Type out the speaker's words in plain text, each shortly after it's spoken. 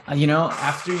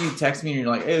After you text me and you're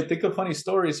like, "Hey, think of funny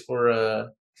stories for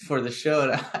the show,"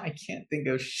 and I can't think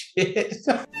of shit.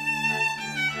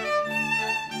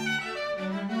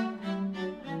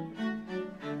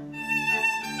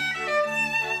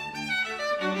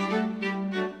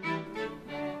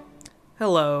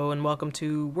 Hello and welcome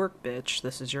to Work Bitch.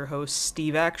 This is your host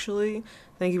Steve actually.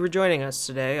 Thank you for joining us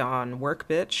today on Work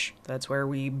Bitch. That's where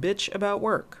we bitch about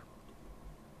work.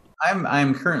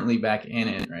 I'm currently back in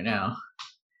it right now.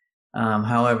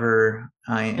 However,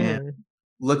 I am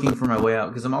looking for my way out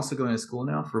because I'm also going to school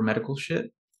now for medical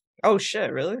shit. Oh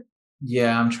shit, really?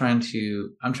 Yeah, I'm trying to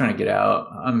get out.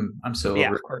 I'm so Yeah,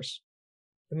 over of course.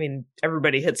 I mean,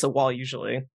 everybody hits a wall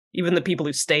usually. Even the people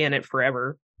who stay in it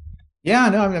forever. Yeah,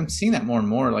 no, I'm seeing that more and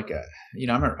more. Like,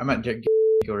 I'm at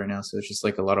Go right now, so it's just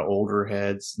like a lot of older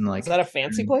heads and like. Is that a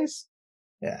fancy place?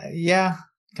 Yeah,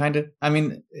 kind of. I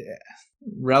mean,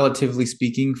 relatively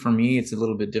speaking, for me, it's a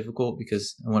little bit difficult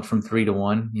because I went from 3 to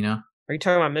 1. Are you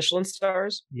talking about Michelin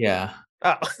stars? Yeah.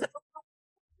 Oh.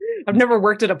 I've never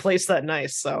worked at a place that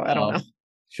nice, so I don't know.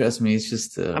 Trust me, it's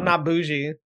just. I'm not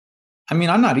bougie. I mean,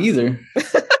 I'm not either.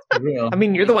 Real. I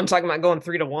mean, you're the one talking about going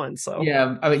 3 to 1, so.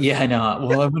 Yeah, I know.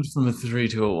 Well, I went from a 3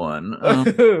 to a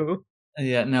 1.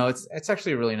 Yeah, no, it's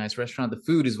actually a really nice restaurant. The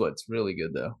food is what's really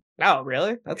good, though. Oh,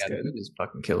 really? That's good. The food is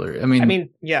fucking killer. I mean,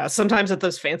 yeah. Sometimes at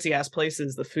those fancy ass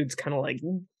places, the food's kind of like,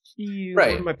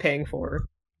 right. What am I paying for?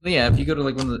 Yeah, if you go to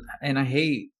like and I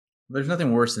hate. There's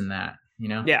nothing worse than that,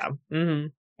 Yeah. Mm-hmm.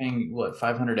 Paying what,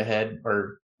 500 a head,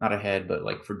 or not a head, but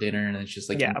like for dinner, and it's just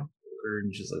like, yeah,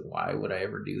 and just like, why would I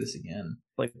ever do this again?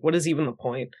 Like, what is even the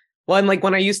point? Well, and like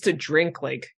when I used to drink,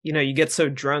 like, you get so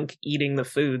drunk eating the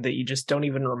food that you just don't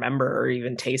even remember or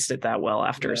even taste it that well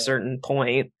after a certain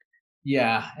point.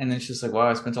 Yeah, and it's just like, wow,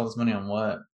 I spent all this money on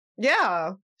what?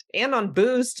 Yeah, and on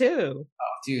booze too.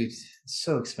 Oh, dude, it's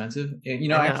so expensive. I actually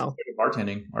started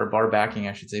bartending, or bar backing,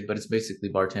 I should say, but it's basically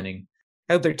bartending.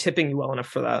 I hope they're tipping you well enough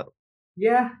for that.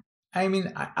 Yeah, I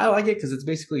mean, I like it because it's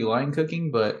basically line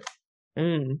cooking, but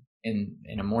in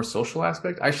a more social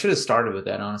aspect. I should have started with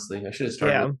that, honestly. I should have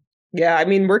started. Yeah, I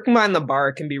mean, working behind the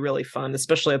bar can be really fun,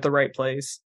 especially at the right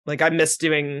place. Like, I miss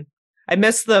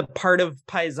the part of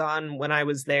Paisan when I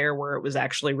was there where it was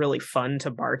actually really fun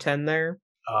to bartend there.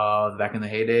 Oh, back in the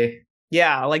heyday.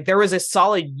 Yeah, like there was a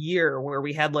solid year where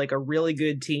we had like a really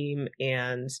good team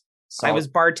and I was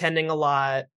bartending a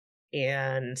lot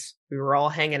and we were all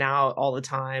hanging out all the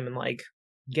time and like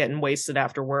getting wasted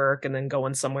after work and then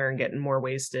going somewhere and getting more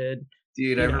wasted.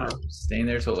 Dude, I remember staying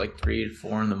there till like 3 or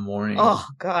 4 in the morning. Oh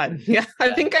God. Yeah.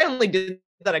 I think I only did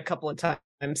that a couple of times,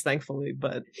 thankfully.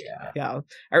 But yeah.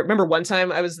 I remember one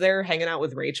time I was there hanging out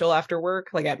with Rachel after work,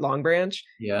 like at Long Branch.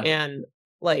 Yeah. And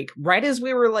like right as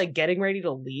we were like getting ready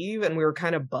to leave and we were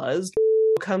kind of buzzed,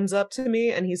 comes up to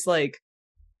me and he's like,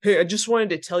 "Hey, I just wanted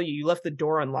to tell you left the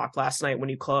door unlocked last night when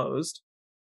you closed."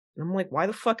 And I'm like, why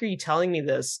the fuck are you telling me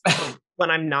this when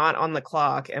I'm not on the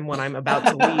clock and when I'm about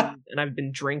to leave and I've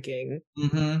been drinking?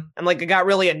 And like I got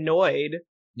really annoyed.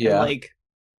 Yeah. And, like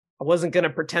I wasn't gonna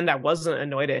pretend I wasn't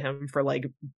annoyed at him for like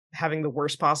having the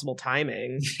worst possible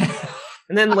timing.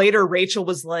 And then later Rachel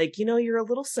was like, you're a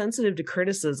little sensitive to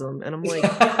criticism. And I'm like,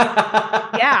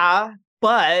 yeah,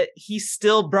 but he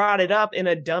still brought it up in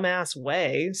a dumbass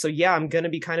way. So yeah, I'm going to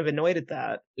be kind of annoyed at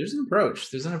that. There's an approach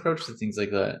to things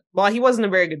like that. Well, he wasn't a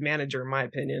very good manager, in my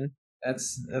opinion.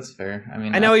 That's fair. I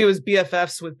mean, I know he was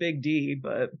BFFs with Big D,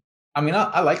 but I mean,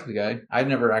 I like the guy. I've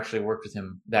never actually worked with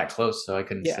him that close, so I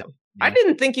couldn't say. I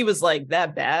didn't think he was like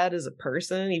that bad as a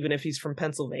person, even if he's from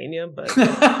Pennsylvania, but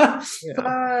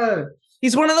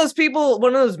he's one of those people,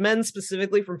 one of those men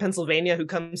specifically from Pennsylvania who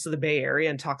comes to the Bay Area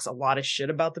and talks a lot of shit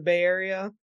about the Bay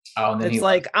Area. Oh, and it's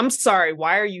like, I'm sorry,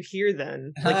 why are you here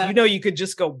then? Like, you could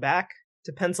just go back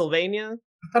to Pennsylvania.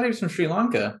 I thought he was from Sri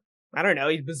Lanka. I don't know.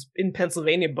 He was in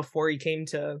Pennsylvania before he came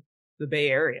to the Bay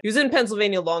Area. He was in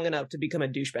Pennsylvania long enough to become a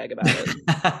douchebag about it.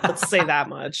 Let's say that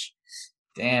much.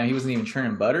 Damn, he wasn't even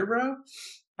churning butter, bro?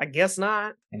 I guess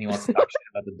not. And he wants to talk shit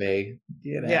about the Bay.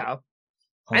 Yeah.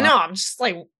 I know. I'm just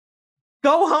like,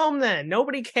 go home then.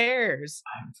 Nobody cares.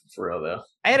 For real, though.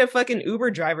 I had a fucking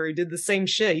Uber driver who did the same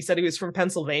shit. He said he was from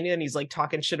Pennsylvania and he's like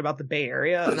talking shit about the Bay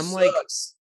Area. And I'm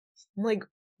like,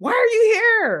 why are you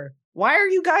here? Why are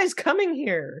you guys coming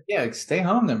here? Yeah, stay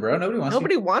home then, bro.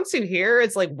 Nobody wants you here.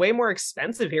 It's like way more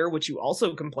expensive here, which you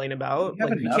also complain about.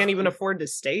 Like, you can't even afford to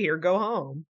stay here. Go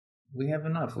home. We have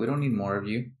enough. We don't need more of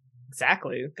you.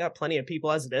 Exactly. Got plenty of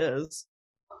people as it is.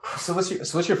 So what's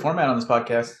your format on this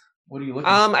podcast? What are you looking for?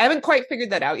 I haven't quite figured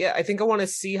that out yet. I think I want to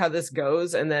see how this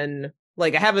goes, and then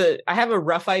like I have a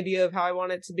rough idea of how I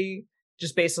want it to be,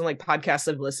 just based on like podcasts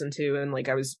I've listened to, and like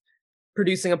I was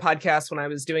producing a podcast when I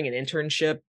was doing an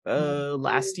internship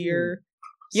last year.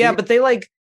 Yeah, but they like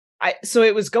so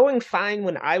it was going fine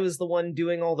when I was the one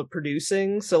doing all the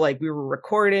producing. So like we were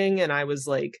recording and I was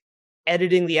like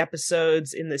editing the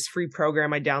episodes in this free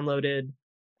program I downloaded.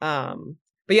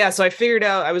 But yeah, so I figured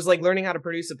out I was like learning how to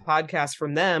produce a podcast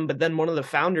from them, but then one of the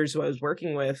founders who I was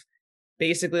working with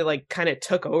basically like kind of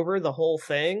took over the whole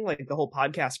thing, like the whole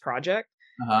podcast project.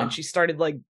 And she started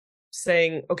like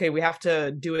saying, okay, we have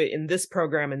to do it in this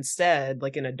program instead,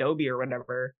 like in Adobe or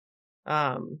whatever.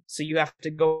 So you have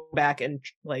to go back and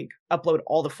like upload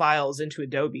all the files into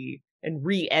Adobe and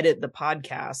re-edit the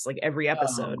podcast like every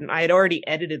episode. And I had already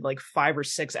edited like 5 or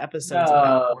 6 episodes at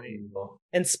that point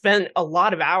and spent a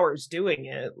lot of hours doing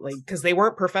it, like because they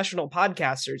weren't professional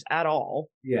podcasters at all.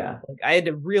 Yeah, like I had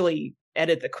to really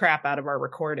edit the crap out of our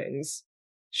recordings.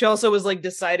 She also was like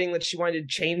deciding that she wanted to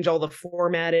change all the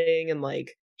formatting and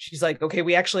like she's like, okay,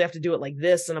 we actually have to do it like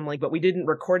this. And I'm like, but we didn't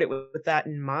record it with that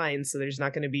in mind. So there's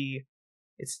not going to be,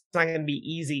 it's not going to be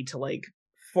easy to like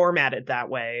format it that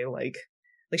way. Like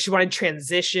she wanted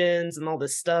transitions and all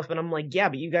this stuff. And I'm like, yeah,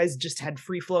 but you guys just had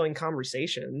free flowing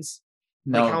conversations.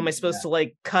 No, like how am I supposed to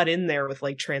like cut in there with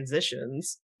like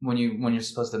transitions? When you're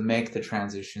supposed to make the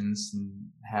transitions and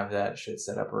have that shit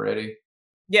set up already.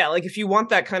 Yeah, like if you want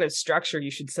that kind of structure, you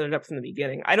should set it up from the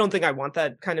beginning. I don't think I want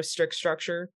that kind of strict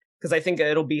structure because I think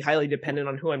it'll be highly dependent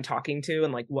on who I'm talking to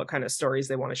and like what kind of stories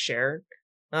they want to share.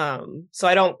 So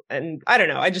I don't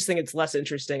know. I just think it's less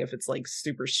interesting if it's like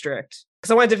super strict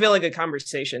because I want it to feel like a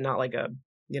conversation, not like a,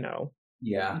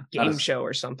 game show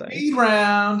or something. Speed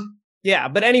round. Yeah,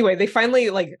 but anyway,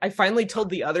 I finally told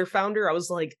the other founder, I was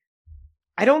like,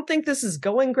 I don't think this is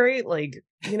going great. Like,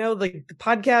 like the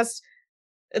podcast.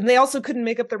 And they also couldn't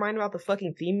make up their mind about the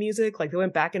fucking theme music. Like they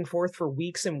went back and forth for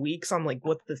weeks and weeks on like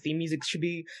what the theme music should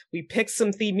be. We picked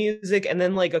some theme music and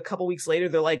then like a couple weeks later,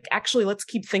 they're like, actually, let's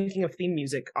keep thinking of theme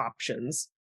music options.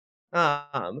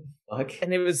 And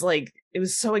it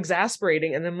was so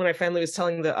exasperating. And then when I finally was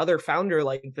telling the other founder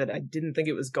like that I didn't think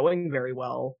it was going very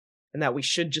well and that we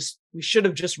should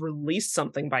have just released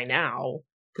something by now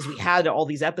because we had all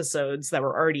these episodes that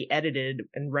were already edited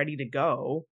and ready to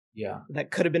go. Yeah.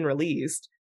 That could have been released.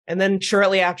 And then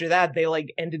shortly after that, they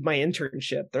like ended my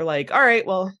internship. They're like, all right,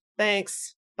 well,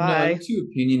 thanks. Bye. No, you're too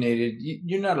opinionated.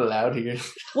 You're not allowed here.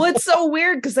 Well, it's so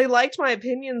weird because they liked my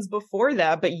opinions before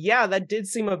that. But yeah, that did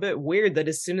seem a bit weird that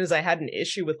as soon as I had an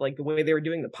issue with like the way they were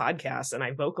doing the podcast and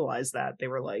I vocalized that, they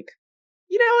were like,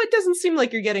 it doesn't seem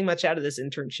like you're getting much out of this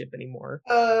internship anymore.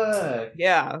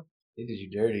 Yeah. They did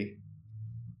you dirty.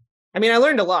 I mean, I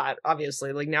learned a lot,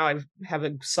 obviously. Like, now I have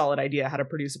a solid idea how to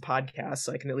produce a podcast,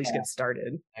 so I can at least get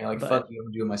started. Fuck you,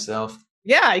 I'm doing it myself.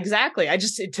 Yeah, exactly.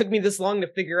 It took me this long to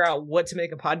figure out what to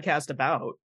make a podcast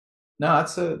about. No,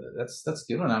 that's a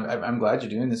good one. I'm glad you're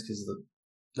doing this because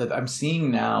I'm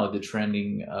seeing now the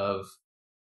trending of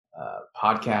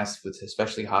podcasts with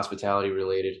especially hospitality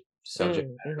related subject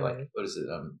matter. Like, what is it?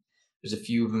 There's a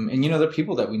few of them, and there are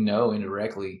people that we know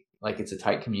indirectly. Like, it's a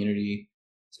tight community.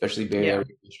 Especially Bay Area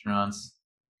restaurants.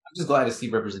 I'm just glad to see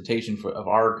representation of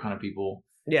our kind of people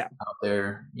out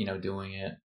there, doing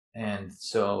it. And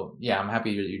so, yeah, I'm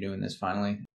happy you're doing this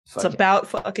finally. It's about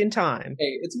fucking time.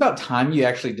 Hey, it's about time you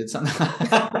actually did something.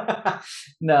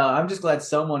 No, I'm just glad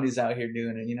someone is out here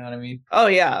doing it. You know what I mean? Oh,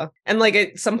 yeah. And like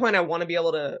at some point, I want to be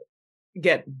able to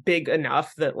get big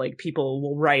enough that like people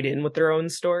will write in with their own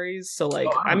stories. So like,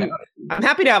 I'm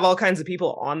happy to have all kinds of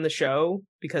people on the show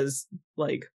because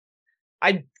like,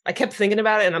 I kept thinking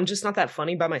about it and I'm just not that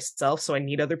funny by myself. So I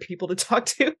need other people to talk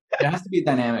to. It has to be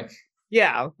dynamic.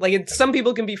 Yeah. Like some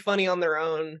people can be funny on their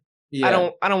own. Yeah.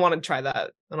 I don't want to try that.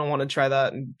 I don't want to try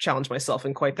that and challenge myself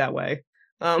in quite that way.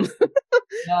 But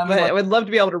I would love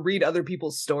to be able to read other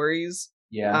people's stories.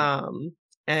 Yeah.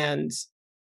 And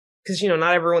because,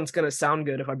 not everyone's going to sound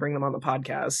good if I bring them on the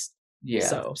podcast. Yeah.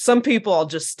 So some people I'll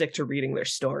just stick to reading their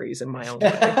stories in my own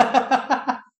way.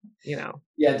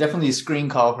 Yeah, definitely a screen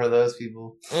call for those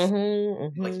people.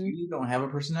 Mm-hmm. Like, you don't have a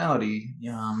personality.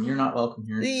 You're not welcome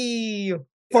here.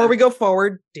 Before we go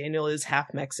forward, Daniel is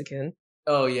half Mexican.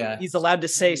 Oh yeah, he's allowed to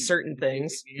say certain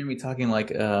things. You hear me talking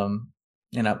like in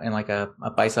like a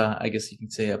paisa, I guess you can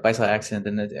say a paisa accent,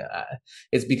 and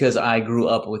it's because I grew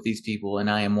up with these people and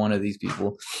I am one of these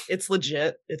people. It's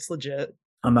legit.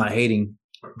 I'm not hating.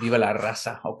 Viva la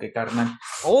raza. Okay, carnal.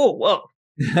 Oh, whoa.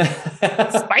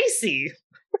 Spicy.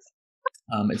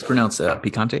 It's pronounced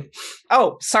picante.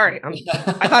 Oh, sorry.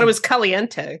 I thought it was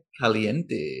caliente.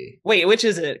 Caliente. Wait, which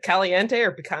is it? Caliente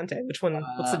or picante? Which one?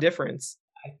 What's the difference?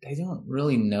 I don't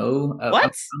really know. What?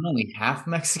 I'm only half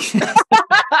Mexican.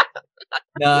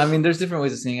 No, I mean, there's different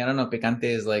ways of saying it. I don't know. Picante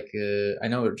is like, I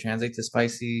know it translates to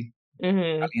spicy.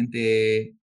 Mm-hmm.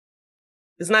 Caliente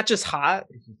Isn't that just hot?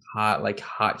 Hot, like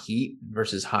hot heat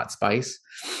versus hot spice.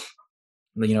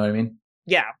 You know what I mean?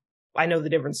 Yeah, I know the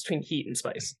difference between heat and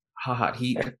spice. Hot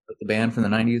Heat, like the band from the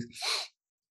 90s.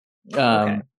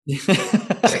 Okay. It's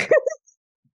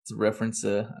a reference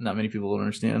not many people will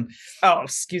understand. Oh,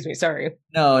 excuse me. Sorry.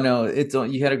 No, it's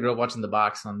you had a girl watching The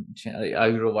Box on channel. I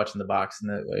grew up watching The Box,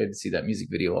 and I had to see that music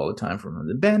video all the time from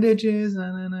the bandages.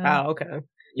 Oh, okay.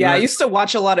 Yeah, I used to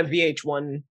watch a lot of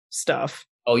VH1 stuff.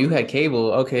 Oh, you had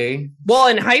cable, okay. Well,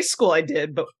 in high school I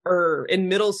did, but in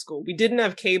middle school we didn't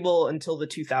have cable until the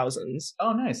 2000s.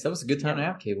 Oh, nice. That was a good time to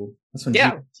have cable. That's when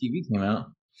TV came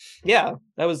out. Yeah,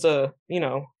 that was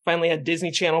finally had Disney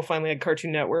Channel, finally had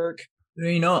Cartoon Network.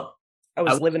 You know, I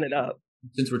was living it up.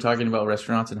 Since we're talking about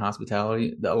restaurants and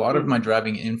hospitality, a lot of my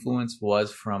driving influence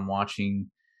was from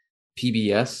watching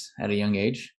PBS at a young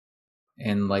age.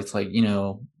 And like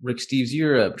Rick Steves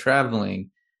Europe,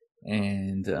 traveling,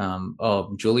 and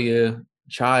Julia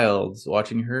Childs,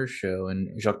 watching her show,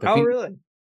 and Jacques Pepin. Oh, really?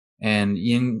 And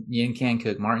Yin can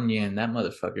cook. Martin Yin, that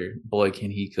motherfucker, boy,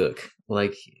 can he cook.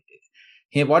 Like,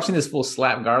 him watching this fool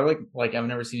slap garlic, like I've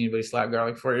never seen anybody slap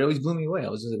garlic before. It always blew me away. I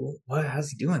was just like, what? How's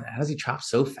he doing that? How does he chop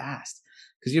so fast?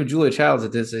 Because you have Julia Childs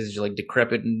at this age, like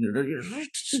decrepit and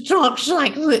talks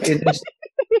like this.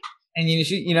 And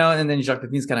and then Jacques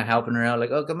Pepin's kind of helping her out,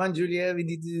 like, oh, come on, Julia, we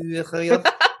need to.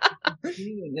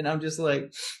 And I'm just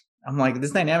like,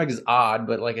 this dynamic is odd,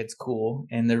 but like it's cool,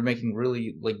 and they're making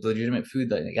really like legitimate food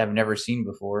that I've never seen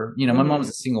before. My mom's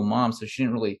a single mom, so she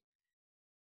didn't really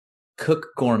cook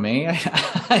gourmet.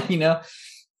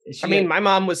 My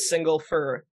mom was single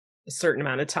for a certain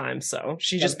amount of time, so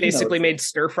she just basically made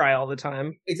stir fry all the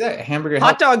time. Exactly, hamburger.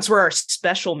 Hot dogs were our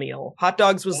special meal. Hot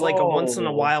dogs was like a once in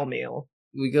a while meal.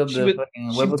 We go she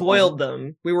boiled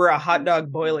them. We were a hot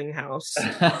dog boiling house.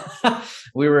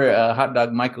 We were a hot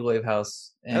dog microwave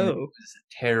house. And it was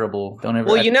terrible. Don't ever.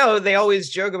 Well, they always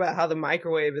joke about how the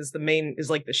microwave is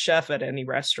like the chef at any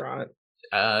restaurant.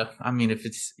 If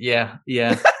it's yeah.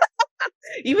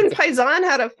 Even Paisan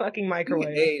had a fucking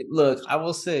microwave. Hey, look, I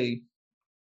will say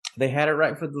they had it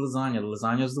right for the lasagna. The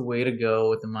lasagna is the way to go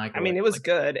with the microwave. It was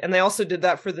good. And they also did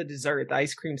that for the dessert, the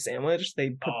ice cream sandwich.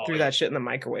 They threw that shit in the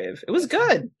microwave. It was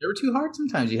good. They were too hard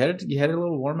sometimes. You had to a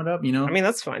little warm it up,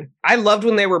 that's fine. I loved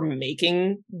when they were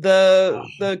making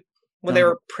when they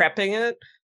were prepping it.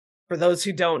 For those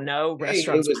who don't know,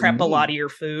 restaurants prep a lot of your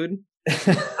food.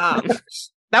 That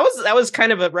was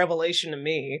kind of a revelation to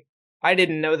me. I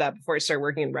didn't know that before I started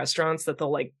working in restaurants, that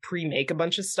they'll like pre-make a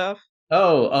bunch of stuff.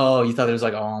 Oh, you thought it was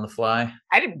like all on the fly?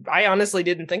 I honestly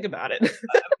didn't think about it.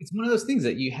 It's one of those things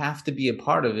that you have to be a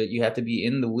part of it. You have to be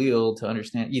in the wheel to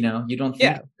understand, you don't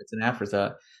think it's an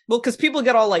afterthought. Well, because people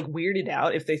get all like weirded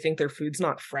out if they think their food's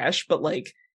not fresh, but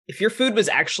like if your food was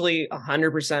actually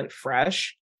 100%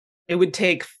 fresh, it would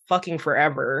take fucking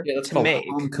forever to make.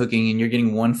 Home cooking, and you're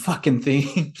getting one fucking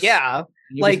thing. Yeah.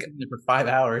 Like for 5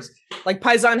 hours. Like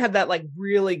Paisan had that like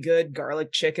really good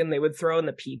garlic chicken they would throw in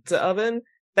the pizza oven.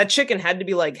 That chicken had to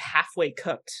be like halfway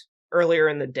cooked earlier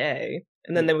in the day,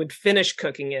 and then they would finish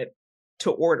cooking it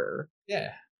to order.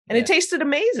 Yeah. And it tasted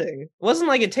amazing. It wasn't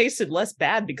like it tasted less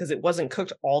bad because it wasn't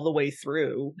cooked all the way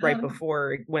through right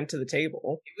before it went to the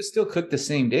table. It was still cooked the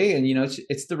same day, and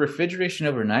it's the refrigeration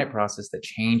overnight process that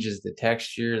changes the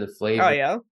texture, the flavor. Oh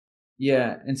yeah.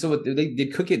 Yeah, and so they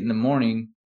cook it in the morning.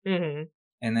 Mm-hmm.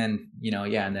 And then,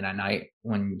 and then at night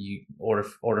when you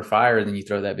order fire, then you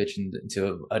throw that bitch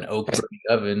into an oak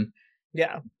oven.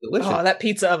 Yeah. Delicious. Oh, that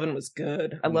pizza oven was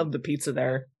good. I love the pizza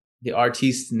there. The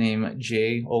artiste name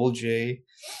Jay, old Jay.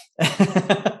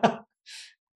 I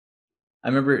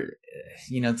remember,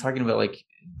 talking about like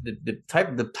the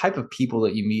type of people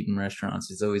that you meet in restaurants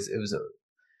it was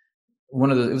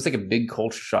like a big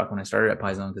culture shock when I started at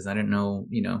Paisan, because I didn't know.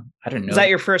 Was that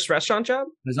your first restaurant job?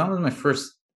 Paisan was my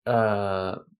first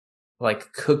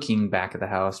like cooking back at the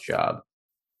house job,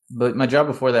 but my job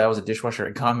before that I was a dishwasher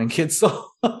at Common Kitzel.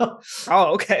 Oh,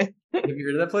 okay. Have you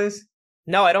heard of that place?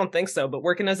 No, I don't think so, but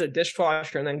working as a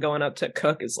dishwasher and then going up to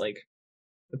cook is like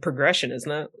the progression,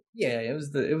 isn't it? Yeah, it was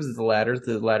the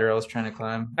ladder I was trying to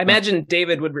climb. I imagine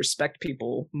David would respect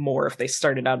people more if they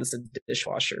started out as a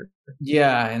dishwasher.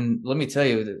 Yeah, and let me tell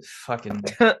you, the fucking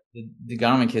the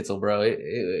Common Kitzel, bro,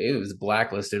 it was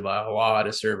blacklisted by a lot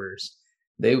of servers.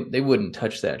 They wouldn't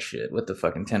touch that shit with the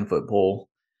fucking 10-foot pole.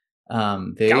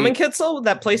 Common Kitzel,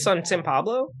 that place on San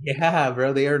Pablo? Yeah,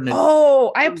 bro, they are.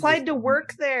 I applied to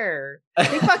work there.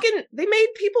 They made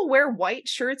people wear white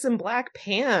shirts and black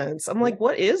pants. I'm like,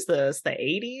 what is this? The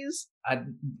 80s?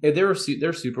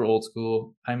 They're super old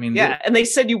school. And they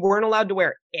said you weren't allowed to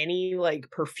wear any like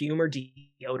perfume or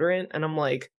deodorant, and I'm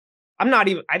like,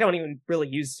 I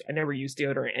never use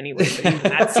deodorant anyway, but even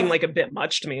that seemed like a bit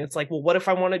much to me. It's like, well, what if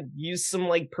I want to use some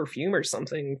like perfume or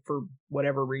something for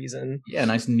whatever reason? Yeah,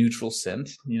 nice neutral scent,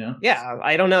 Yeah,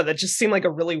 I don't know. That just seemed like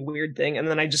a really weird thing. And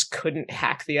then I just couldn't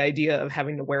hack the idea of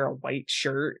having to wear a white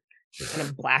shirt and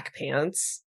a black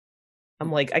pants.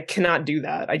 I'm like, I cannot do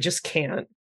that. I just can't.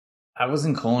 I was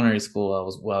in culinary school. I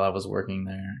was working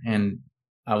there, and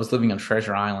I was living on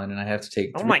Treasure Island, and I had to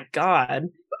take. Oh my god!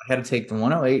 I had to take the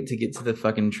 108 to get to the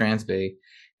fucking Trans Bay,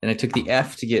 and I took the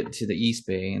F to get to the East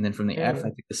Bay, and then from the F I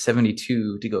took the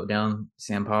 72 to go down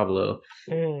San Pablo,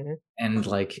 and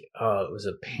like, oh, it was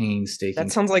a painstaking.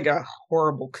 That sounds like a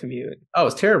horrible commute. Oh, it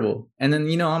was terrible. And then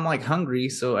I'm like hungry,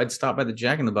 so I'd stop by the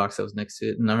Jack in the Box that was next to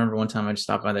it, and I remember one time I just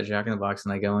stopped by that Jack in the Box,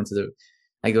 and I go into them,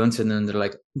 and they're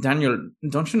like, Daniel,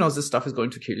 don't you know this stuff is going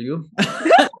to kill you?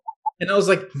 And I was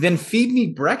like, then feed me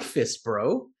breakfast,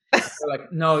 bro. They're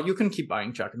like, no, you can keep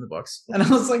buying Jack in the Box. And I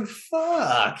was like,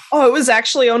 fuck. Oh, it was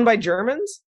actually owned by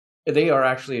Germans? They are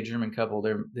actually a German couple.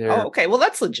 They're Oh, okay. Well,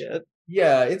 that's legit.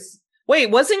 Yeah, it's... Wait,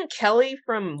 wasn't Kelly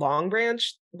from Long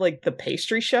Branch like the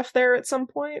pastry chef there at some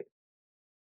point?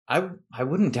 I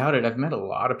wouldn't doubt it. I've met a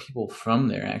lot of people from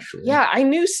there, actually. Yeah, I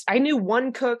knew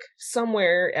one cook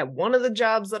somewhere at one of the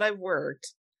jobs that I've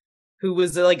worked who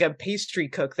was like a pastry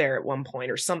cook there at one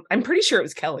point or some. I'm pretty sure it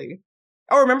was Kelly.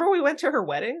 Oh, remember we went to her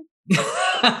wedding?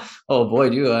 Oh boy,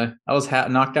 do I! I was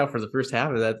knocked out for the first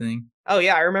half of that thing. Oh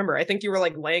yeah, I remember. I think you were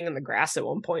like laying in the grass at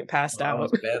one point, passed out. I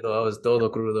was bad though. I was todo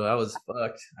crudo. I was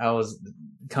fucked. I was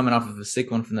coming off of a sick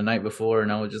one from the night before,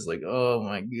 and I was just like, oh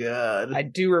my god. I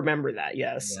do remember that.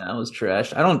 Yes. Yeah, I was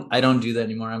trashed. I don't do that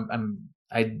anymore.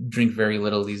 I drink very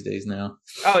little these days now.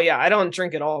 Oh yeah, I don't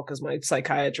drink at all because my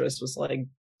psychiatrist was like,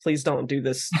 please don't do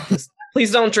this.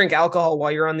 Please don't drink alcohol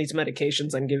while you're on these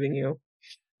medications I'm giving you.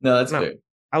 No, that's fair.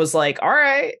 I was like, all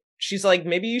right. She's like,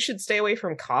 maybe you should stay away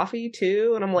from coffee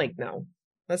too. And I'm like, no,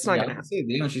 that's not gonna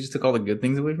happen. She just took all the good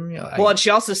things away from me. Well, and she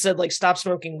also said like, stop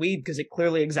smoking weed because it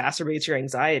clearly exacerbates your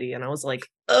anxiety. And I was like,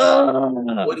 ugh.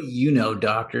 What do you know,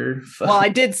 doctor? Well, I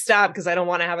did stop because I don't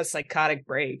want to have a psychotic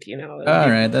break. All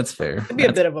right, that's fair. It'd be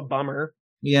a bit of a bummer.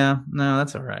 Yeah, no,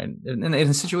 that's all right. In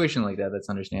a situation like that, that's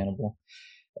understandable.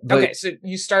 But, okay, so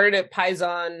you started at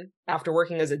Paisan after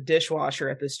working as a dishwasher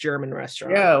at this German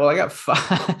restaurant. Yeah, well, I got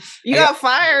fired. You got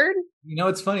fired?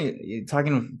 It's funny.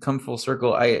 Talking come full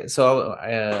circle. I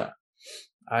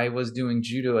was doing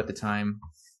judo at the time,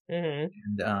 and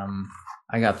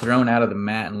I got thrown out of the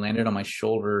mat and landed on my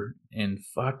shoulder and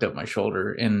fucked up my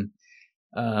shoulder and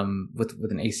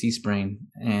with an AC sprain.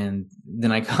 And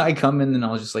then I come in and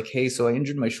I was just like, hey, so I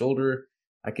injured my shoulder.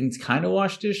 I can kind of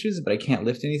wash dishes, but I can't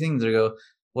lift anything. And they go,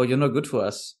 well, you're no good for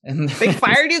us. And they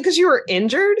fired you because you were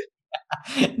injured?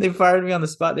 They fired me on the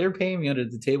spot. They were paying me under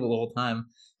the table the whole time.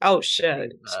 Oh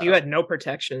shit! So you had no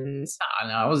protections.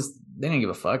 No, they didn't give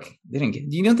a fuck. They didn't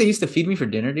do you know what they used to feed me for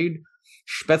dinner, dude?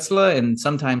 Spätzle and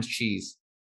sometimes cheese.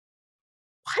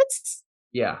 What?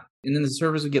 Yeah, and then the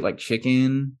servers would get like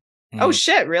chicken. Oh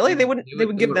shit! Really? They would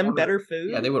give them better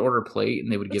food. Yeah, they would order a plate and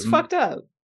they would give them. Fucked up.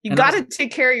 You got to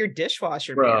take care of your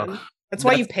dishwasher, bro, man. That's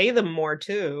why you pay them more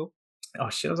too. Oh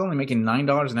shit! I was only making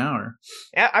 $9 an hour.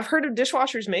 Yeah, I've heard of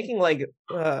dishwashers making like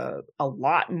a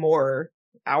lot more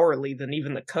hourly than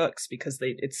even the cooks because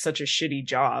it's such a shitty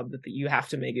job that you have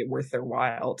to make it worth their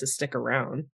while to stick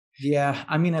around. Yeah,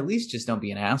 I mean, at least just don't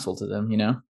be an asshole to them,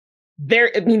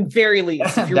 very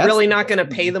least. If you're really not going to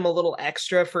pay them a little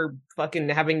extra for fucking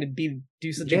having to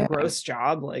do such a gross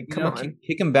job, like, come on.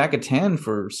 Kick them back a 10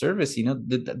 for service,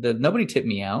 nobody tipped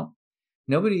me out.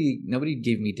 Nobody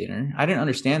gave me dinner. I didn't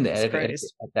understand the etiquette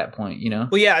at that point,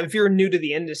 Well, yeah, if you're new to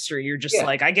the industry, you're just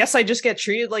like, I guess I just get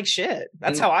treated like shit.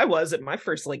 That's how I was at my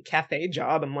first like cafe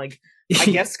job. I'm like, I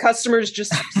guess customers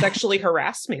just sexually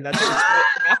harass me. That's just what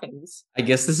happens. I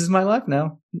guess this is my life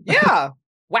now. Yeah.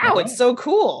 Wow, it's so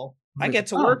cool. I get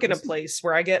to work in a place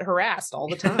where I get harassed all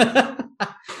the time.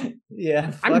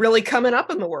 Yeah. I'm really coming up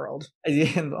in the world.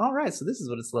 Yeah, all right, so this is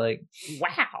what it's like.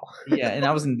 Wow. Yeah, and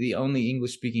I wasn't the only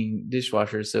English-speaking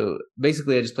dishwasher, so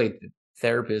basically I just played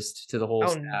therapist to the whole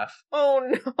staff. Oh,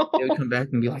 no. They would come back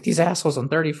and be like, these assholes on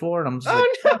 34, and I'm just no.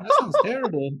 That sounds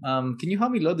terrible. Can you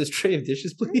help me load this tray of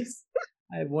dishes, please?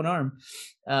 I have one arm.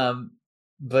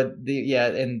 But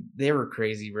and they were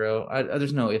crazy, bro.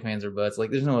 There's no ifs, ands, or buts.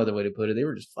 Like, there's no other way to put it. They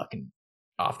were just fucking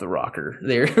off the rocker.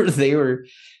 They were.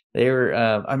 I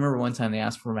remember one time they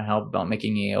asked for my help about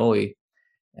making aioli,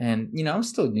 and I'm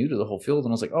still new to the whole field,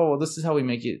 and I was like, oh, well, this is how we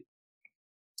make it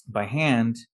by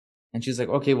hand. And she's like,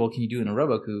 okay, well, can you do it in a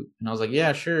Robocoop? And I was like,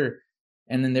 yeah, sure.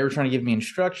 And then they were trying to give me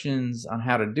instructions on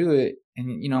how to do it,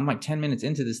 and I'm like 10 minutes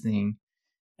into this thing.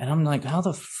 And I'm like, how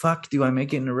the fuck do I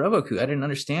make it in a Roboku? I didn't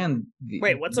understand.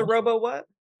 Wait, what's a robo what?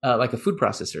 Like a food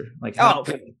processor. Like how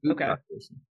to make a food okay.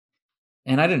 processor.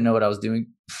 And I didn't know what I was doing.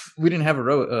 We didn't have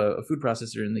a food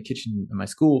processor in the kitchen in my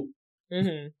school.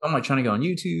 Mm-hmm. I'm like trying to go on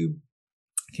YouTube.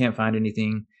 Can't find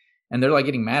anything. And they're like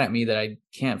getting mad at me that I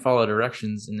can't follow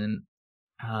directions. And then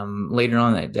later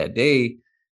on that day,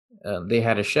 they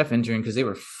had a chef intern because they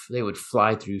would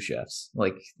fly through chefs.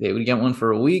 Like they would get one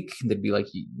for a week. They'd be like,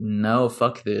 no,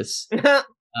 fuck this.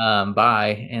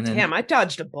 Bye. And then damn, I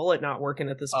dodged a bullet not working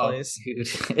at this place.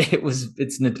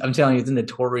 Dude, I'm telling you, it's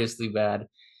notoriously bad.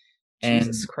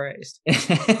 Jesus Christ.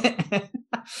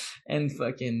 And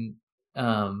fucking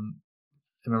I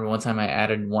remember one time I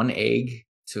added one egg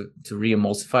to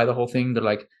re-emulsify the whole thing. They're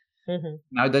like,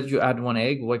 now that you add one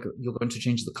egg, like you're going to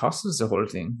change the cost of the whole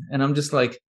thing. And I'm just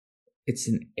like, it's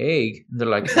an egg. And they're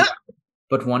like,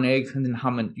 but one egg, and then how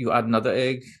much you add another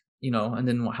egg, and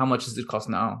then how much does it cost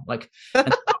now? Like,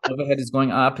 and the overhead is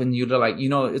going up, and you're like,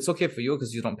 it's okay for you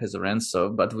because you don't pay the rent,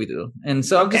 but we do. And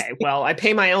so well, I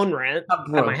pay my own rent at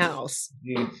my house.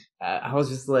 Dude, I was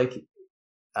just like,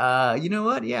 you know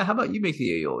what? Yeah, how about you make the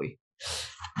aioli?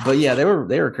 But yeah, they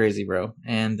were crazy, bro.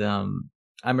 And I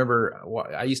remember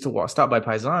I used to stop by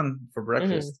Paisan for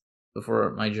breakfast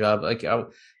before my job. Like,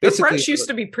 the brunch used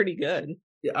to be pretty good.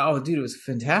 Oh, dude, it was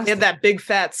fantastic. They had that big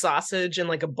fat sausage and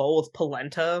like a bowl with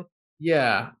polenta.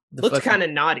 Yeah, looked kind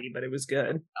of naughty, but it was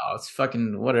good. Oh, it's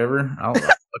fucking whatever. I'll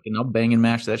bang and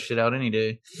mash that shit out any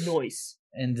day. Nice.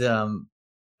 And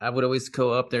I would always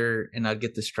go up there and I'd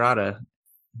get the Strata,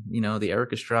 the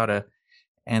Erica Strata,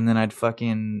 and then I'd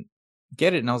fucking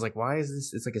get it, and I was like, why is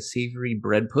this? It's like a savory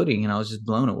bread pudding, and I was just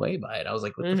blown away by it. I was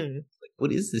like,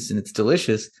 what is this? And it's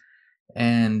delicious.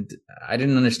 And I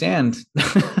didn't understand.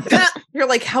 You're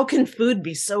like, how can food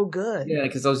be so good? Yeah,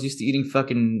 because I was used to eating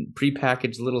fucking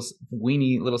prepackaged little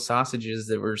weenie little sausages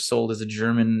that were sold as a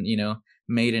German,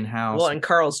 made in house. Well, and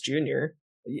Carl's Jr.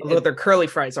 Although their curly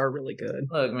fries are really good.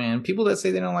 Look, man, people that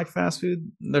say they don't like fast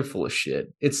food, they're full of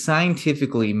shit. It's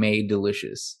scientifically made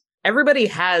delicious. Everybody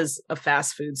has a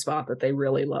fast food spot that they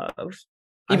really love,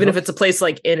 even if it's a place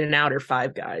like In-N-Out or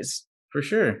Five Guys. For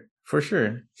sure.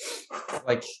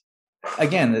 Like,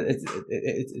 again,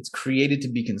 it's created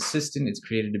to be consistent. It's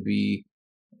created to be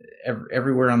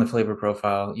everywhere on the flavor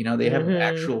profile. They have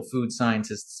actual food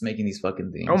scientists making these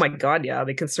fucking things. Oh my god, yeah,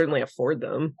 they can certainly afford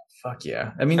them. Fuck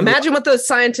yeah! I mean, imagine what those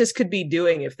scientists could be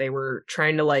doing if they were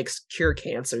trying to like cure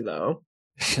cancer, though.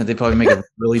 They probably make a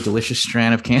really delicious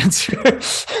strand of cancer.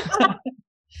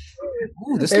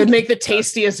 Ooh, they would make the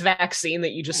tastiest vaccine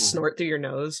that you just snort through your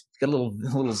nose. Got a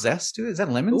little zest to it. Is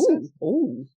that lemon zest?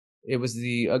 Ooh. It was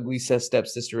the Ugly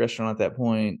Stepsister restaurant at that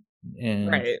point. And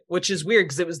right, which is weird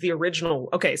because it was the original.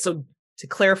 Okay, so to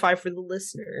clarify for the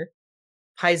listener,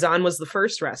 Paisan was the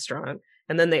first restaurant,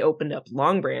 and then they opened up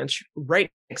Long Branch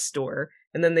right next door,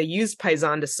 and then they used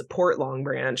Paisan to support Long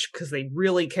Branch because they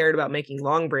really cared about making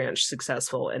Long Branch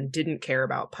successful and didn't care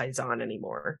about Paisan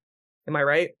anymore. Am I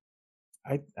right?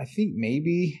 I think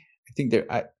maybe. I think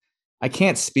I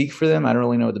can't speak for them. I don't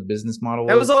really know what the business model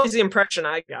was. That was always the impression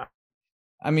I got.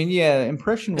 I mean, yeah,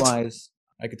 impression wise,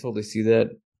 I could totally see that.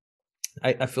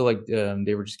 I feel like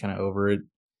they were just kind of over it.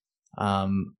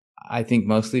 I think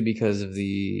mostly because of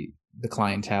the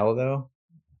clientele, though,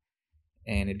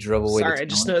 and it drove away. Sorry, I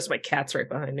just noticed my cat's right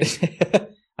behind me.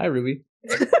 Hi, Ruby.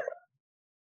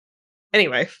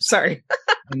 Anyway, sorry.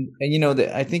 and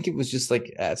I think it was just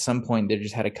like at some point they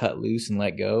just had to cut loose and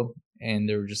let go, and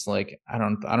they were just like, I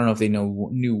don't know if they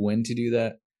knew when to do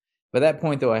that. By that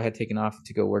point, though, I had taken off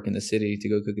to go work in the city, to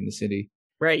go cook in the city.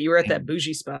 Right, you were at that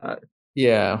bougie spot.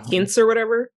 Yeah, Hints or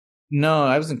whatever. No,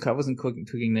 I wasn't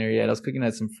cooking there yet. I was cooking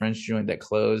at some French joint that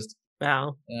closed.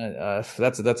 Wow,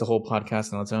 that's a whole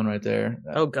podcast on its own right there.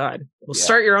 Oh God,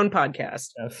 start your own podcast.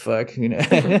 Fuck,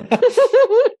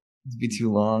 it'd be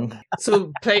too long.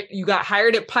 So you got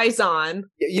hired at Paisan.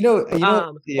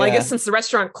 Well, I guess since the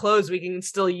restaurant closed, we can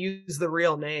still use the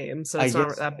real name, so it's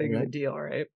not that big of a deal,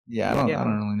 right? Yeah, I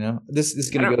don't really know. This is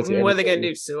gonna go to. What are they gonna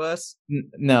do? Sue us?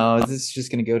 No, this is just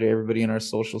gonna go to everybody in our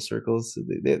social circles.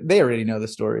 They already know the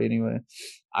story anyway.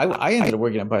 I ended up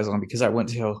working at Paisan because I went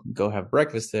to go have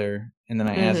breakfast there, and then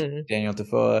I asked Daniel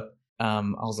Defoe. I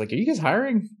was like, "Are you guys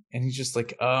hiring?" And he's just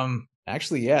like,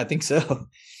 "Actually, yeah, I think so."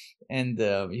 And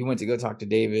he went to go talk to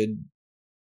David,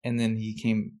 and then he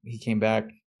came back,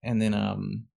 and then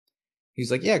he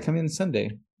was like, "Yeah, come in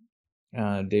Sunday,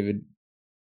 David,"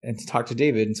 and to talk to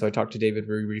David. And so I talked to David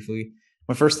very briefly.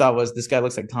 My first thought was, this guy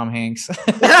looks like Tom Hanks.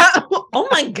 Oh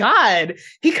my God,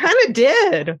 he kind of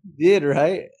did. He did,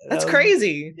 right? That's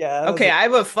crazy. Yeah. Okay, I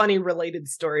have a funny related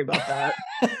story about that.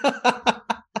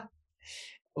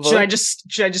 Should I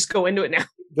just go into it now?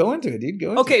 Go into it, dude.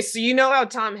 Go into it. So you know how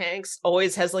Tom Hanks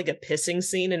always has like a pissing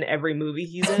scene in every movie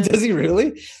he's in? Does he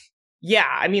really? Yeah,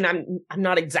 I mean, I'm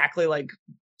not exactly like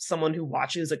someone who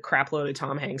watches a crap load of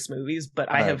Tom Hanks movies, but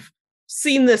I have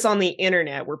seen this on the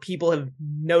internet where people have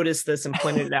noticed this and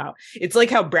pointed it out. It's like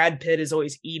how Brad Pitt is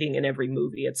always eating in every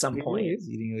movie at some point.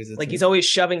 He's always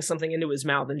shoving something into his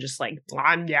mouth and just like,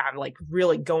 I'm like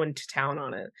really going to town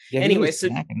on it. Yeah, anyway,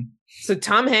 so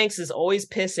Tom Hanks is always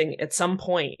pissing at some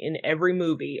point in every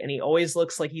movie, and he always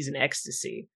looks like he's in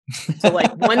ecstasy. So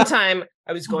like one time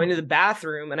I was going to the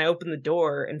bathroom and I opened the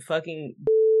door and fucking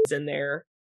is in there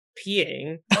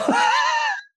peeing.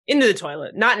 Into the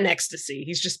toilet, not in ecstasy.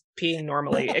 He's just peeing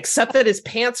normally, except that his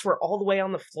pants were all the way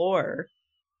on the floor.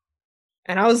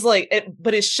 And I was like,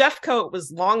 but his chef coat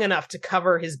was long enough to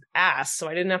cover his ass, so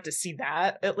I didn't have to see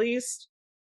that at least.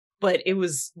 But it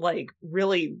was like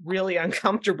really, really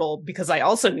uncomfortable because I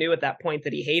also knew at that point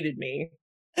that he hated me,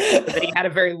 that he had a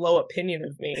very low opinion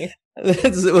of me.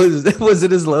 Was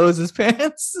it as low as his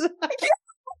pants?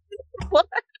 What?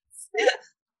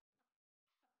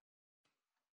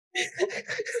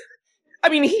 I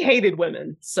mean, he hated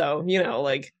women, so, you know,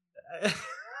 like,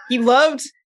 he loved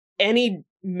any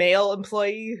male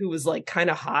employee who was, like, kind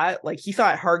of hot. Like, he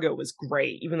thought Hargo was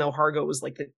great, even though Hargo was,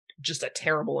 like, just a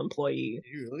terrible employee.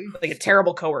 Really? Like, a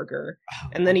terrible coworker.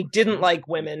 And then he didn't like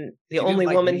women. The only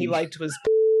woman he liked was...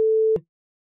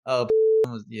 Oh,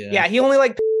 yeah. Yeah, he only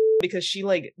liked because she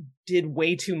like did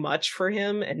way too much for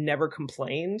him and never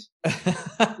complained.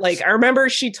 Like, I remember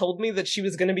she told me that she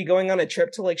was going to be going on a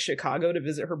trip to like Chicago to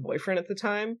visit her boyfriend at the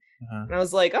time. And I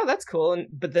was like, oh, that's cool.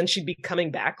 But then she'd be coming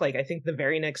back like I think the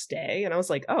very next day, and I was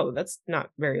like, oh, that's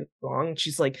not very long. And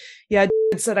she's like, yeah,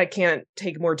 it said I can't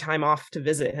take more time off to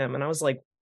visit him. And I was like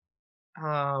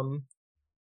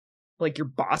your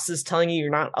boss is telling you you're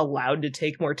not allowed to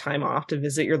take more time off to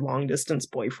visit your long distance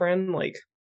boyfriend, like,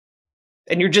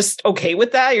 and you're just okay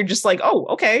with that? You're just like, oh,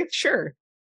 okay, sure.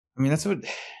 I mean, that's what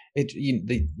I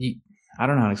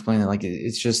don't know how to explain it. Like,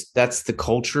 it's just, that's the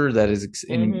culture that is,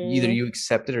 and either you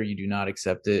accept it or you do not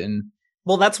accept it. And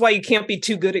well, that's why you can't be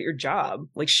too good at your job.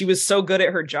 Like, she was so good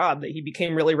at her job that he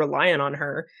became really reliant on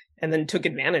her and then took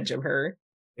advantage of her.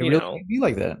 It really can be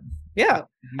like that. Yeah.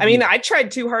 I mean, I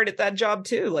tried too hard at that job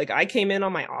too. Like, I came in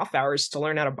on my off hours to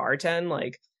learn how to bartend.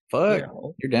 Like, fuck,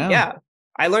 you're down. Yeah.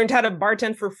 I learned how to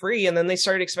bartend for free, and then they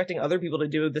started expecting other people to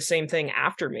do the same thing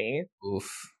after me. Oof.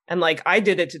 And like, I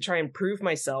did it to try and prove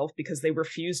myself because they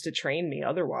refused to train me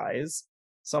otherwise.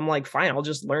 So I'm like, fine, I'll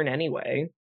just learn anyway.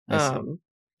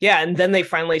 Yeah, and then they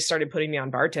finally started putting me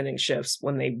on bartending shifts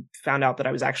when they found out that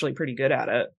I was actually pretty good at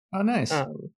it. Oh, nice.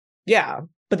 Yeah.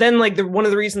 But then like one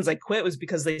of the reasons I quit was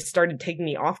because they started taking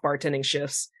me off bartending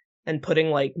shifts and putting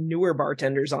like newer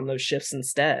bartenders on those shifts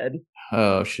instead.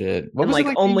 Oh shit! What was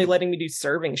like only letting me do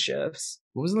serving shifts?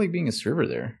 What was it like being a server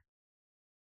there?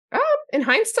 In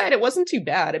hindsight, it wasn't too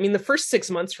bad. I mean, the first 6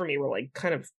 months for me were like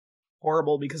kind of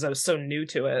horrible because I was so new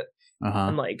to it,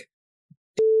 and like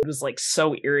was like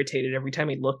so irritated every time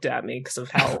he looked at me because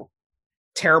of how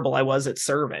terrible I was at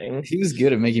serving. He was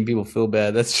good at making people feel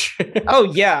bad. That's true.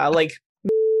 Oh yeah, like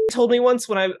told me once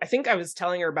when I think I was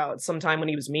telling her about some time when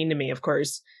he was mean to me, of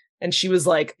course. And she was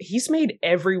like, he's made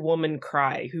every woman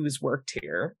cry who has worked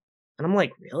here. And I'm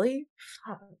like, really?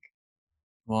 Fuck.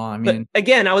 Well, I mean... But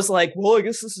again, I was like, well, I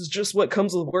guess this is just what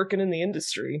comes with working in the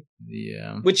industry.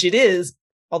 Yeah. Which it is,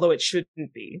 although it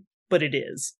shouldn't be. But it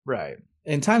is. Right.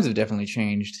 And times have definitely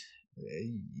changed.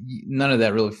 None of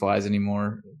that really flies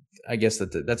anymore. I guess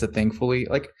that's a thankfully.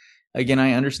 Like, again,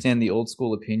 I understand the old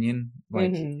school opinion.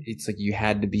 Like, it's like you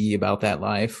had to be about that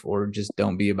life or just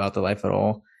don't be about the life at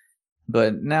all.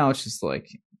 But now it's just like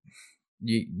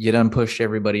you done pushed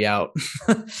everybody out.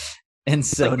 And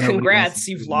so like, congrats,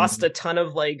 you've lost a ton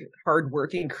of like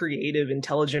hardworking, creative,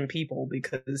 intelligent people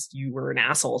because you were an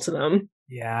asshole to them.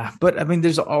 Yeah. But I mean,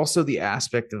 there's also the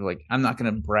aspect of like, I'm not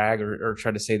going to brag or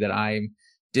try to say that I'm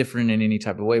different in any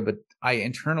type of way, but I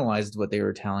internalized what they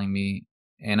were telling me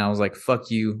and I was like, fuck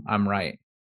you, I'm right.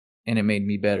 And it made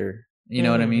me better. You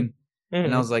know what I mean?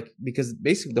 And I was like, because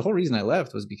basically the whole reason I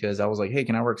left was because I was like, hey,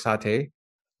 can I work satay?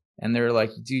 And they were like,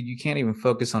 dude, you can't even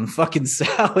focus on fucking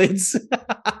salads.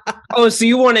 Oh, so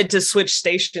you wanted to switch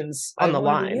stations on the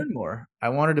line. To learn more. I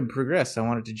wanted to progress. I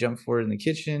wanted to jump forward in the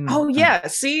kitchen. Oh, yeah.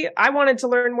 See, I wanted to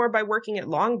learn more by working at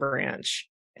Long Branch.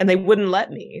 And they wouldn't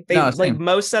let me. They like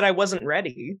most said I wasn't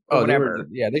ready. Or whatever.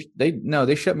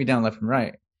 They shut me down left and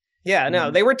right. Yeah,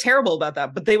 no, they were terrible about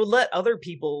that. But they would let other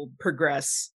people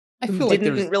progress. I feel like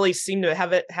didn't really seem to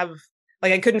have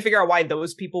like I couldn't figure out why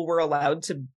those people were allowed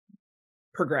to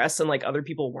progress and like other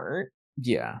people weren't.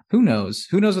 Yeah, who knows?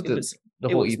 Who knows what the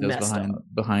whole ethos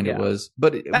behind it was?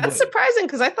 But that's surprising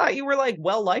because I thought you were like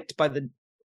well liked by the,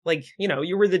 like, you know,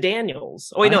 you were the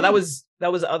Daniels. Oh wait, no, that was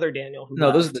other Daniel. No,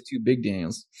 left. Those are the two big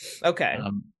Daniels. Okay.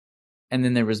 And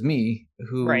then there was me,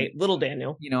 who, right, little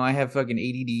Daniel. You know, I have fucking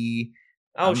ADD.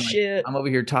 Oh shit! I'm over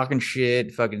here talking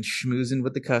shit, fucking schmoozing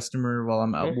with the customer while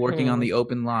I'm working on the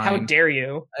open line. How dare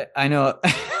you? I know.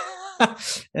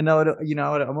 And no, you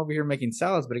know, I'm over here making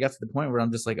salads, but it got to the point where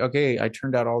I'm just like, okay, I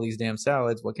turned out all these damn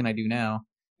salads. What can I do now?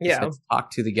 Yeah, let's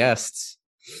talk to the guests.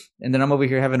 And then I'm over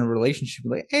here having a relationship,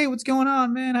 like, hey, what's going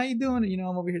on, man? How you doing? You know,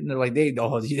 I'm over here, and they're like, they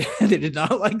did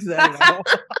not like that at all.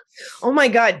 Oh my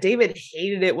god, David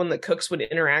hated it when the cooks would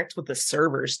interact with the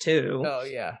servers too. Oh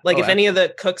yeah, like if any of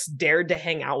the cooks dared to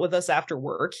hang out with us after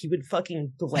work, he would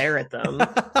fucking glare at them.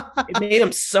 It made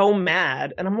him so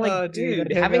mad, and I'm like,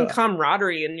 dude, having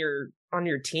camaraderie on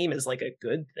your team is like a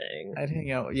good thing. I'd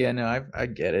hang out. Yeah, no, I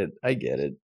get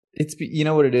it. It's, you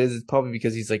know what it is? It's probably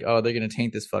because he's like, oh, they're gonna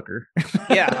taint this fucker.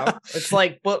 Yeah, it's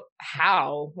like, but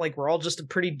how? Like, we're all just a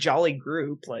pretty jolly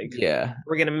group. Like, yeah,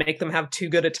 we're gonna make them have too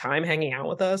good a time hanging out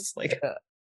with us. Like,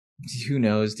 who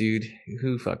knows, dude?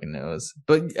 Who fucking knows?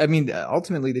 But I mean,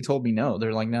 ultimately, they told me no.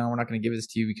 They're like, no, we're not gonna give this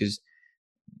to you because,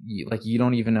 you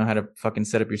don't even know how to fucking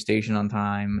set up your station on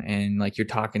time, and like you're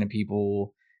talking to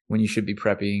people when you should be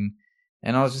prepping.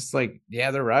 And I was just like,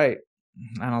 yeah, they're right.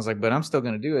 And I was like, but I'm still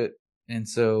gonna do it. And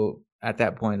so at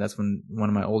that point, that's when one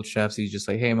of my old chefs, he's just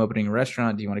like, hey, I'm opening a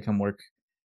restaurant. Do you want to come work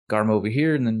Garm over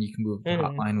here? And then you can move the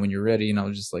hotline when you're ready. And I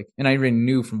was just like, and I already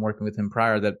knew from working with him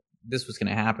prior that this was going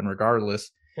to happen regardless.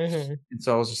 And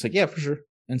so I was just like, yeah, for sure.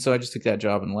 And so I just took that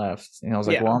job and left. And I was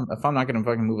like, well, if I'm not going to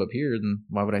fucking move up here, then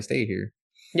why would I stay here?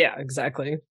 Yeah,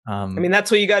 exactly. I mean,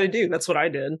 that's what you got to do. That's what I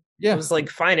did. Yeah. I was like,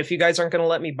 fine, if you guys aren't going to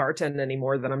let me bartend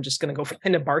anymore, then I'm just going to go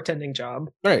find a bartending job.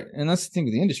 Right. And that's the thing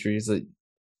with the industry is that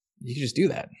you can just do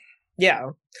that. Yeah.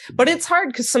 But it's hard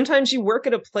because sometimes you work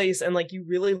at a place and like you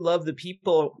really love the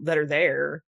people that are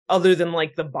there other than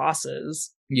like the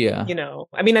bosses. Yeah. You know,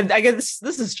 I mean, I guess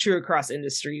this is true across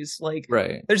industries. Like,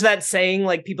 right. There's that saying,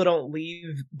 like, people don't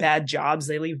leave bad jobs,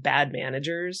 they leave bad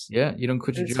managers. Yeah. You don't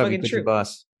quit your job, you quit your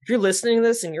boss. If you're listening to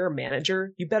this and you're a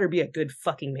manager, you better be a good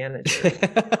fucking manager.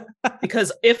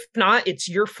 Because if not, it's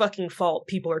your fucking fault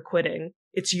people are quitting.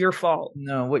 It's your fault.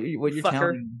 No, what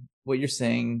you're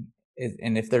saying is,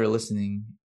 and if they're listening,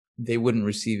 they wouldn't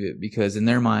receive it because in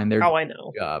their mind, they're I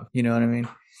know. Job. You know what I mean?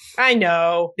 I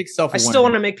know. I still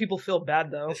want to make people feel bad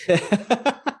though.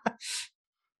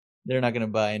 They're not going to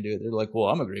buy into it. They're like, well,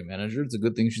 I'm a great manager. It's a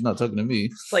good thing she's not talking to me.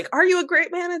 It's like, are you a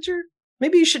great manager?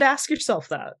 Maybe you should ask yourself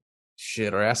that.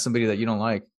 Shit, or ask somebody that you don't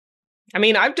like. I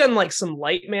mean, I've done like some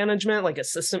light management, like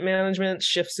assistant management,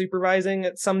 shift supervising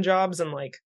at some jobs, and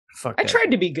like, I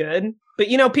tried to be good. But,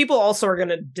 you know, people also are going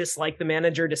to dislike the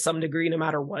manager to some degree, no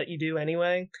matter what you do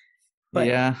anyway. But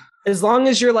yeah, as long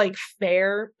as you're like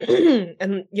fair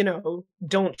and, you know,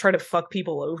 don't try to fuck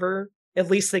people over,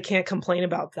 at least they can't complain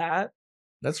about that.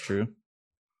 That's true.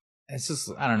 It's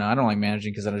just, I don't know. I don't like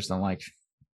managing because I just don't like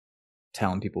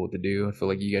telling people what to do. I feel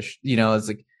like you guys, you know, it's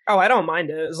like, oh, I don't mind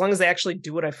it as long as they actually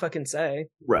do what I fucking say.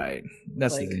 Right.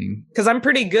 That's like, the thing. Because I'm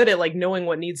pretty good at like knowing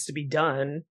what needs to be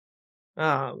done.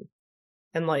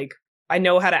 And like, I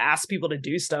know how to ask people to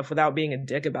do stuff without being a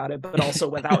dick about it, but also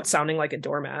without sounding like a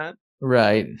doormat.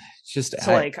 Right. Just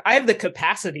so like I have the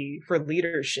capacity for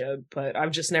leadership, but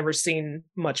I've just never seen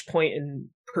much point in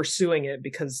pursuing it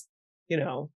because, you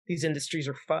know, these industries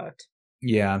are fucked.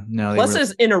 Yeah, no. Plus,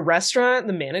 as in a restaurant,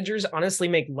 the managers honestly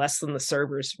make less than the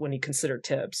servers when you consider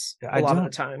tips a lot of the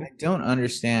time. I don't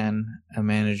understand a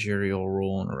managerial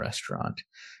role in a restaurant.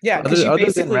 Yeah,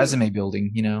 other than resume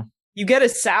building, you know. You get a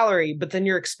salary, but then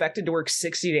you're expected to work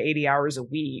 60 to 80 hours a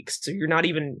week. So you're not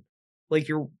even like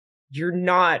you're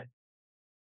not.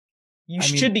 You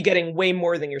should be getting way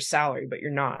more than your salary, but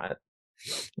you're not.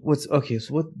 What's okay?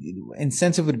 So what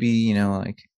incentive would be? You know,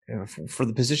 like. For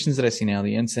the positions that I see now,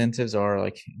 the incentives are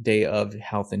like day of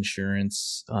health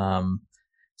insurance,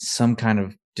 some kind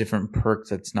of different perk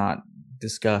that's not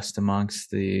discussed amongst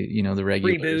the, you know, the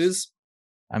regulars. Free booze.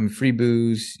 I mean, free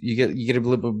booze. You get a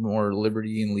little bit more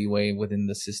liberty and leeway within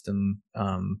the system.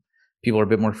 People are a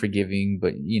bit more forgiving,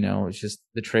 but you know, it's just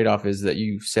the trade-off is that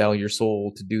you sell your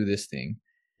soul to do this thing.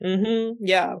 Mm-hmm.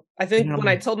 Yeah, I think when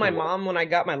I told my mom when I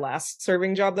got my last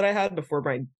serving job that I had before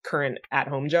my current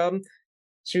at-home job.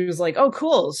 She was like, oh,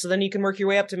 cool. So then you can work your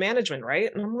way up to management, right?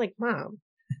 And I'm like, Mom,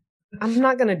 I'm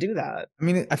not going to do that. I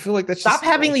mean, I feel like that's Stop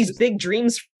having these big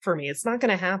dreams for me. It's not going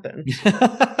to happen.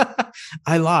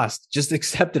 I lost. Just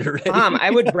accept it already. Mom, I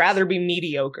would rather be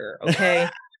mediocre, okay?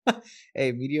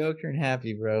 Hey, mediocre and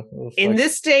happy, bro. In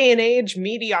this day and age,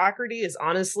 mediocrity is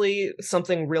honestly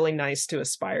something really nice to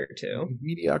aspire to.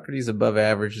 Mediocrity is above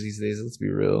average these days. Let's be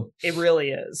real. It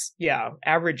really is. Yeah,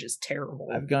 average is terrible.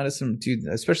 I've gone to some, dude,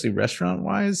 especially restaurant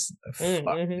wise. Fuck,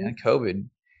 man, COVID.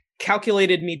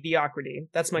 Calculated mediocrity.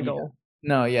 That's my goal.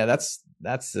 No, yeah, that's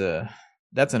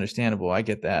understandable. I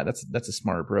get that. That's a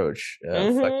smart approach.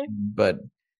 But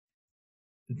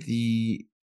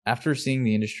after seeing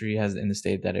the industry has in the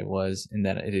state that it was and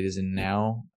that it is in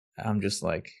now, I'm just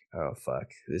like, oh fuck,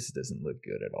 this doesn't look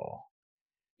good at all.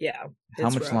 Yeah.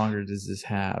 How much longer does this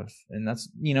have? And that's,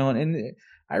 and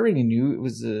I already knew it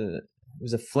was a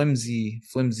flimsy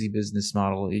business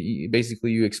model.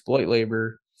 Basically, you exploit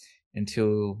labor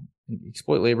until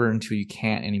you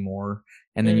can't anymore,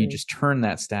 and then you just turn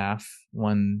that staff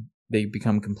when they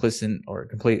become complacent,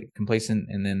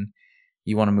 and then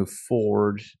you want to move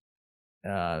forward,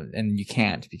 and you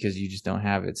can't because you just don't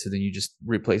have it. So then you just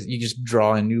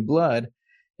draw in new blood,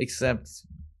 except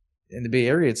in the Bay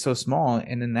Area it's so small,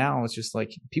 and then now it's just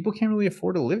like people can't really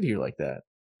afford to live here like that.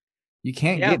 You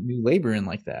can't get new labor in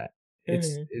like that. And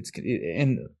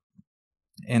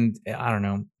I don't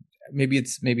know, maybe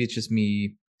it's just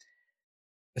me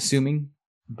assuming,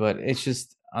 but it's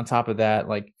just on top of that,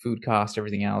 like food cost,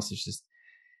 everything else. It's just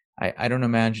I don't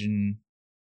imagine.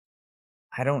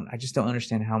 I just don't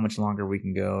understand how much longer we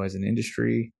can go as an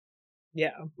industry.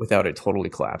 Yeah. Without it totally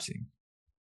collapsing.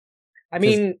 I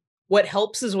mean, what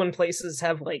helps is when places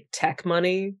have like tech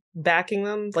money backing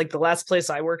them. Like the last place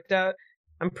I worked at,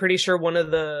 I'm pretty sure one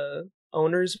of the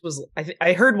owners was,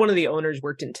 I heard one of the owners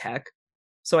worked in tech.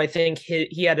 So I think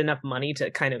he had enough money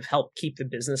to kind of help keep the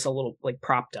business a little like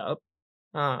propped up.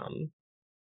 But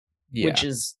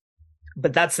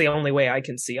that's the only way I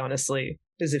can see, honestly,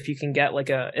 is if you can get like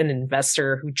an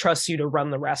investor who trusts you to run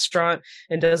the restaurant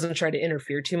and doesn't try to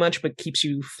interfere too much, but keeps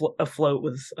you afloat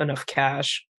with enough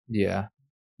cash. Yeah.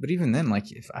 But even then,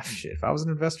 like if I was an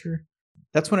investor,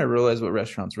 that's when I realized what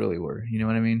restaurants really were. You know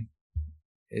what I mean?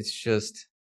 It's just,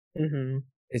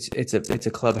 it's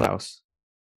a clubhouse.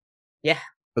 Yeah.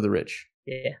 For the rich.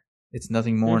 Yeah. It's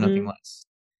nothing more, nothing less.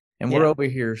 And we're over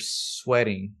here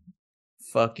sweating,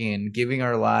 fucking giving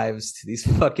our lives to these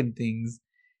fucking things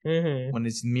when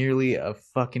it's merely a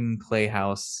fucking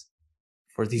playhouse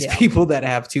for these people that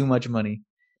have too much money.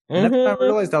 And that's when I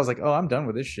realized, I was like, oh, I'm done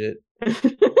with this shit.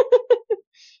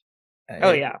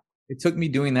 It took me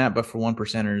doing that, but for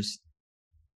 1%ers.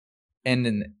 And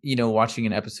then, watching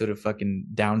an episode of fucking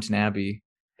Downton Abbey.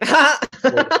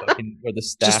 Where the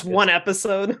staff just one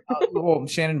episode. Well,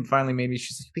 Shannon finally made me.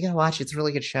 She's like, "We gotta watch it. It's a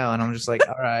really good show." And I'm just like,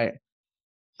 "All right,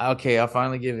 okay, I'll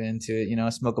finally give in to it." I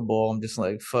smoke a bowl. I'm just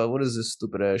like, "Fuck, what is this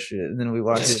stupid ass shit?" And then we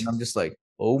watch it, and I'm just like,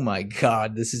 "Oh my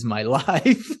god, this is my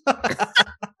life."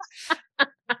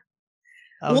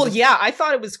 I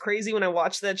thought it was crazy when I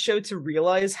watched that show to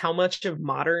realize how much of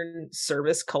modern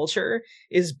service culture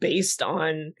is based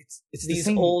on it's these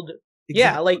old.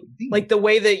 Like the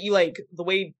way that you the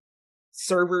way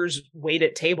servers wait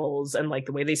at tables and like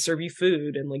the way they serve you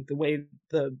food and like the way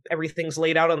everything's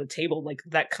laid out on the table, like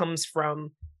that comes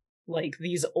from like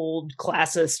these old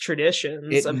classist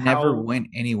traditions. It never went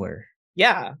anywhere.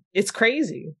 Yeah, it's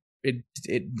crazy. It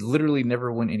literally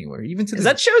never went anywhere. Even to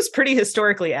that show's pretty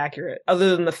historically accurate,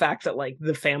 other than the fact that like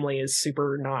the family is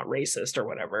super not racist or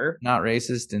whatever. Not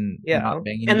racist and not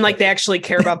banging and like they actually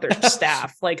care about their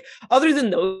staff. Like other than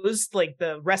those, like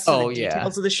the rest of the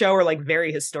details of the show are like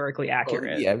very historically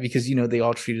accurate. Yeah, because they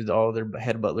all treated all their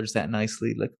head butlers that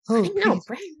nicely. Like, oh no,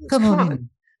 come on in.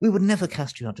 We would never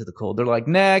cast you out to the cold. They're like,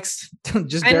 next.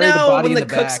 Just bury the body when in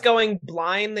the cook's going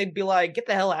blind, they'd be like, get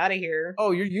the hell out of here. Oh,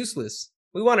 you're useless.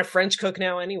 We want a French cook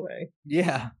now anyway.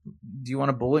 Yeah. Do you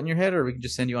want a bullet in your head, or we can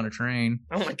just send you on a train?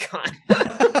 Oh my god.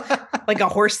 Like a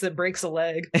horse that breaks a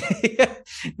leg. Yeah,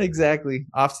 exactly.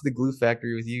 Off to the glue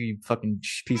factory with you fucking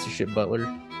piece of shit butler.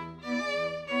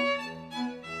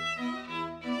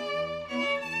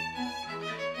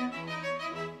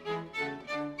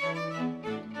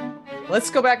 Let's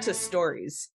go back to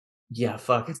stories. Yeah,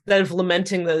 fuck. Instead of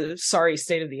lamenting the sorry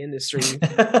state of the industry.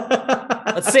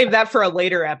 Let's save that for a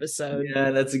later episode.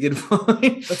 Yeah, that's a good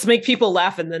point. Let's make people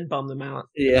laugh and then bum them out.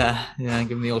 Yeah, give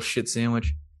them the old shit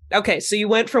sandwich. Okay, so you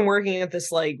went from working at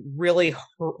this like really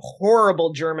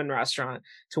horrible German restaurant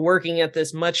to working at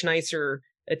this much nicer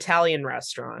Italian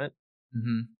restaurant.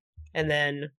 And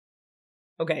then,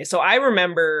 okay, so I don't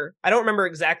remember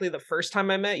exactly the first time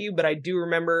I met you, but I do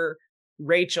remember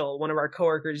Rachel, one of our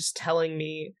coworkers, telling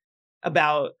me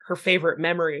about her favorite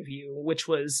memory of you, which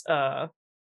was the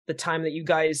time that you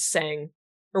guys sang,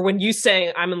 or when you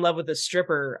sang "I'm in love with a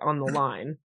stripper" on the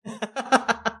line.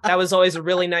 That was always a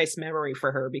really nice memory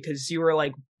for her because you were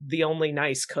like the only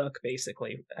nice cook,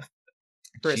 basically,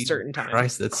 for a certain time.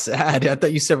 Christ, that's sad. I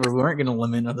thought you said we weren't going to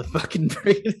limit on the fucking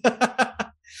breed.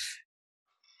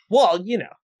 Well,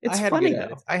 it's funny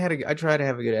though. I try to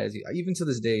have a good attitude, even to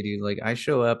this day, dude. Like I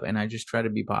show up and I just try to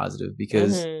be positive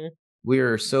because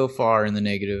we're so far in the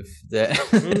negative that,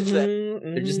 that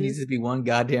there just needs to be one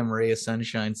goddamn ray of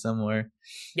sunshine somewhere.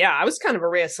 Yeah, I was kind of a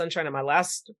ray of sunshine at my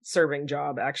last serving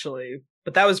job, actually,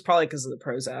 but that was probably because of the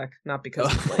Prozac, not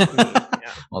because of like me.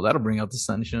 Yeah. Well, that'll bring out the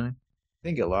sunshine. I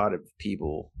think a lot of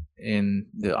people in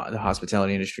the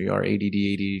hospitality industry are ADD,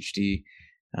 ADHD.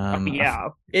 Yeah,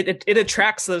 it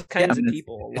attracts those kinds of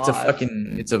people.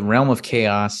 It's a realm of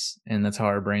chaos, and that's how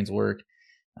our brains work.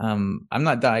 I'm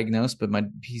not diagnosed, but my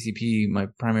PCP, my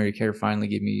primary care, finally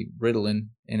gave me Ritalin,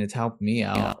 and it's helped me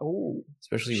out,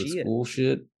 especially with school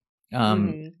shit.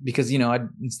 Because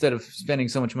instead of spending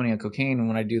so much money on cocaine, and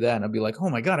when I do that, I'll be like, oh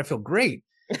my god, I feel great.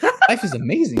 Life is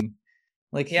amazing.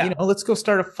 Like, let's go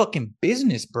start a fucking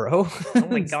business, bro. Oh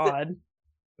my god.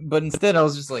 But instead, I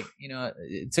was just like,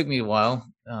 it took me a while,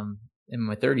 in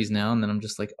my 30s now, and then I'm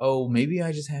just like, oh, maybe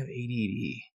I just have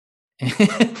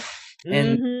ADD.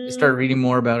 And I started reading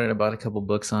more about it. I bought a couple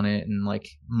books on it and like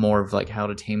more of like how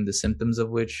to tame the symptoms of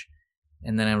which.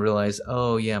 And then I realized,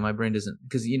 oh yeah, my brain doesn't,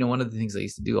 because one of the things I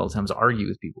used to do all the time is argue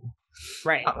with people.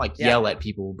 Right. Not like yell at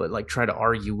people, but like try to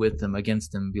argue with them,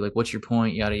 against them, be like, what's your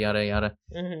point? Yada, yada, yada.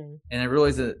 And I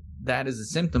realized that is a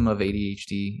symptom of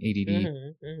ADHD,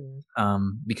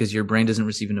 ADD, because your brain doesn't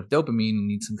receive enough dopamine and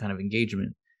needs some kind of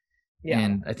engagement. Yeah.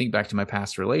 And I think back to my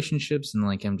past relationships and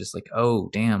like, I'm just like, oh,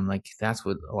 damn, like that's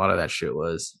what a lot of that shit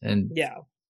was. And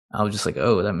I was just like,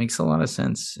 oh, that makes a lot of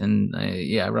sense. And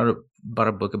I bought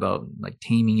a book about like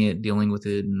taming it, dealing with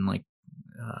it, and like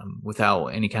without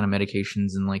any kind of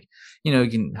medications, and like, you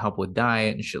can help with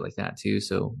diet and shit like that too.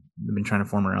 So I've been trying to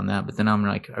form around that. But then I'm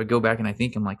like, I go back and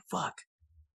I'm like, fuck,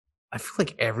 I feel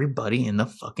like everybody in the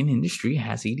fucking industry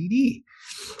has ADD.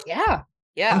 Yeah.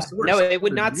 Yeah. No, it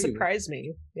would not surprise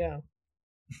me. Yeah.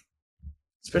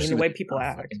 Especially the way people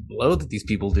act. Blow that these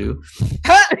people do.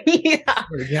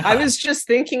 Yeah. I was just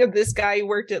thinking of this guy who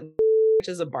worked at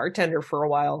as a bartender for a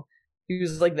while. He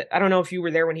was like, I don't know if you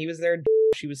were there when he was there.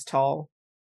 She was tall.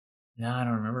 No, I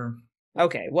don't remember.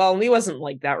 Okay. Well, he wasn't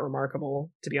like that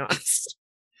remarkable, to be honest.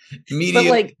 Medium.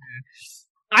 But like,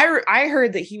 I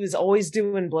heard that he was always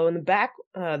doing blow in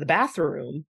the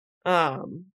bathroom,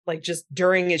 like just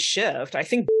during his shift. I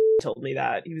think told me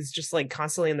that he was just like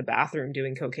constantly in the bathroom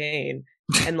doing cocaine,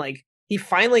 and like he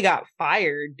finally got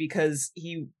fired because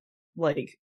he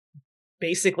like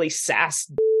basically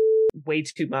sassed way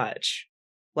too much.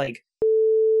 Like,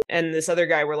 and this other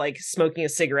guy were like smoking a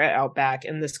cigarette out back,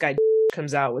 and this guy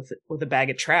comes out with a bag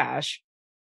of trash.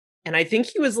 And I think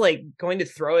he was like going to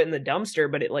throw it in the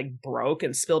dumpster, but it like broke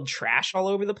and spilled trash all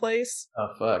over the place.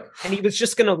 Oh, fuck. And he was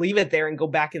just going to leave it there and go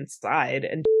back inside.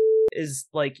 And is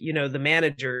like, the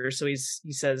manager. So he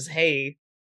says, hey,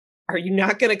 are you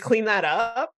not going to clean that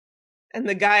up? And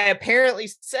the guy apparently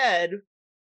said,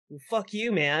 well, fuck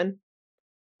you, man.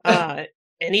 And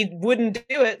he wouldn't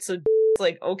do it. So it's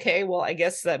like, okay, well, I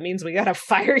guess that means we got to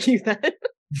fire you then.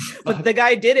 But the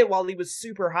guy did it while he was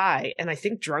super high. And I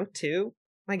think drunk too.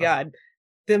 My God,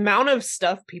 the amount of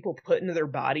stuff people put into their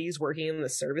bodies working in the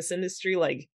service industry,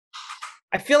 like,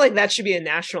 I feel like that should be a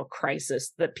national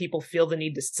crisis, that people feel the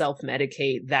need to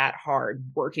self-medicate that hard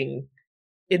working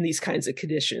in these kinds of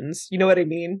conditions. You know what I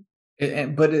mean?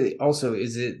 But also,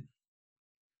 is it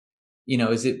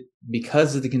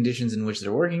because of the conditions in which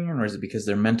they're working in, or is it because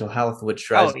their mental health, which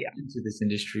drives them into this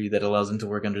industry that allows them to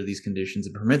work under these conditions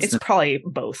and permits them? It's probably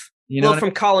both. Little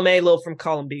from column A, little from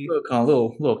column B. A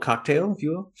little cocktail, if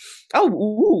you will. Oh,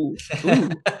 ooh.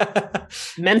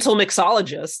 Mental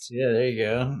mixologist. Yeah, there you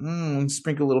go.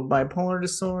 Sprinkle a little bipolar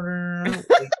disorder.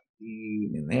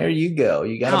 There you go.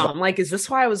 You got. I'm like, is this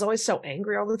why I was always so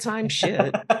angry all the time?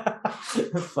 Shit.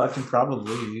 Fucking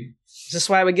probably. Is this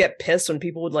why I would get pissed when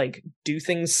people would like do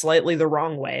things slightly the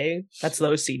wrong way? That's the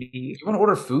OCD. You want to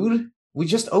order food? We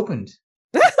just opened.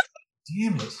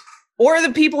 Damn it. Or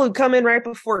the people who come in right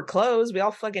before close. We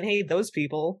all fucking hate those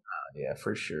people. Yeah,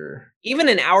 for sure. Even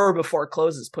an hour before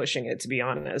close is pushing it, to be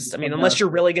honest. I mean, unless you're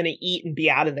really going to eat and be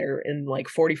out of there in like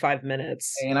 45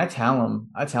 minutes. And I tell them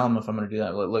if I'm going to do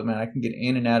that, look, man, I can get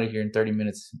in and out of here in 30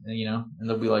 minutes, and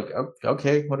they'll be like, oh,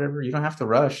 okay, whatever. You don't have to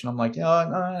rush. And I'm like, yeah,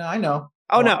 I know.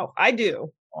 Oh, no, I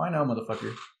do. Oh, I know,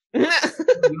 motherfucker. You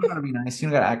don't got to be nice. You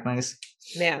don't got to act nice.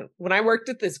 Man, when I worked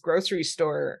at this grocery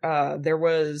store, there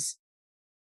was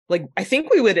like, I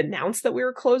think we would announce that we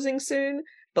were closing soon,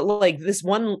 But like this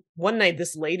one night,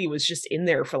 this lady was just in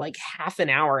there for like half an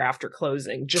hour after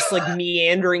closing, just like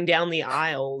meandering down the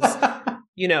aisles,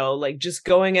 you know, like just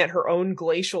going at her own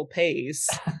glacial pace,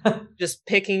 just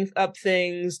picking up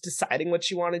things, deciding what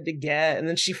she wanted to get. And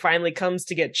then she finally comes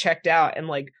to get checked out. And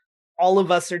like all of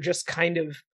us are just kind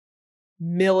of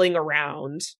milling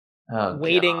around,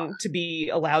 waiting to be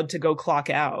allowed to go clock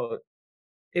out.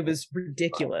 It was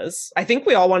ridiculous. I think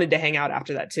we all wanted to hang out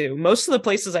after that too. Most of the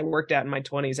places I worked at in my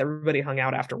 20s, everybody hung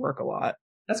out after work a lot.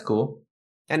 That's cool.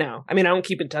 I know. I mean, I don't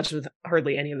keep in touch with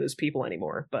hardly any of those people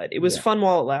anymore, but it was fun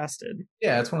while it lasted.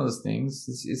 Yeah, it's one of those things.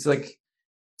 It's like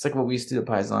what we used to do at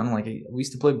Paisan. Like we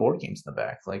used to play board games in the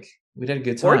back. Like we had a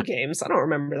good time. Board games? I don't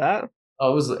remember that.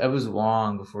 Oh, it was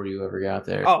long before you ever got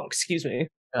there. Oh, excuse me.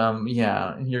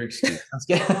 Yeah, your excuse.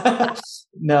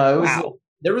 No, it was. Wow.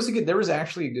 There was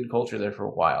actually a good culture there for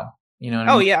a while. You know what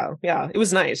I mean? Yeah. It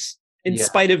was nice. In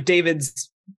spite of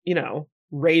David's, you know,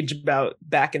 rage about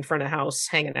back in front of house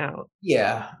hanging out.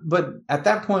 Yeah. But at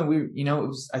that point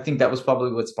I think that was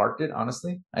probably what sparked it,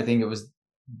 honestly. I think it was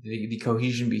the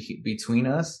cohesion between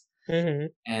us. Mm-hmm.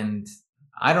 And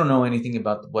I don't know anything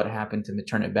about what happened to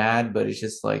turn it bad, but it's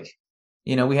just like,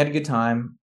 you know, we had a good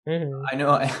time. Mm-hmm.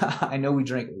 I know we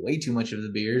drank way too much of the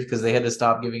beers because they had to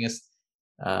stop giving us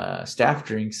staff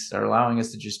drinks or allowing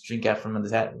us to just drink out from the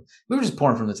tap. We were just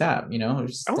pouring from the tap, you know.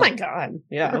 My god,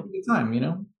 yeah, a good time, you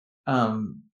know.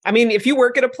 I mean, if you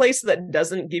work at a place that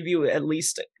doesn't give you at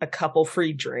least a couple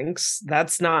free drinks,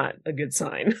 that's not a good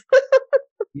sign.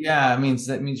 Yeah, that means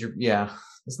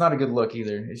it's not a good look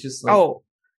either. It's just like, oh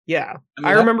yeah,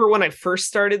 I remember when I first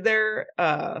started there,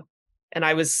 and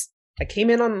I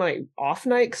came in on my off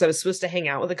night because I was supposed to hang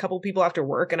out with a couple people after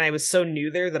work, and I was so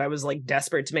new there that I was like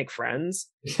desperate to make friends.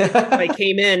 I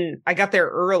came in, I got there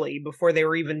early before they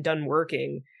were even done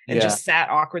working, and just sat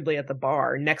awkwardly at the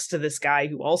bar next to this guy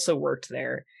who also worked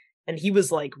there, and he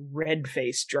was like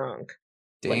red-faced drunk.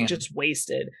 Damn. Like just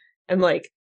wasted, and like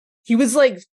he was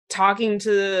like talking to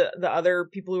the other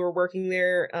people who were working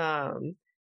there,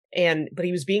 but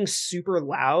he was being super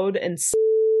loud, and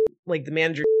like the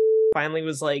manager finally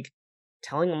was like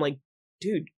telling him like,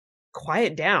 dude,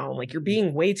 quiet down, like you're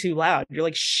being way too loud, you're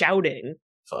like shouting.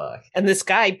 Fuck. And this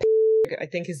guy, I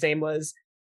think his name was,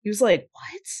 he was like,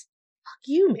 what? Fuck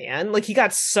you, man. Like he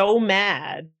got so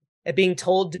mad at being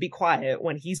told to be quiet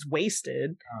when he's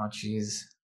wasted. Oh jeez.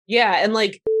 Yeah, and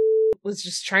like was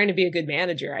just trying to be a good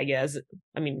manager, I guess.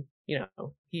 I mean, you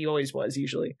know, he always was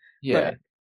usually. Yeah.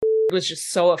 But was just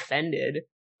so offended.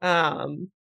 And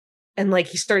like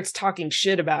he starts talking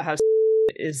shit about how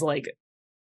is like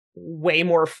way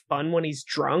more fun when he's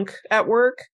drunk at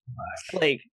work.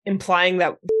 Like implying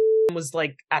that was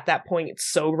like at that point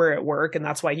sober at work, and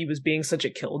that's why he was being such a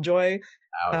killjoy.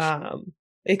 Ouch.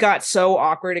 It got so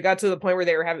awkward. It got to the point where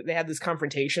they had this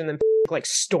confrontation, and like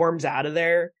storms out of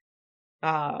there.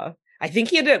 I think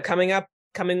he ended up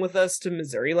coming with us to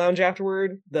Missouri Lounge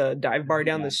afterward, the dive bar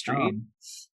down the street.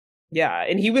 Yeah,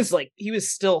 and he was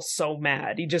still so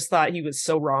mad. He just thought he was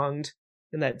so wronged,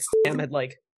 and that Sam had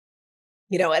like,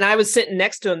 you know, and I was sitting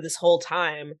next to him this whole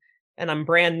time, and I'm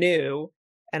brand new,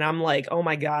 and I'm like, oh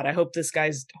my god, I hope this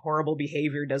guy's horrible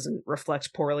behavior doesn't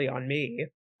reflect poorly on me.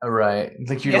 Right.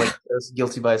 Like you're like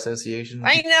guilty by association.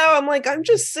 I know. I'm like, I'm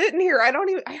just sitting here. I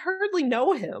hardly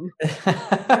know him.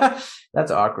 That's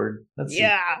awkward. That's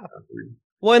awkward.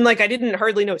 Well, and like I didn't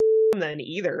hardly know then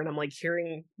either, and I'm like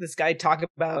hearing this guy talk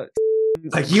about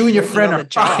like you and your friend are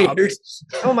fired.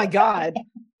 Oh my god.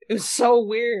 It was so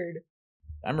weird.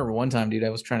 I remember one time, dude, I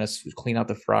was trying to clean out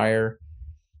the fryer,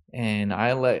 and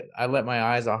I let my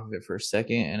eyes off of it for a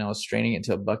second, and I was straining it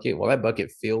into a bucket. Well, that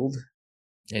bucket filled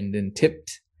and then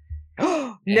tipped.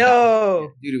 No,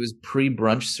 dude, it was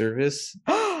pre-brunch service.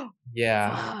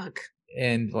 Yeah. Fuck.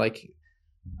 And like,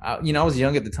 I was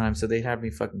young at the time, so they had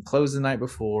me fucking close the night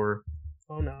before.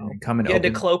 Oh no! Coming. You had to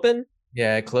clopen?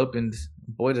 Yeah, I clopened.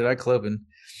 Boy, did I clopen.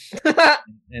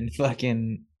 And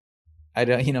fucking, me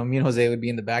and Jose would be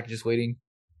in the back just waiting,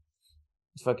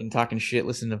 fucking talking shit,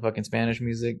 listening to fucking Spanish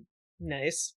music.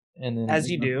 Nice. And then as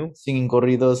you do, singing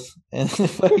corridos, and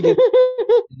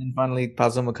then finally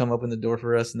Pazom would come open the door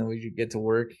for us, and then we could get to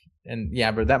work. And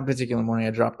yeah, but that particular morning,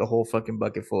 I dropped the whole fucking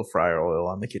bucket full of fryer oil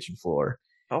on the kitchen floor.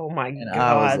 Oh my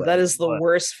god, like, that is the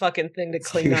worst fucking thing to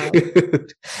clean up.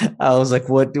 I was like,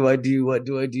 what do I do? What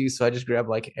do I do? So I just grabbed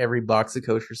like every box of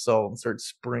kosher salt and started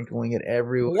sprinkling it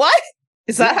everywhere. What?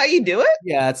 Is that how you do it?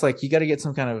 Yeah, it's like you got to get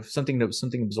some kind of something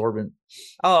absorbent.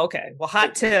 Oh, okay. Well,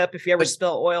 hot tip: if you ever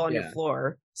spill oil on your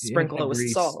floor, sprinkle it with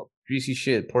salt. Greasy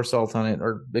shit. Pour salt on it,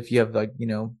 or if you have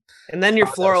and then your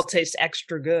floor will taste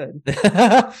extra good,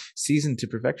 seasoned to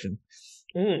perfection.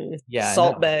 Yeah, and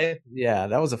Salt Bay.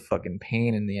 that was a fucking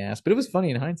pain in the ass, but it was funny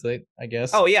in hindsight, I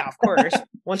guess. Oh yeah, of course.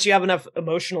 Once you have enough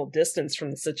emotional distance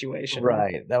from the situation.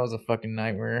 Right. That was a fucking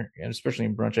nightmare, and especially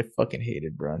in brunch. I fucking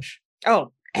hated brunch.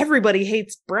 Oh, everybody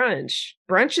hates brunch.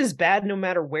 Brunch is bad no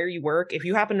matter where you work. If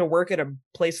you happen to work at a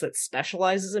place that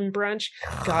specializes in brunch,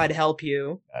 God help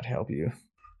you. God help you.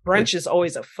 Brunch is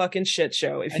always a fucking shit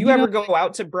show. If you ever go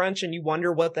out to brunch and you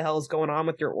wonder what the hell is going on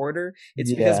with your order,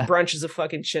 it's because brunch is a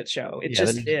fucking shit show. It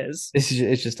just is.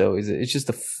 It's just always, it's just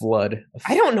a flood.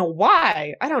 I don't know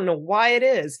why. I don't know why it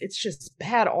is. It's just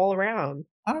bad all around.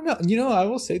 I don't know. You know, I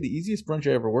will say the easiest brunch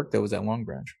I ever worked at was at Long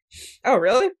Branch. Oh,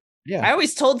 really? Yeah. I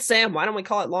always told Sam, why don't we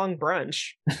call it Long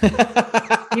Brunch?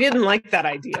 He didn't like that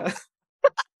idea.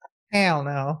 Hell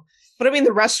no. But I mean,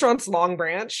 the restaurant's Long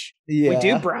Branch. Yeah. We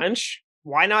do brunch.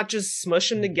 Why not just smush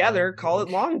them together, call it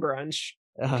Long Brunch?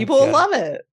 Oh, people will love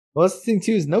it. Well, that's the thing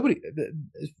too, is nobody,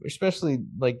 especially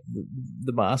like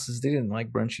the bosses, they didn't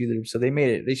like brunch either, so they made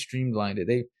it, they streamlined it,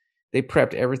 they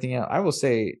prepped everything out. I will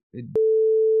say,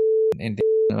 and they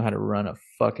know how to run a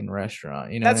fucking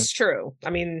restaurant, you know. That's true. I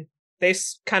mean, they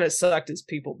kind of sucked as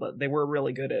people, but they were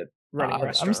really good at running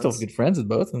restaurants. I'm still good friends with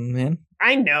both of them, man.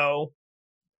 I know.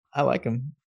 I like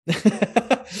them.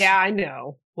 Yeah, I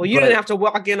know. Well, you didn't have to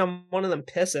walk in on one of them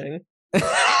pissing.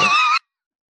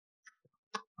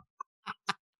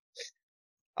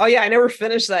 Oh yeah, I never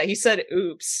finished that. He said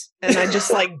oops, and I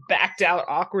just like backed out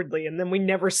awkwardly, and then we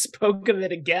never spoke of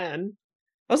it again.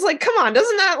 I was like, come on,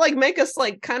 doesn't that like make us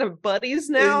like kind of buddies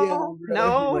now? Yeah,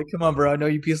 no, like, come on, bro. I know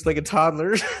you pissed like a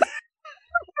toddler.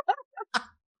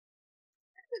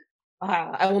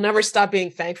 I will never stop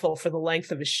being thankful for the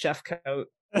length of his chef coat.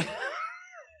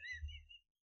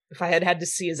 If I had to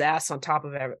see his ass on top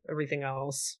of everything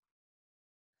else.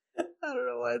 I don't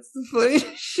know why it's the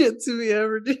funniest shit to me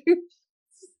ever, dude.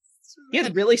 He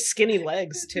had really skinny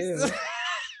legs, too.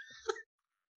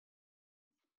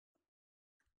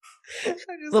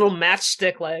 Little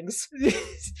matchstick legs.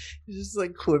 Just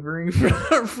like quivering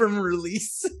from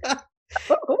release.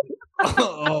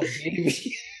 Oh,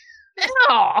 baby.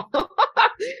 Oh.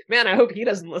 Man, I hope he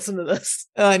doesn't listen to this.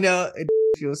 I know.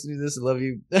 If you listen to this, I love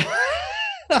you.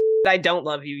 I don't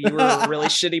love you. You were a really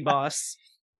shitty boss.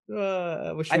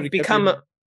 I've become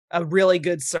a really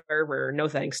good server. No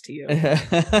thanks to you.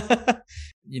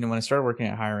 You know, when I started working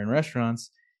at higher end restaurants,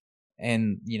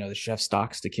 and you know the chef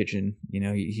stocks the kitchen. You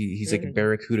know, he's like a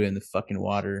barracuda in the fucking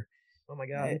water. Oh my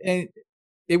god! And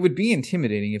it would be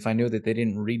intimidating if I knew that they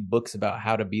didn't read books about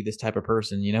how to be this type of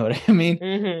person. You know what I mean?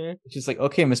 Mm-hmm. It's just like,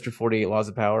 okay, Mr. 48 Laws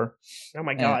of Power. Oh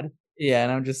my god! Yeah,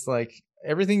 and I'm just like,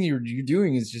 everything you're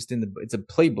doing is just it's a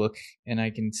playbook, and I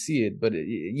can see it. But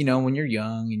you know, when you're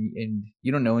young and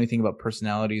you don't know anything about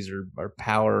personalities or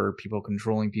power or people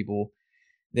controlling people,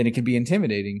 then it can be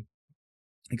intimidating.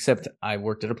 Except I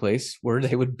worked at a place where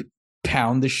they would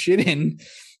pound the shit in,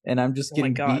 and I'm just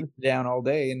getting beat down all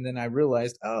day. And then I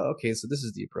realized, oh, okay, so this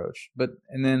is the approach.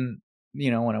 And then, you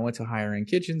know, when I went to higher end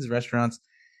kitchens, restaurants,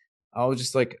 I was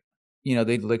just like, you know,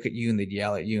 they'd look at you and they'd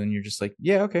yell at you, and you're just like,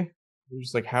 yeah, okay. They're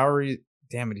just like, how are you?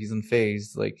 Damn it, he's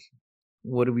unfazed. Like,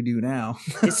 what do we do now?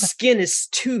 His skin is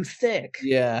too thick.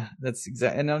 Yeah, that's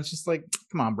exactly. And I was just like,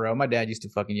 come on, bro. My dad used to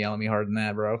fucking yell at me harder than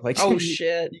that, bro. Like, oh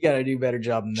shit, you gotta do a better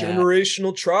job than that.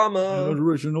 Generational trauma.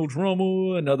 Generational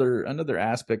trauma. Another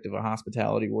aspect of a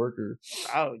hospitality worker.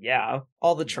 Oh yeah,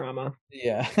 all the trauma.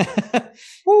 Yeah.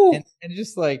 and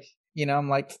just like, you know, I'm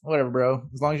like, whatever, bro.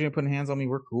 As long as you ain't putting hands on me,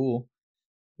 we're cool.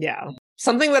 Yeah.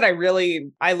 Something that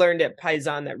I learned at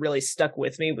Paisan that really stuck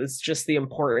with me was just the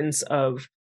importance of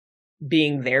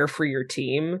being there for your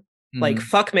team. Mm-hmm. Like,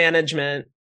 fuck management.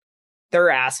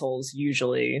 They're assholes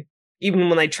usually. Even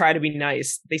when they try to be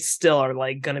nice, they still are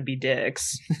like gonna be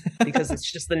dicks because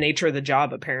it's just the nature of the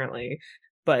job, apparently.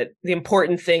 But the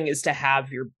important thing is to have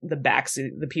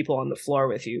the people on the floor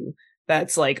with you.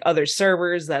 That's like other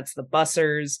servers, that's the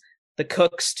bussers, the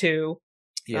cooks too.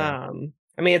 Yeah.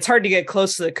 I mean, it's hard to get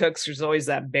close to the cooks. There's always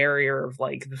that barrier of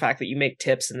like the fact that you make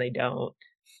tips and they don't.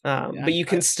 But you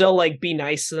can still like be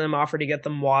nice to them, offer to get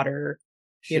them water,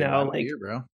 you know, like beer,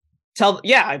 bro.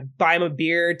 Buy them a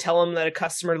beer, tell them that a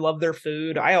customer loved their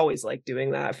food. I always like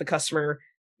doing that. If a customer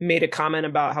made a comment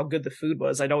about how good the food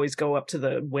was, I'd always go up to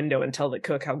the window and tell the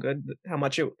cook how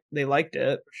much they liked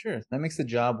it. For sure. That makes the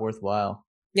job worthwhile.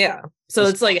 Yeah. So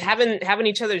it's like having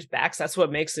each other's backs. That's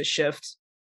what makes the shift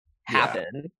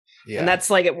happen. Yeah. And that's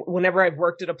like whenever I've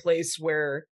worked at a place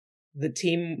where the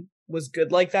team was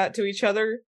good like that to each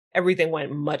other, everything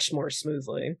went much more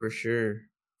smoothly. For sure.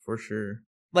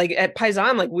 Like at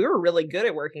Paisan, like we were really good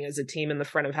at working as a team in the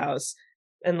front of house.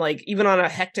 And like even on a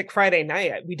hectic Friday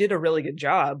night, we did a really good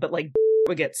job. But like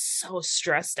would get so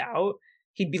stressed out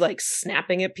he'd be like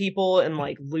snapping at people and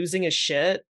like losing his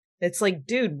shit. It's like,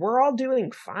 dude, we're all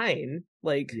doing fine.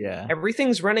 Like, Yeah.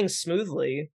 everything's running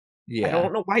smoothly. Yeah. I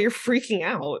don't know why you're freaking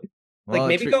out. Well, like,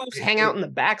 maybe go hang out in the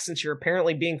back since you're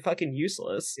apparently being fucking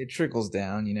useless. It trickles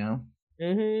down, you know?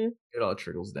 Mm-hmm. It all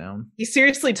trickles down. He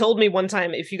seriously told me one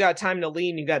time, if you got time to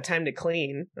lean, you got time to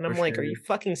clean. And I'm like, are you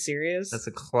fucking serious? That's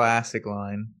a classic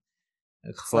line.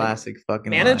 A classic fucking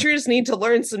managers need to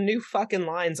learn some new fucking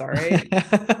lines, all right?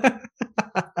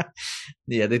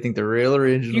 Yeah, they think they're real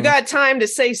original. You got time to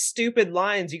say stupid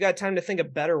lines. You got time to think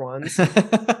of better ones.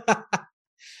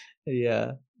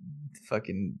 Yeah.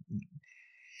 Fucking.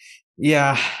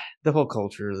 Yeah. The whole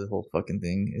culture, the whole fucking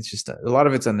thing. It's just a lot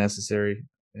of it's unnecessary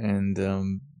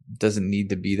and doesn't need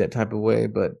to be that type of way.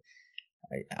 But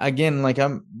again, like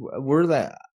we're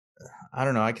that. I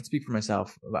don't know. I can speak for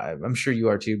myself. I'm sure you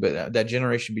are too. But that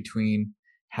generation between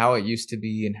how it used to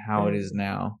be and how it is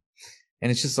now,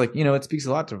 and it's just like, you know, it speaks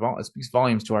a lot to it speaks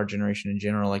volumes to our generation in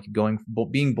general. Like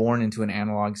being born into an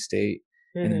analog state,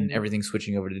 and then everything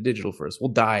switching over to digital for us.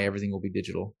 We'll die. Everything will be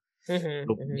digital.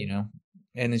 You know,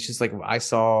 and it's just like I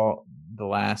saw the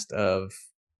last of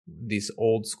this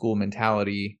old school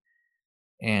mentality.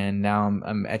 And now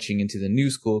I'm etching into the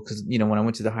new school because, you know, when I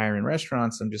went to the higher end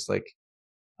restaurants, I'm just like,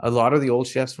 a lot of the old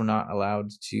chefs were not allowed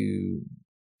to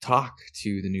talk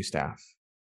to the new staff,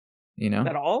 you know?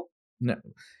 At all? No.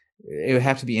 It would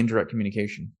have to be indirect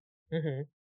communication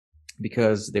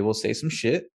because they will say some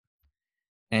shit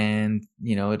and,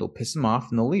 you know, it'll piss them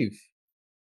off and they'll leave.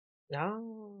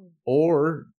 No.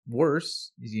 Or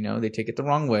worse, you know, they take it the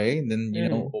wrong way. And then, you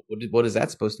know, what is that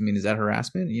supposed to mean? Is that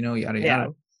harassment? You know, yada, yada.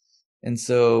 And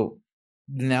so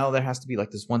now there has to be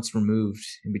like this once removed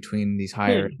in between these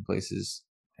higher places.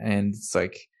 And it's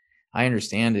like, I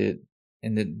understand it.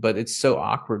 But it's so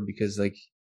awkward because like,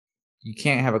 you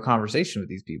can't have a conversation with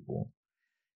these people,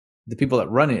 the people that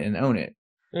run it and own it.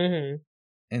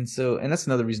 And so, and that's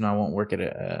another reason I won't work at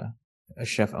a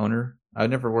chef owner.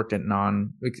 I've never worked at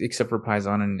except for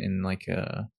Paisan and like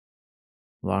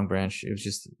Long Branch.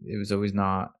 It was always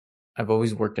not, I've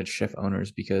always worked at chef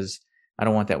owners because I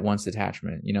don't want that once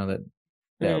detachment, you know, that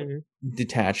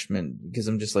detachment, because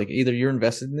I'm just like, either you're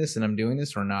invested in this and I'm doing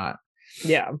this or not.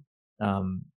 Yeah.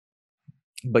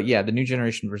 But yeah, the new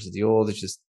generation versus the old, it's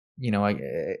just, you know,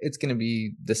 it's going to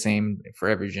be the same for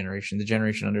every generation. The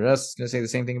generation under us is going to say the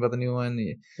same thing about the new one.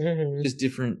 Just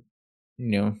different,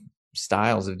 you know,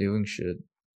 styles of doing shit.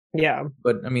 Yeah.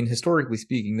 But I mean, historically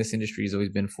speaking, this industry has always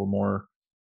been for more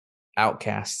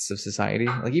outcasts of society.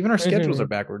 Like even our schedules are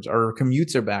backwards, our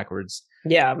commutes are backwards.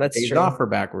 Yeah, that's days true. off are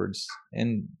backwards.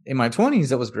 And in my 20s,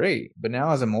 that was great. But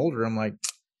now as I'm older, I'm like,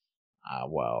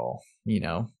 well, you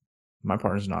know, my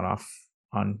partner's not off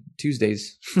on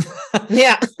Tuesdays.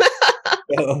 Yeah.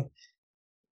 So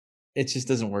it just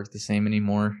doesn't work the same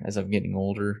anymore as I'm getting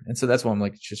older. And so that's why I'm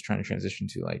like just trying to transition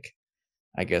to like,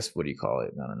 I guess, what do you call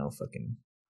it? I don't know, fucking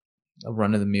a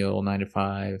run of the mill 9 to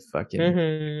 5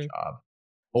 fucking job.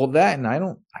 Well, that, and I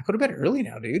go to bed early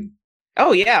now, dude.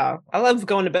 Oh yeah, I love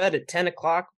going to bed at 10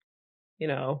 o'clock. You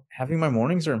know, having my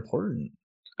mornings are important.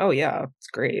 Oh yeah, it's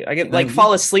great. I get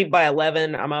fall asleep by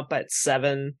 11. I'm up at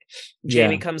 7.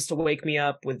 Jamie comes to wake me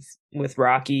up with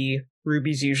Rocky.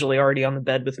 Ruby's usually already on the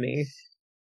bed with me.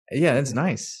 Yeah, it's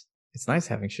nice. It's nice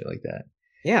having shit like that.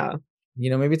 Yeah. You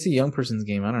know, maybe it's a young person's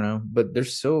game. I don't know, but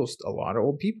there's still a lot of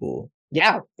old people.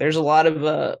 Yeah, there's a lot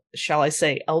of shall I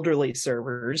say, elderly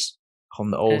servers. On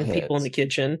the old heads. People in the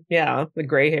kitchen. Yeah, the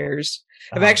gray hairs.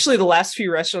 I've actually, the last few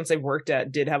restaurants I've worked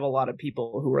at did have a lot of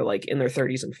people who were like in their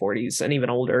 30s and 40s and even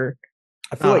older.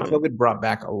 I feel like COVID brought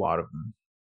back a lot of them.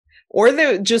 Or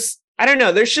they're just, I don't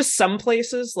know, there's just some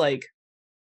places like,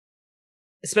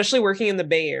 especially working in the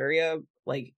Bay Area,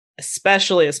 like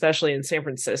especially in San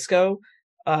Francisco,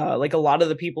 like a lot of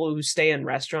the people who stay in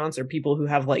restaurants are people who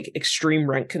have like extreme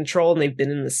rent control and they've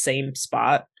been in the same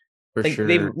spot.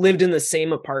 They've lived in the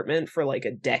same apartment for like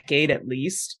a decade at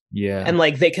least. Yeah. And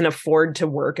like they can afford to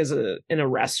work in a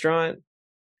restaurant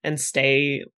and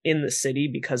stay in the city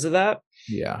because of that.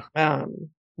 Yeah.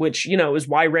 Which, you know, is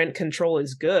why rent control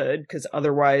is good, because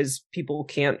otherwise people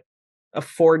can't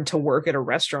afford to work at a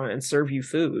restaurant and serve you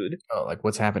food. Oh, like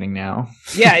what's happening now?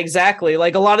 Yeah, exactly.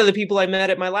 Like a lot of the people I met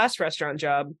at my last restaurant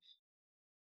job,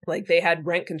 like they had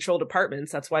rent controlled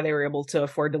apartments. That's why they were able to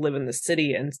afford to live in the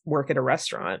city and work at a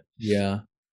restaurant. Yeah.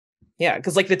 Yeah.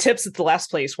 Cause like the tips at the last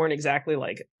place weren't exactly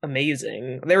like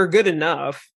amazing. They were good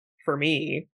enough for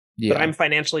me, but I'm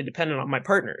financially dependent on my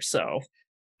partner. So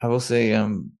I will say,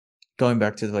 going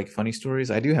back to like funny stories,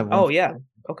 I do have one. Oh yeah.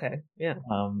 Okay. Yeah.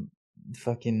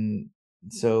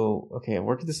 So, okay. I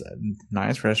work at this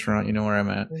nice restaurant, you know where I'm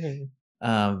at.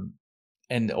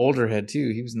 and the older head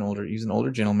too. He was an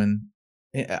older gentleman.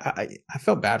 I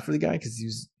felt bad for the guy because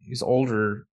he was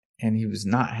older and he was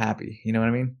not happy. You know what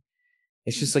I mean?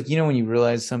 It's just like, when you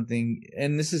realize something,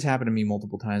 and this has happened to me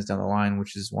multiple times down the line,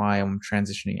 which is why I'm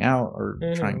transitioning out or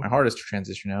trying my hardest to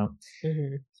transition out.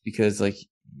 Because like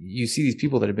you see these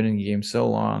people that have been in the game so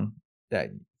long that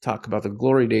talk about the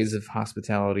glory days of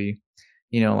hospitality,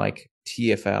 like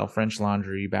TFL, French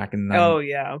Laundry back in the 90s. Oh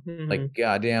yeah. Like,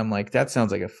 goddamn, like that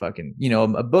sounds like a fucking,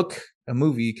 a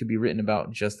movie could be written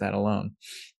about just that alone.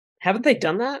 Haven't they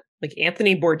done that? Like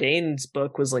Anthony Bourdain's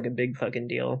book was like a big fucking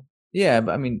deal. Yeah,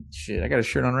 but I mean, shit, I got a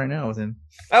shirt on right now with him.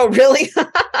 Oh, really?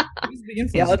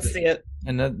 Yeah, let's see it.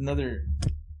 Another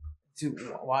to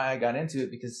why I got into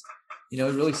it, because it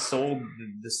really sold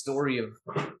the story of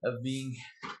being.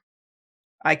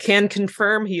 I can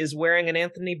confirm he is wearing an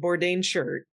Anthony Bourdain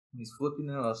shirt. He's flipping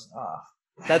us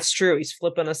off. That's true. He's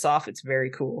flipping us off. It's very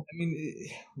cool. I mean,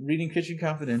 reading Kitchen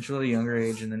Confidential at a younger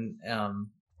age, and then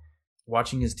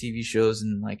watching his TV shows,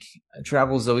 and like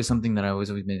travel is always something that I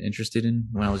always been interested in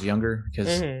when I was younger,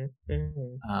 because I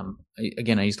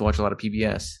used to watch a lot of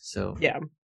PBS, so yeah,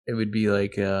 it would be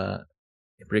like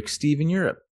Rick Steve in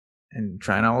Europe and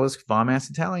trying all this bomb ass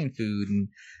Italian food, and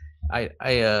I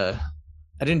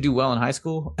didn't do well in high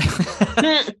school.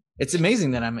 It's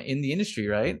amazing that I'm in the industry,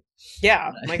 right?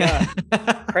 Yeah, my God,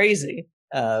 crazy.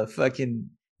 Fucking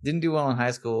didn't do well in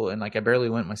high school, and like I barely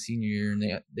went my senior year,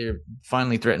 and they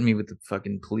finally threatened me with the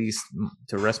fucking police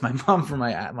to arrest my mom for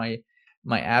my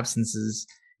absences.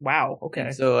 Wow. Okay.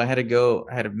 And so I had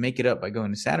to make it up by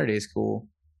going to Saturday school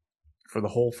for the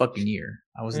whole fucking year.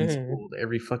 I was in school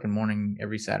every fucking morning,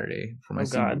 every Saturday for my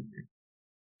senior year.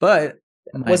 But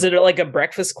was it like a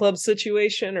breakfast club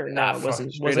situation, or no? It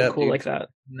wasn't cool, dude. Like that.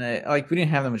 Like we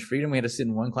didn't have that much freedom. We had to sit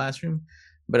in one classroom.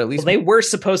 But at least they were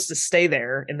supposed to stay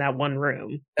there in that one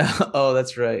room. Oh,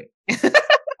 that's right.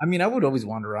 I mean, I would always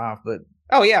wander off, but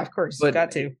oh yeah, of course, you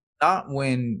got to. Not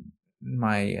when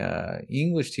my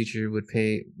English teacher would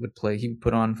play. He would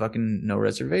put on fucking No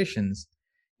Reservations,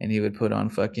 and he would put on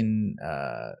fucking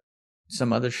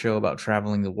some other show about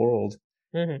traveling the world.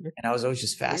 And I was always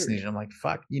just fascinated. I'm like,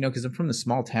 fuck, because I'm from the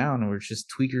small town where it's just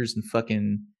tweakers and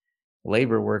fucking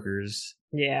labor workers.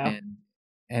 Yeah,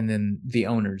 and then the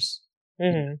owners.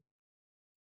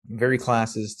 Very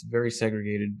classist, very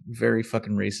segregated, very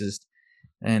fucking racist,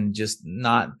 and just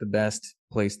not the best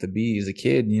place to be as a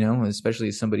kid, especially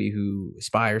as somebody who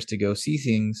aspires to go see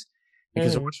things,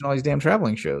 because they're watching all these damn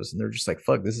traveling shows, and they're just like,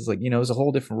 fuck, this is like, it was a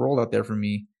whole different world out there for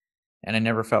me, and I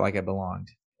never felt like I belonged.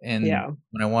 And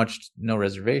when I watched No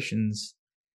Reservations,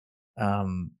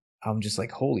 I'm just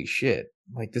like, holy shit,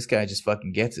 like this guy just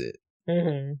fucking gets it.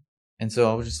 And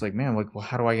so I was just like, man, like, well,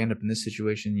 how do I end up in this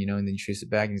situation? And then you trace it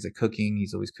back, and he's like cooking.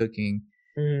 He's always cooking.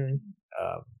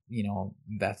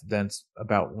 That's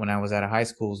about when I was out of high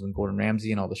school, is when Gordon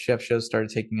Ramsay and all the chef shows started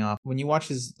taking off. When you watch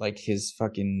his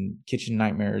fucking Kitchen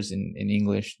Nightmares in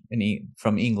English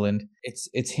from England,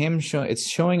 it's him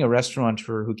showing a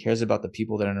restaurateur who cares about the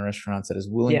people that are in the restaurants, that is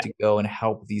willing to go and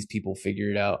help these people figure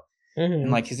it out.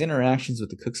 And like his interactions with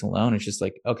the cooks alone, it's just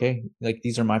like, okay, like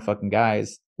these are my fucking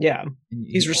guys. Yeah,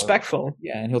 he's respectful.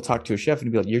 Yeah, and he'll talk to a chef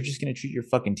and be like, "You're just gonna treat your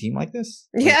fucking team like this?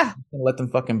 Yeah, let them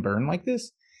fucking burn like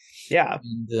this?" Yeah.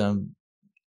 And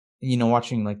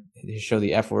watching like his show,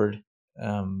 The F Word,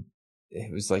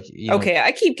 it was like, okay,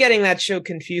 I keep getting that show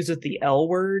confused with The L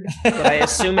Word, but I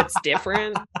assume it's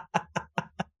different.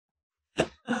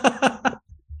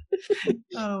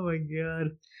 Oh my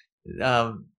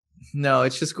god. No,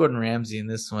 it's just Gordon Ramsay in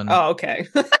this one. Oh, okay.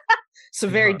 So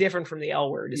very different from The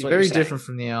L Word, is what very you're saying. Different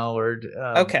from The L Word.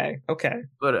 Okay.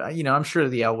 But I'm sure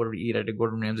The L Word would eat at a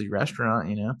Gordon Ramsay restaurant.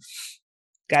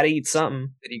 Gotta eat something.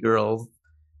 City girls.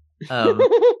 But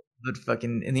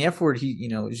fucking in The F Word, he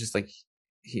it's just like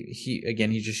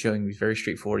he's just showing, he's very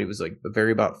straightforward. He was like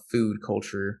very about food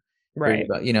culture, right?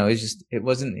 About, it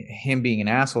wasn't him being an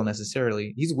asshole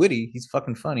necessarily. He's witty, he's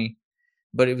fucking funny.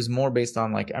 But it was more based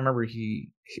on, like, I remember he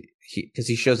because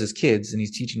he shows his kids, and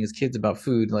he's teaching his kids about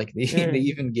food. Like they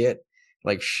even get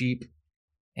like sheep,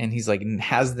 and he's like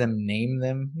has them name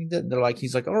them. They're like,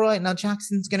 he's like, all right, now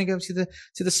Jackson's gonna go to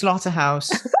the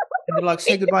slaughterhouse, and they're like,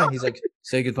 say goodbye. He's like,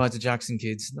 say goodbye to Jackson,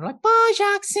 kids. And they're like, bye,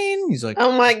 Jackson. He's like,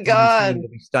 oh my god,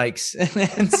 Stikes.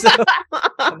 And so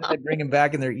and they bring him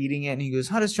back, and they're eating it, and he goes,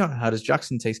 how does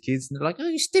Jackson taste, kids? And they're like, oh,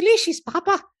 it's delicious,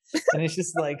 Papa. And it's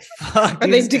just like, fuck. Are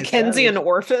they Dickensian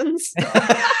orphans?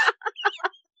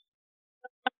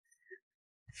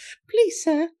 Please,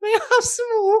 sir, may I have some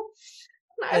more?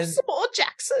 I have some more,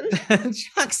 Jackson.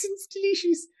 Jackson's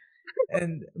delicious.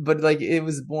 But like, it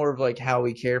was more of like how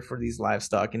we care for these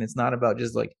livestock, and it's not about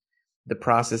just like the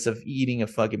process of eating a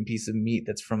fucking piece of meat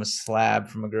that's from a slab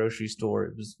from a grocery store.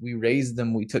 It was, we raised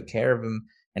them, we took care of them,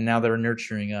 and now they're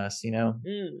nurturing us, you know?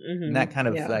 Mm-hmm. And that kind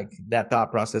of like that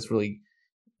thought process really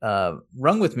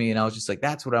rung with me, and I was just like,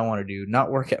 that's what I want to do,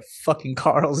 not work at fucking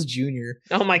Carl's Jr.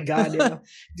 Oh my god, yeah.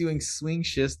 Doing swing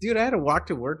shifts. Dude, I had to walk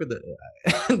to work with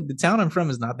the town I'm from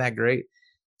is not that great.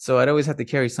 So I'd always have to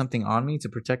carry something on me to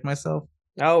protect myself.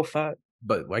 Oh fuck.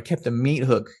 But I kept a meat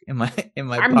hook in my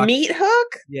Our pocket. meat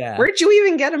hook? Yeah. Where'd you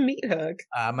even get a meat hook?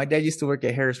 My dad used to work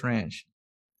at Harris Ranch.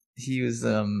 He was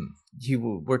he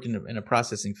worked in a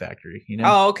processing factory, you know.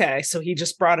 Oh, okay. So he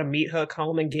just brought a meat hook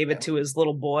home and gave it to his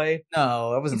little boy.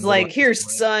 No, I wasn't. He's like, "Here,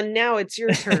 son. Now it's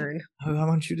your turn. I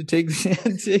want you to take.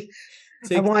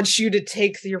 I want you to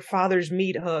take your father's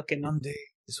meat hook, and someday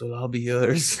this will all be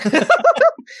yours."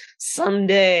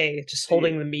 Someday, just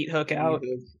holding the meat hook out.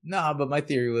 No, but my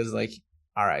theory was like,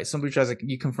 all right, somebody tries, like,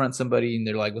 you confront somebody and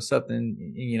they're like, "What's up?" And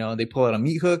you know, they pull out a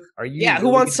meat hook. Are you? Yeah, who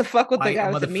wants to fuck with the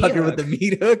guy with the meat hook? With the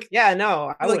meat hook? Yeah,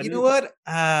 no. I'm like, you know what?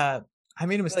 I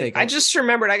made a mistake. Like, I just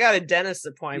remembered I got a dentist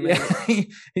appointment. Yeah,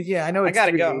 yeah, I know. I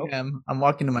gotta go. I'm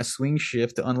walking to my swing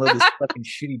shift to unload this fucking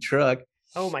shitty truck.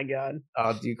 Oh my god.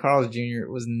 Oh, dude, Carl's Jr.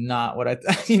 was not what I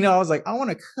you know, I was like, I want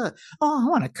to cook. Oh, I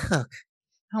want to cook.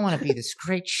 I want to be this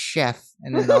great chef.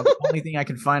 And then the only thing I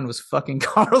could find was fucking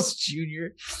Carl's Jr.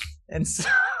 And so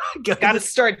got to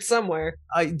start somewhere.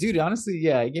 Dude, honestly,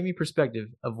 yeah, it gave me perspective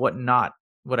of what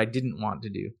I didn't want to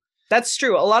do. That's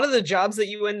true. A lot of the jobs that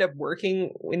you end up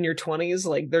working in your 20s,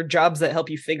 like, they're jobs that help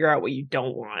you figure out what you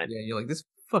don't want. Yeah, you're like, this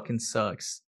fucking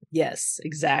sucks. Yes,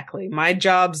 exactly. My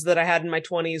jobs that I had in my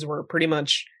 20s were pretty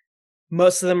much,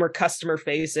 most of them were customer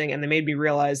facing, and they made me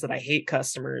realize that I hate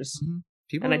customers. Mm-hmm.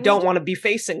 And I don't want to be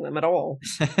facing them at all.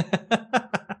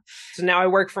 So now I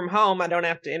work from home. I don't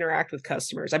have to interact with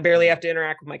customers. I barely have to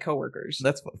interact with my coworkers.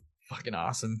 That's fucking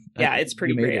awesome. Yeah, it's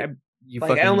pretty great.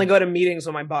 I only go to meetings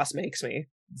when my boss makes me.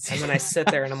 And then I sit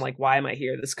there and I'm like, why am I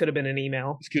here? This could have been an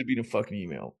email. This could have been a fucking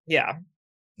email. Yeah.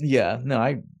 Yeah.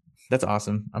 No, that's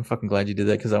awesome. I'm fucking glad you did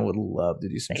that, because I would love to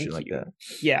do some shit like that.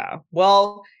 Yeah.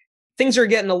 Well, things are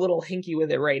getting a little hinky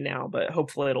with it right now, but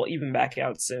hopefully it'll even back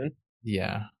out soon.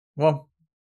 Yeah. Well,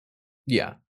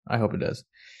 yeah, I hope it does.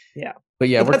 Yeah. But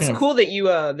yeah, that's cool that you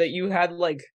had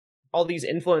like all these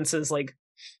influences like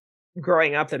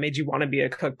growing up that made you want to be a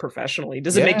cook professionally.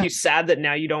 Does it make you sad that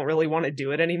now you don't really want to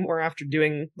do it anymore after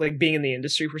being in the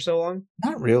industry for so long?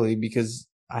 Not really, because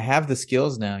I have the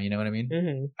skills now, you know what I mean?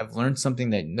 Mm-hmm. I've learned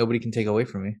something that nobody can take away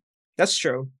from me. That's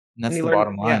true. And that's the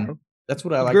bottom line. Yeah. That's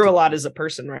what I like. You grew a lot as a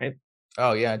person, right?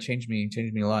 Oh yeah, it changed me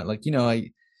a lot. Like, you know,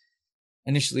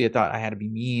 initially I thought I had to be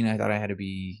mean. I thought I had to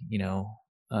be, you know,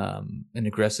 an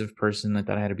aggressive person. I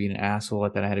thought I had to be an asshole. I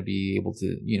thought I had to be able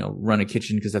to, you know, run a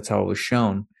kitchen because that's how I was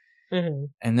shown. Mm-hmm.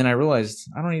 And then I realized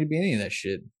I don't need to be any of that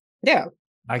shit. Yeah.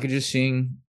 I could just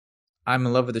sing "I'm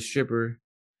in love with a stripper"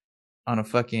 on a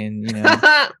fucking, you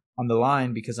know, on the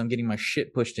line, because I'm getting my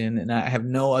shit pushed in, and I have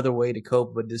no other way to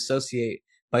cope but dissociate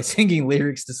by singing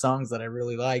lyrics to songs that I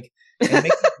really like and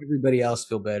make everybody else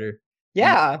feel better.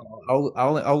 Yeah.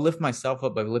 I'll lift myself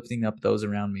up by lifting up those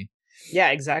around me. Yeah,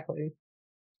 exactly.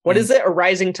 What is it? A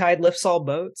rising tide lifts all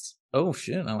boats. Oh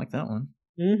shit, I like that one.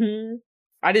 Mm-hmm.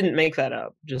 I didn't make that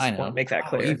up. Just want to make that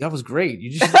clear. That was great.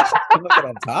 You just come up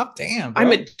on top. Damn, bro.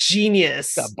 I'm a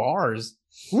genius. Got bars.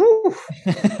 Woo.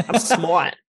 I'm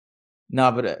smart.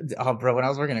 No, but bro, when I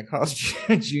was working at Carl's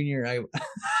Jr.,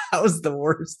 I was the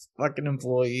worst fucking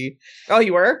employee. Oh,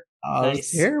 you were? Oh, nice. It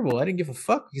was terrible. I didn't give a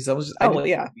fuck because I was just. I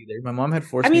didn't be there. My mom had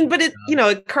forced. I mean, but it, you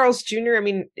know, Carl's Jr. I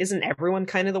mean, isn't everyone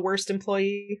kind of the worst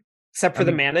employee except for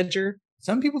the manager?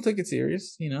 Some people take it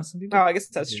serious, you know. Some people. Oh, I guess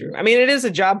that's true. I mean, it is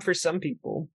a job for some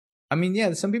people. I mean,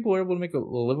 yeah, some people are able to make a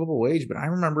livable wage, but I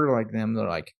remember like them. They're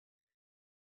like,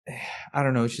 I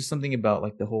don't know. It's just something about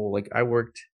like the whole like I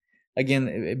worked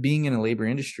again being in a labor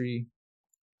industry,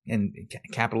 and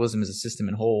capitalism is a system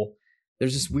in whole.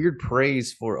 There's this weird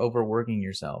praise for overworking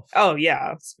yourself. Oh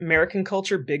yeah, it's American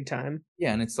culture, big time.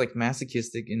 Yeah, and it's like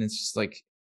masochistic, and it's just like,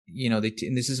 you know,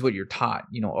 and this is what you're taught.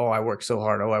 You know, oh, I work so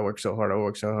hard. Oh, I work so hard. I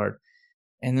work so hard.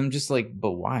 And I'm just like,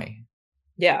 but why?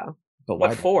 Yeah. But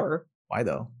what for? Why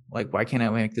though? Like, why can't I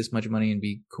make this much money and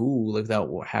be cool without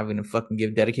having to fucking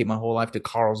dedicate my whole life to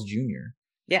Carl's Jr.?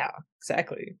 Yeah,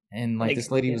 exactly. And like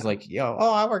this lady was like, yo,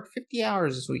 I worked 50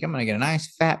 hours this week. I'm going to get a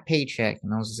nice fat paycheck.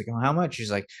 And I was just like, oh, how much?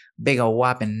 She's like, big old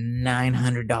whopping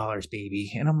 $900,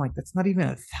 baby. And I'm like, that's not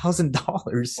even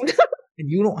 $1,000. And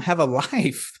you don't have a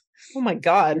life. Oh my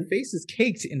God. Your face is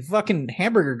caked in fucking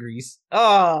hamburger grease.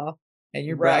 Oh. And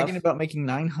you're bragging about making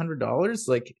 $900?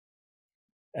 Like,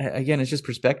 again, it's just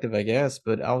perspective, I guess.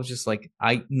 But I was just like,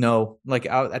 I know, like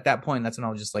at that point, that's when I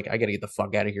was just like, I gotta get the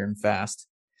fuck out of here and fast,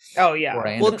 Oh yeah. or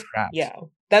I end up Well, trapped. yeah.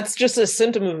 That's just a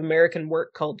symptom of American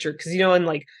work culture because in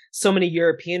like so many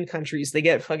European countries, they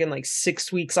get fucking like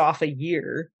 6 weeks off a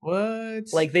year. What?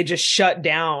 Like they just shut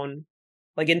down.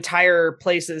 Like entire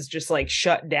places just like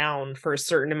shut down for a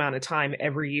certain amount of time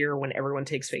every year when everyone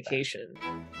takes vacation.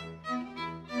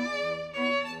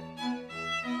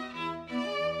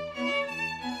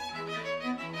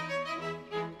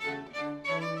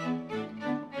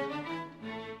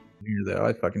 Though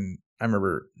I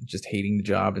remember just hating the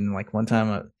job, and like one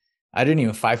time I didn't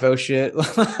even FIFO shit.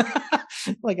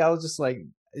 Like I was just like,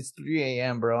 it's 3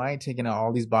 a.m., bro. I ain't taking out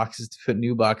all these boxes to put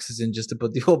new boxes in just to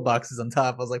put the old boxes on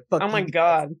top. I was like, fuck Oh my you.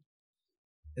 god.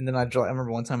 And then I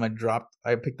remember one time I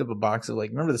picked up a box of, like,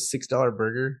 remember the $6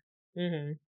 burger?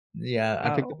 Mm-hmm. Yeah, I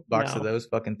picked up a box of those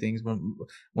fucking things when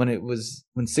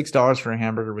 $6 for a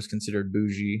hamburger was considered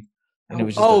bougie. And it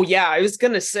was just yeah, I was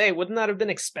gonna say, wouldn't that have been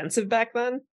expensive back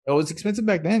then? it was expensive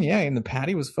back then, yeah, and the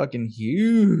patty was fucking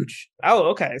huge. Oh,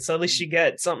 okay. So at least you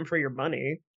get something for your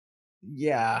money.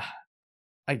 Yeah,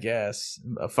 I guess.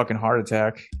 A fucking heart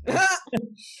attack.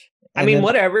 I mean,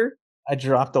 whatever. I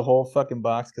dropped the whole fucking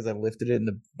box because I lifted it and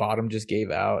the bottom just gave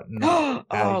out. And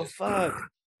oh, fuck.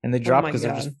 And they dropped because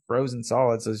they're just frozen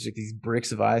solid. So it's just these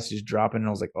bricks of ice just dropping. And I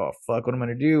was like, oh, fuck, what am I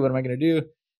going to do? What am I going to do?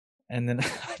 And then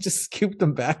I just scooped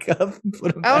them back up and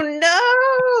put them back. Oh,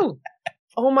 no.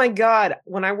 Oh, my God.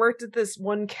 When I worked at this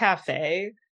one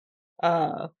cafe,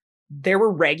 there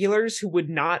were regulars who would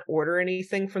not order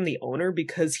anything from the owner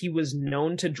because he was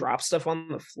known to drop stuff on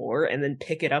the floor and then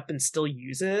pick it up and still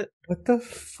use it. What the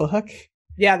fuck?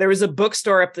 Yeah, there was a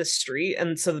bookstore up the street,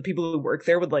 and so the people who work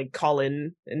there would like call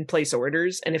in and place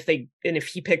orders, and if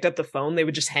he picked up the phone, they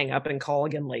would just hang up and call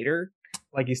again later.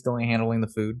 Like he's still handling the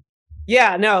food?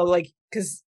 Yeah, no, like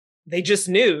because they just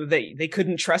knew they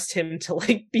couldn't trust him to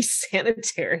like be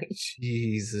sanitary.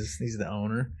 Jesus, he's the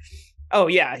owner. Oh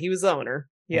yeah, he was the owner.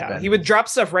 Yeah, he would drop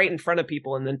stuff right in front of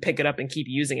people and then pick it up and keep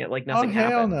using it like nothing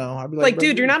happened. Hell no! I'd be like,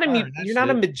 dude, you're not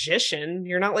a magician.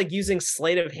 You're not like using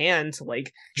sleight of hand to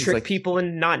like trick people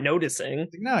and not noticing. Like,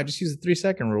 no, I just use the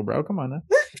 3-second rule, bro. Come on now.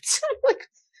 Like,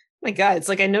 my God, it's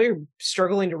like I know you're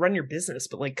struggling to run your business,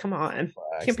 but like, come on,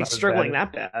 you can't be struggling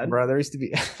that bad, bro. There used to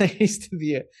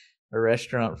be a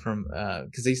restaurant from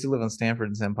because I used to live on Stanford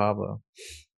and San Pablo,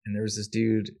 and there was this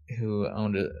dude who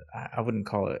owned I wouldn't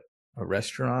call it a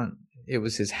restaurant. It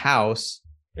was his house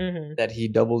that he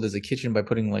doubled as a kitchen by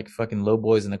putting like fucking low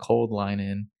boys in the cold line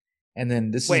in. And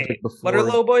then this is like before. What are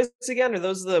low boys again? Are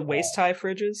those the waist high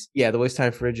fridges? Yeah, the waist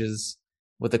high fridges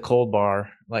with a cold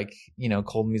bar, like,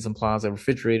 cold mise en place,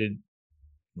 refrigerated,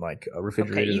 like a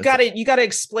refrigerator. Okay, you gotta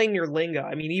explain your lingo.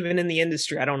 I mean, even in the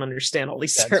industry, I don't understand all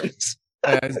these terms.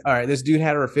 All right, this dude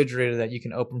had a refrigerator that you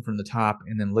can open from the top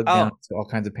and then look down to all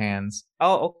kinds of pans.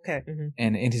 Oh, okay. Mm-hmm.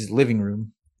 And in his living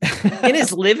room. In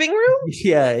his living room?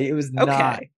 Yeah, it was not.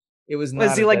 Okay. It was not.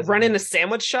 Was he like running a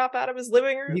sandwich shop out of his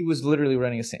living room? He was literally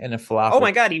running a falafel. Oh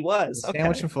my God, he was.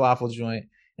 Sandwich and falafel joint.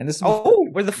 And this.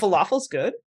 Were the falafels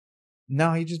good?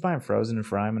 No, you just buy them frozen and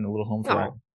fry them in a little home fry.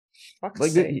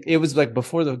 Like it was like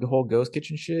before the whole ghost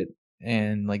kitchen shit,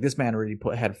 and like this man already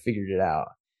had figured it out.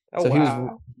 Oh, so he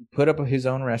put up his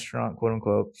own restaurant, quote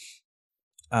unquote.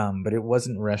 But it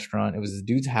wasn't a restaurant. It was this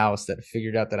dude's house that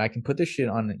figured out that I can put this shit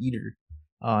on an eater.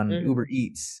 On Uber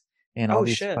Eats and all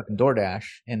these fucking DoorDash,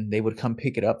 and they would come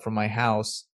pick it up from my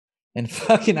house, and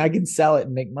fucking I can sell it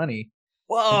and make money.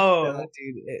 Whoa,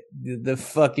 dude! The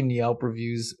fucking Yelp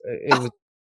reviews. I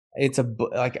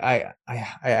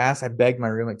begged my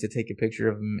roommate to take a picture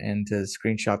of them and to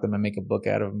screenshot them and make a book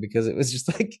out of them because it was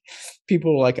just like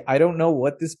people were like, I don't know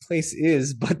what this place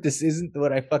is, but this isn't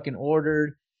what I fucking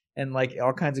ordered. And like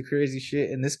all kinds of crazy shit,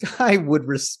 and this guy would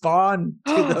respond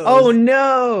to those. Oh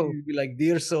no! He'd be like,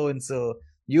 "Dear so and so,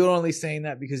 you're only saying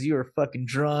that because you were fucking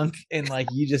drunk and like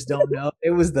you just don't know."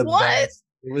 It was the best.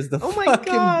 It was the my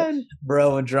God,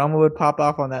 bro. When drama would pop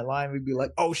off on that line, we'd be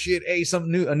like, "Oh shit, hey, a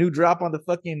new drop on the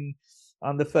fucking."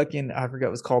 I forgot it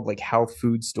was called like health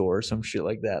food store or some shit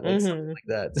like that, like something like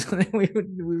that. So then we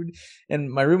would, and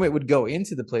my roommate would go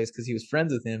into the place because he was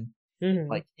friends with him,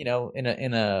 like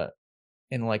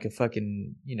in like a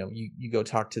fucking, you go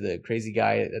talk to the crazy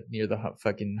guy near the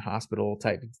fucking hospital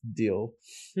type deal.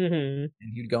 And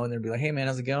he'd go in there and be like, hey man,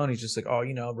 how's it going? He's just like,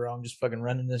 oh, bro, I'm just fucking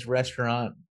running this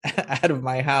restaurant out of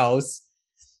my house.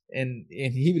 And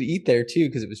he would eat there too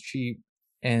because it was cheap.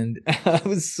 And it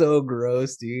was so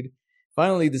gross, dude.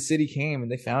 Finally, the city came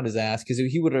and they found his ass because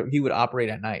he would operate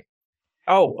at night.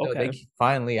 Oh, okay. So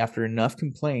finally, after enough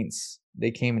complaints,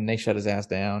 they came and they shut his ass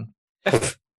down.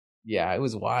 Yeah, it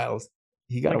was wild.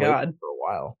 He got Oh my away God. with it for a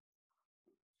while.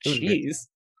 It was a good Jeez.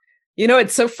 You know,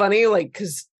 it's so funny, like,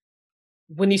 because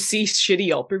when you see shitty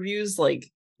Yelp reviews, like,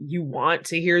 you want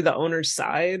to hear the owner's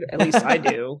side. At least I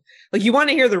do. Like, you want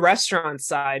to hear the restaurant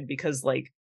side because,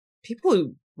 like, people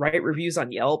who write reviews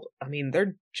on Yelp, I mean,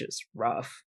 they're just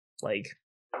rough. Like,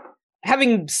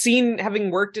 having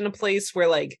worked in a place where,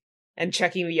 like, and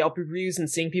checking the Yelp reviews and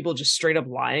seeing people just straight up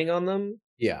lying on them.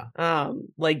 Yeah.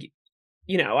 Like,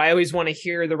 you know, I always want to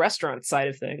hear the restaurant side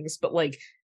of things, but like,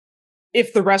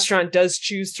 if the restaurant does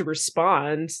choose to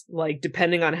respond, like,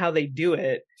 depending on how they do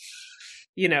it,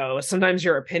 you know, sometimes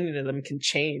your opinion of them can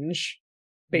change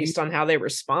based on how they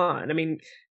respond. I mean,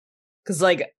 because,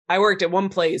 like, I worked at one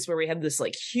place where we had this,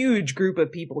 like, huge group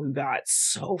of people who got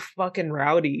so fucking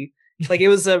rowdy. Like, it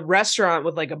was a restaurant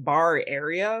with, like, a bar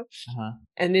area.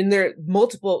 And in there,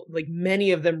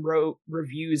 many of them wrote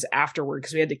reviews afterward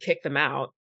because we had to kick them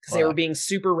out because they were being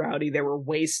super rowdy. They were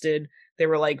wasted. They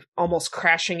were, like, almost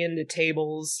crashing into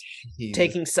tables,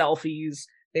 taking selfies.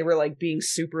 They were, like, being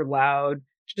super loud.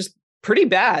 Just pretty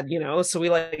bad, you know? So we,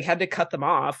 like, had to cut them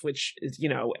off, which is, you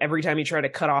know, every time you try to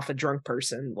cut off a drunk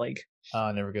person, like...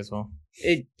 it never goes well.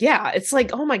 It's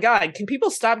like, oh my God, can people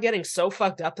stop getting so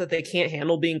fucked up that they can't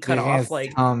handle being cut off?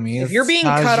 Like, if you're being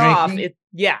cut off,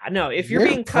 if you're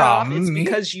being cut off, it's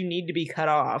because you need to be cut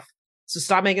off. So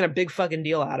stop making a big fucking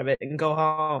deal out of it and go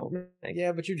home. Like,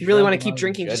 yeah, but if you really want to keep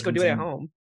drinking, just go do it at home.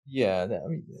 Yeah, I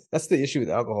mean, that's the issue with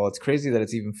alcohol. It's crazy that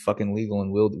it's even fucking legal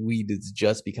and weed is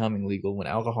just becoming legal when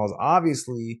alcohol is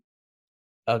obviously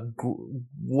a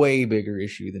way bigger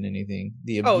issue than anything.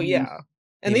 The abuse,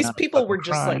 and these people were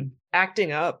just like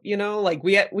acting up, you know, like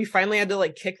we finally had to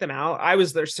like kick them out. I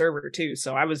was their server too,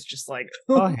 so I was just like,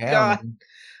 oh God. Man.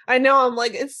 I know, I'm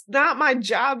like, it's not my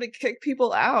job to kick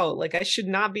people out. Like, I should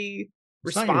not be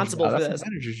responsible for this. That's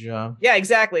the manager's job. Yeah,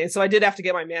 exactly. And so I did have to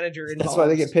get my manager involved. That's why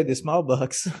they get paid the small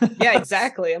bucks. Yeah,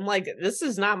 exactly. I'm like, this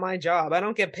is not my job. I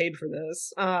don't get paid for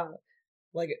this.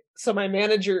 So my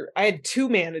manager, I had two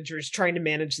managers trying to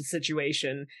manage the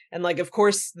situation. And like, of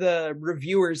course, the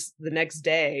reviewers the next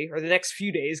day or the next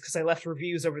few days, because I left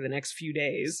reviews over the next few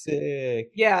days. Sick.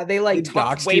 Yeah, they like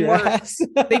talked way more.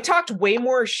 They talked way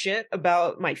more shit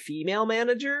about my female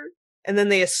manager. And then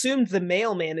they assumed the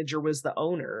male manager was the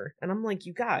owner. And I'm like,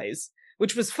 you guys,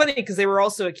 which was funny because they were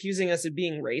also accusing us of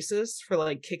being racist for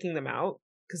like kicking them out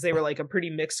because they were like a pretty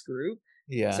mixed group.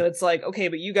 Yeah. So it's like, okay,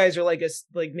 but you guys are like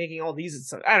making all these and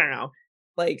stuff. I don't know.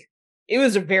 Like, it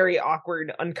was a very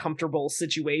awkward, uncomfortable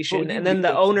situation. Well, and then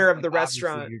the owner of the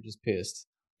restaurant, you're just pissed.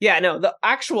 Yeah, no, the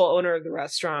actual owner of the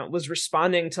restaurant was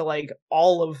responding to like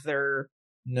all of their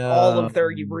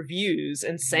reviews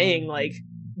and saying like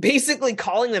basically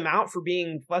calling them out for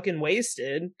being fucking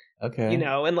wasted. Okay. You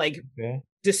know, and like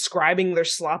describing their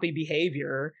sloppy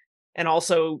behavior. And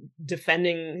also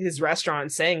defending his restaurant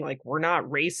and saying, like, we're not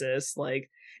racist. Like,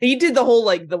 he did the whole,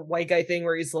 like, the white guy thing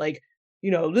where he's like, you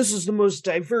know, this is the most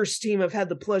diverse team I've had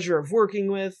the pleasure of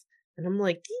working with. And I'm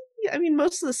like, I mean,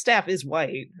 most of the staff is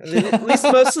white. I mean, at least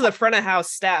most of the front of house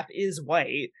staff is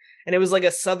white. And it was like a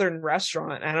Southern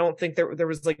restaurant. I don't think there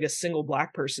was like a single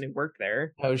black person who worked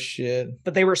there. Oh, shit.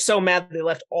 But they were so mad that they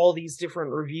left all these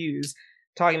different reviews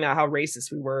talking about how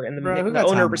racist we were. And the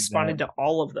owner responded to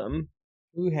all of them.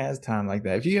 Who has time like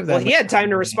that? If you have that, he had time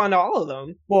to respond to all of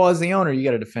them. Well, as the owner, you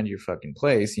got to defend your fucking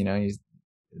place. You know,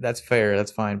 that's fair,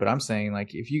 that's fine. But I'm saying, like,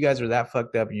 if you guys are that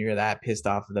fucked up and you're that pissed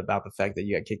off about the fact that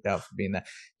you got kicked out for being that,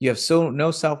 you have no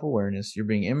self-awareness. You're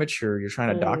being immature. You're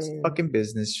trying to dox the fucking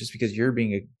business just because you're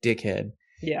being a dickhead.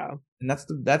 Yeah, and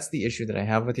that's the issue that I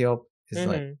have with Yelp. Is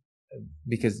like,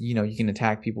 because you know you can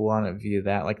attack people on it via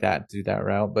that, like that, through that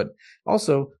route. But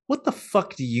also, what the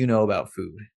fuck do you know about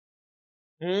food?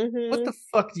 What the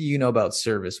fuck do you know about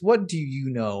service? What do you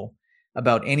know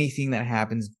about anything that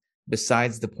happens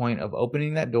besides the point of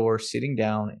opening that door, sitting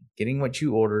down, getting what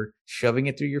you order, shoving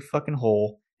it through your fucking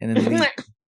hole, and then leaving?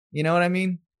 You know what I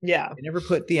mean? Yeah. They never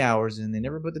put the hours in. They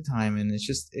never put the time in. It's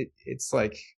just it's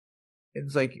like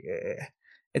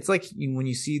when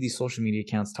you see these social media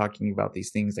accounts talking about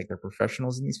these things like they're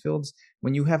professionals in these fields,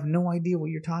 when you have no idea what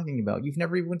you're talking about. You've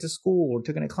never even went to school or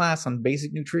taken a class on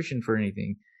basic nutrition for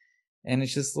anything. And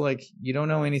it's just like, you don't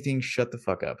know anything, shut the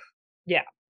fuck up. Yeah.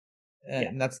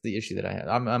 And that's the issue that I had.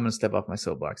 I'm going to step off my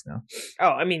soapbox now. Oh,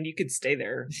 I mean, you could stay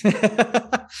there.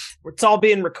 It's all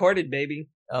being recorded, baby.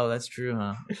 Oh, that's true,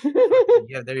 huh?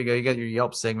 Yeah, there you go. You got your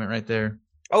Yelp segment right there.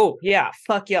 Oh, yeah.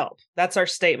 Fuck Yelp. That's our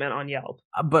statement on Yelp.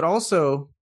 But also,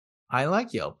 I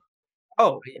like Yelp.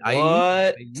 Oh,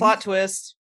 what? Plot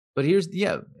twist. But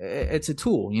it's a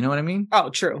tool. You know what I mean?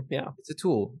 Oh, true. Yeah. It's a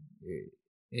tool.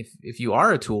 If you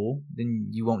are a tool, then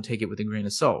you won't take it with a grain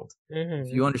of salt.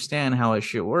 If you understand how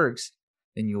shit works,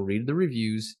 then you'll read the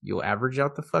reviews, you'll average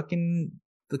out the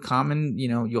common,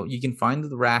 you can find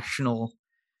the rational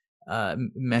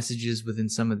messages within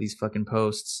some of these fucking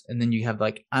posts, and then you have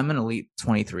like, I'm an elite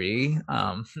 23.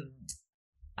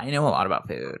 I know a lot about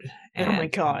food. Oh my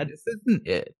god, this isn't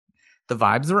it. The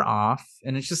vibes are off,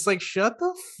 and it's just like, shut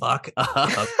the fuck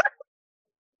up.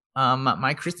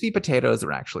 My crispy potatoes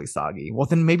are actually soggy. Well,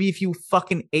 then maybe if you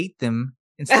fucking ate them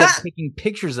instead of taking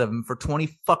pictures of them for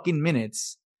 20 fucking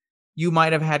minutes, you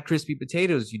might have had crispy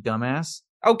potatoes, you dumbass.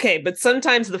 Okay, but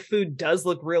sometimes the food does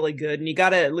look really good, and you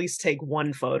gotta at least take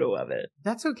one photo of it.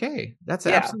 That's okay. That's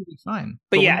absolutely fine.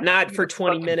 But yeah, not for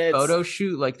 20 minutes. Photo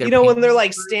shoot, like when they're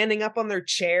like standing up on their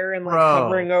chair and like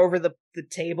hovering over the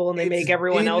table, and they make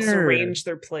everyone else arrange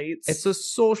their plates. It's a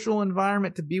social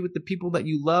environment to be with the people that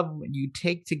you love. When you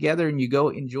take together and you go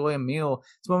enjoy a meal,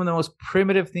 it's one of the most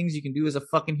primitive things you can do as a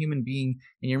fucking human being,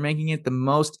 and you're making it the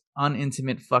most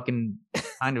unintimate fucking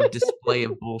kind of display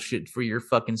of bullshit for your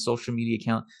fucking social media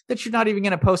account that you're not even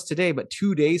going to post today, but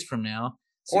 2 days from now,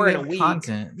 so or in a week.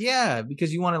 Content. Yeah,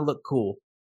 because you want to look cool.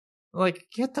 Like,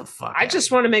 get the fuck I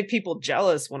just want to make people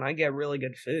jealous when I get really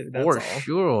good food. That's for all.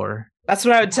 Sure. That's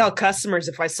what I would tell customers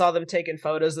if I saw them taking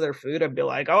photos of their food. I'd be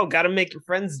like, oh, gotta make your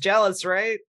friends jealous,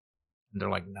 right? And they're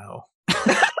like, no.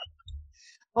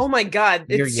 Oh my god,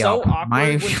 it's so awkward.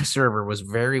 My server was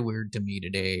very weird to me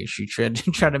today. She tried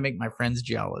to make my friends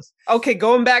jealous. Okay,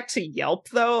 going back to Yelp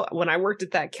though, when I worked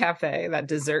at that cafe, that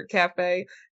dessert cafe,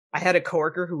 I had a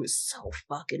coworker who was so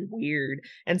fucking weird,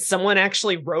 and someone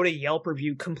actually wrote a Yelp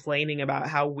review complaining about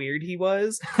how weird he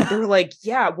was. They were like,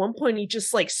 yeah, at one point he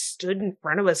just like stood in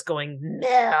front of us going,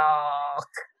 milk.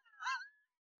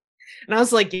 And I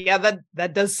was like, yeah,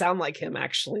 that does sound like him,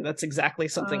 actually. That's exactly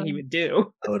something he would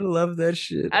do. I would love that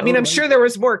shit. I mean, I'm sure there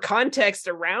was more context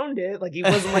around it. Like, he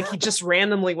wasn't like he just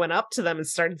randomly went up to them and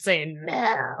started saying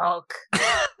milk.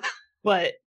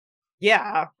 But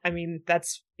yeah, I mean,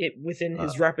 that's it within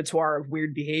his repertoire of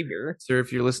weird behavior. Sir,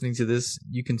 if you're listening to this,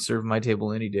 you can serve my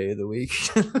table any day of the week.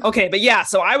 Okay, but yeah,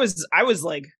 so I was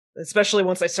like, especially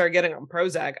once I started getting on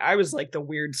Prozac, I was like the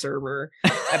weird server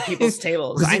at people's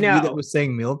tables. I know. You that was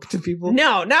saying milk to people?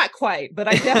 No, not quite, but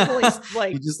I definitely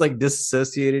like. You just like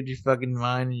disassociated your fucking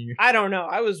mind. And I don't know.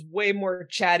 I was way more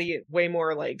chatty, way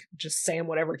more like just saying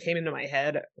whatever came into my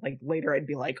head. Like later, I'd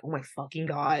be like, "Oh my fucking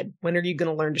god, when are you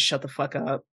gonna learn to shut the fuck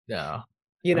up?" No,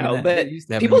 but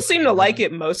people seem to like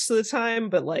it most of the time.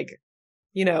 But like,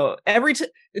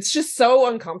 it's just so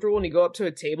uncomfortable when you go up to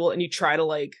a table and you try to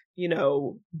like,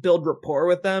 build rapport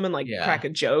with them and like crack a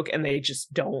joke, and they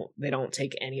just don't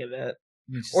take any of it,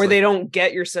 or they don't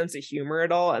get your sense of humor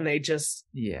at all, and they just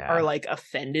are like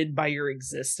offended by your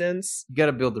existence. You got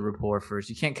to build the rapport first.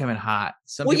 You can't come in hot.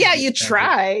 You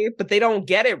try, but they don't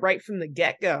get it right from the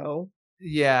get-go.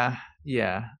 Yeah.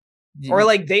 Or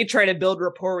like they try to build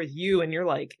rapport with you and you're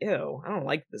like, ew, I don't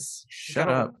like this. Shut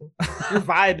up. Your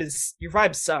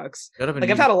vibe sucks. Like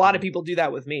I've had a lot of people do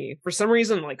that with me. For some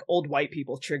reason, like old white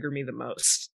people trigger me the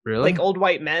most. Really? Like old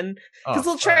white men. Because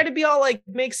they'll try to be all like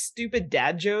make stupid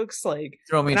dad jokes. Like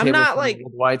throw me a table full of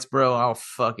old whites, bro. I'll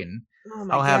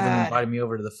have them invite me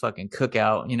over to the fucking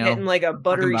cookout, Getting like a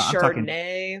buttery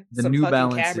Chardonnay, the some New fucking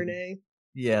Balance Cabernet.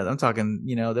 Yeah, I'm talking,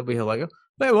 they'll be like,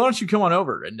 hey, why don't you come on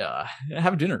over and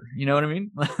have dinner? You know what I mean?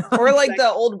 Or like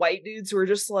the old white dudes who are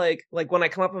just like when I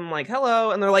come up, I'm like,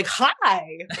 hello. And they're like, hi.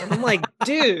 And I'm like,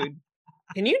 dude,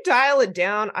 can you dial it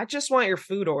down? I just want your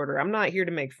food order. I'm not here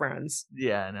to make friends.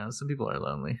 Yeah, I know. Some people are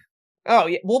lonely. Oh,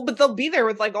 yeah. Well, but they'll be there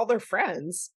with like all their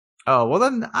friends. Oh, well,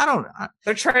 then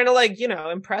they're trying to like,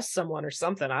 impress someone or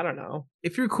something. I don't know.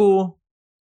 If you're cool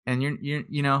and you're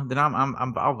then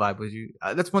I'll vibe with you.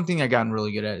 That's one thing I've gotten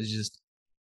really good at is just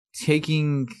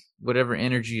taking whatever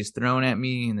energy is thrown at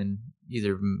me and then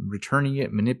either returning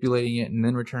it, manipulating it, and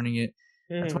then returning it.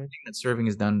 That's one thing that serving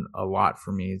has done a lot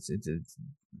for me. It's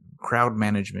crowd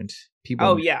management. People.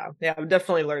 Oh yeah, I've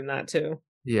definitely learned that too.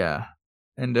 Yeah,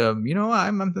 and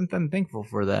I'm thankful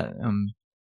for that.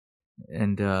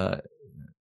 And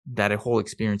that whole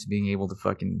experience of being able to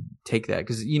fucking take that,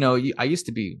 because I used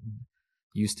to be,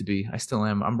 I still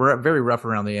am. I'm very rough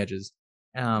around the edges.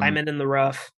 Diamond in the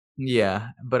rough. Yeah,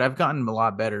 but I've gotten a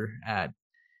lot better at,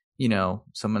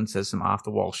 someone says some off the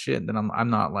wall shit, then I'm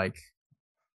not like,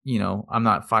 I'm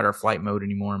not fight or flight mode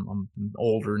anymore. I'm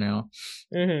older now,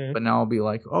 but now I'll be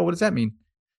like, oh, what does that mean?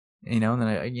 And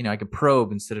then I could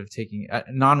probe instead of taking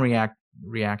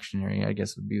reactionary, I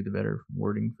guess would be the better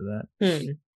wording for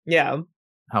that. Yeah.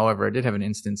 However, I did have an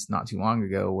instance not too long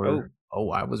ago where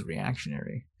I was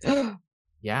reactionary.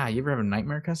 Yeah, you ever have a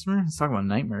nightmare customer? Let's talk about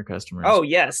nightmare customers. Oh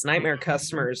yes, nightmare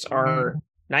customers are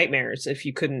nightmares. If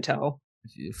you couldn't tell,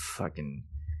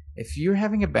 if you're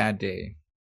having a bad day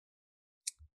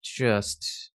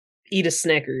just eat a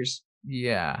Snickers.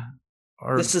 yeah.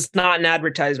 Or this is not an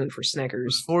advertisement for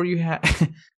Snickers. Before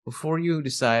you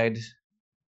decide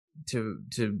to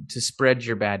spread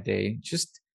your bad day,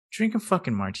 just drink a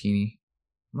fucking martini.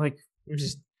 Like,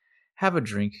 just have a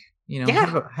drink. You know,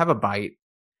 have a bite.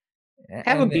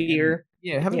 Have a beer.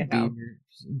 Have a beer.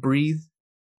 Breathe.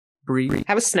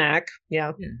 Have a snack.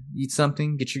 Yeah. Eat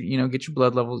something. Get your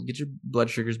blood levels, get your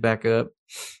blood sugars back up.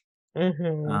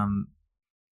 Mm-hmm.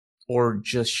 Or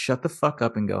just shut the fuck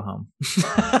up and go home.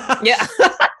 Yeah.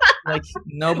 Like,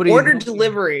 nobody order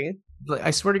delivery. Like,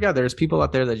 I swear to God, there's people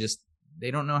out there that just,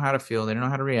 they don't know how to feel. They don't know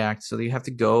how to react. So you have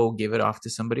to go give it off to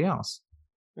somebody else.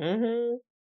 Mm-hmm.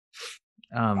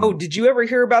 Did you ever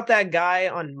hear about that guy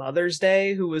on Mother's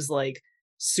Day who was like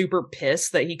super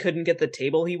pissed that he couldn't get the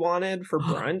table he wanted for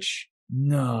brunch?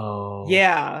 No.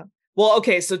 Yeah. Well,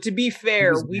 okay, so to be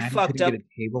fair, we fucked up. Get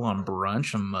a table on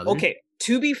brunch on Mother's. Okay,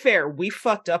 to be fair, we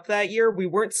fucked up that year. We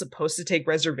weren't supposed to take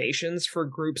reservations for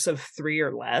groups of 3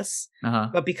 or less.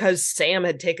 But because Sam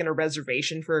had taken a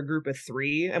reservation for a group of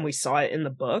 3 and we saw it in the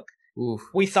book,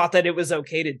 we thought that it was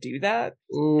okay to do that.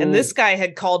 And this guy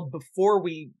had called before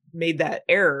we made that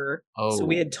error. So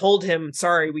we had told him,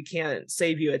 sorry, we can't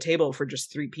save you a table for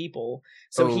just 3 people.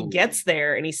 So he gets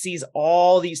there and he sees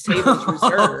all these tables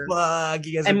reserved.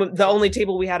 And the only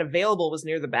table we had available was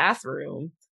near the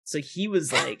bathroom. So he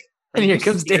was like, and here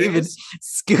comes David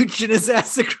scooching his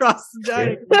ass across the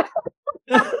dining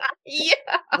room. Yeah.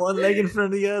 One leg in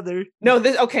front of the other. No,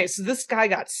 so this guy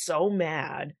got so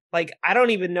mad. Like, I don't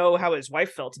even know how his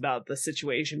wife felt about the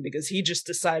situation because he just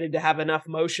decided to have enough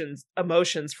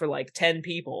emotions for like 10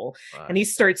 people. Wow. And he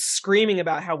starts screaming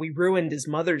about how we ruined his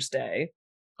Mother's Day.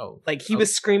 Like, he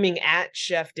was screaming at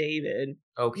Chef David.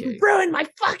 Okay. You ruined my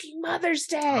fucking Mother's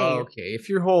Day. Okay. If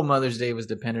your whole Mother's Day was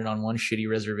dependent on one shitty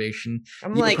reservation,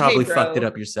 you probably fucked it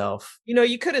up yourself. You know,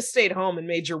 you could have stayed home and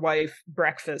made your wife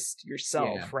breakfast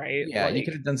yourself, right? Yeah, like, you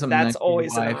could have done something that's nice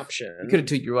always an option. You could have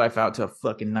took your wife out to a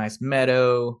fucking nice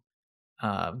meadow,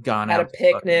 gone out a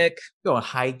picnic, going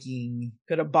hiking.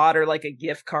 Could have bought her like a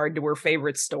gift card to her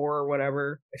favorite store or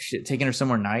whatever. Shit, taking her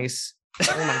somewhere nice.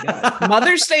 Oh my God.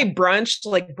 Mother's Day brunch,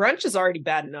 like, brunch is already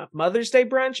bad enough. Mother's Day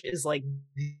brunch is like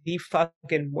the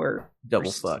fucking worst.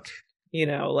 Double fuck. You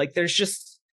know, like, there's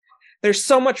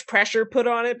so much pressure put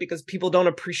on it because people don't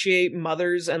appreciate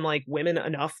mothers and like women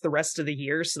enough the rest of the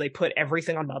year. So they put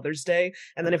everything on Mother's Day.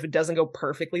 And then if it doesn't go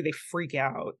perfectly, they freak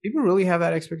out. People really have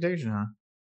that expectation, huh?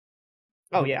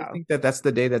 Oh, yeah. I think that's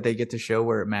the day that they get to show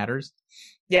where it matters.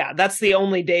 Yeah, that's the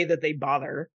only day that they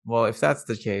bother. Well, if that's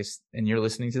the case and you're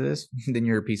listening to this, then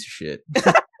you're a piece of shit.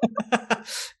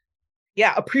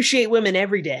 Yeah, appreciate women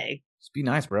every day. Just be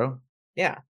nice, bro.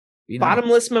 Yeah. Be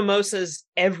Bottomless mimosas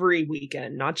every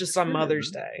weekend, not just on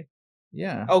Mother's Day.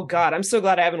 Yeah. Oh God, I'm so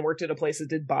glad I haven't worked at a place that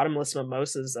did bottomless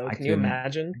mimosas though. Can you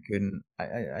imagine? I couldn't.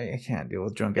 I can't deal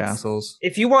with drunk assholes.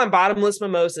 If you want bottomless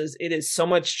mimosas, it is so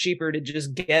much cheaper to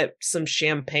just get some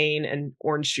champagne and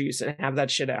orange juice and have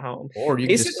that shit at home. Or you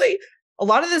basically a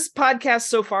lot of this podcast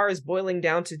so far is boiling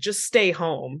down to just stay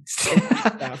home.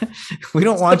 We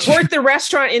don't want support the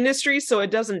restaurant industry so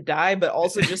it doesn't die, but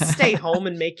also just stay home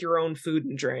and make your own food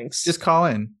and drinks. Just call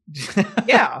in.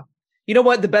 Yeah. You know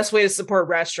what? The best way to support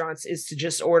restaurants is to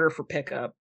just order for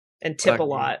pickup and tip a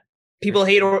lot. People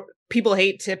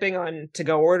hate tipping on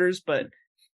to-go orders, but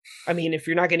I mean, if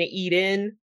you're not going to eat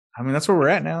in, I mean, that's where we're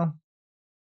at now.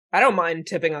 I don't mind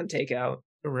tipping on takeout.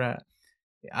 Where we're at.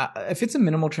 If it's a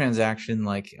minimal transaction,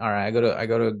 like, all right, I go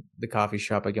to the coffee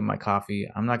shop, I get my coffee.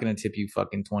 I'm not going to tip you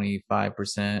fucking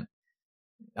 25%.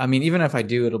 I mean, even if I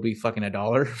do, it'll be fucking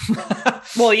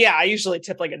 $1. Well, yeah, I usually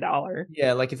tip like $1.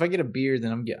 Yeah, like if I get a beer,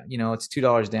 then I'm getting, it's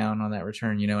 $2 down on that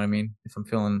return. You know what I mean?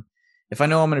 If I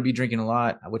know I'm going to be drinking a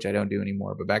lot, which I don't do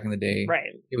anymore, but back in the day,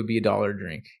 right, it would be $1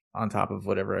 drink on top of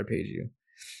whatever I paid you.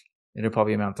 It'll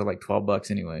probably amount to like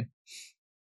 $12 anyway.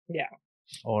 Yeah.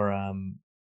 Or,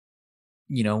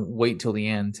 wait till the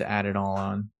end to add it all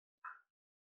on.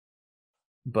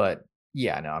 But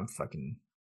yeah, no, I'm fucking.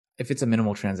 If it's a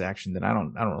minimal transaction, then I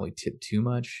don't really tip too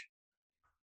much.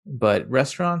 But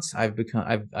restaurants,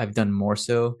 I've done more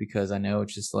so because I know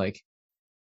it's just like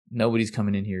nobody's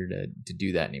coming in here to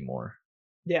do that anymore.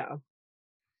 Yeah.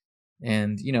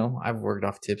 And I've worked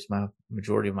off tips my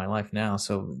majority of my life now,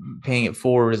 so paying it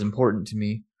forward is important to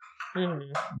me.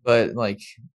 Mm. But like,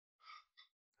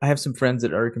 I have some friends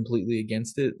that are completely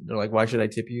against it. They're like, "Why should I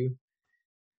tip you?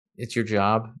 It's your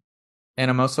job."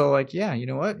 And I'm also like, "Yeah, you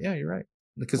know what? Yeah, you're right."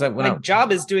 Because my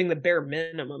job is doing the bare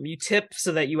minimum. You tip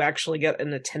so that you actually get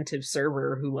an attentive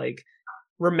server who like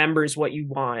remembers what you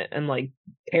want and like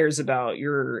cares about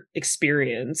your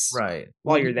experience Right.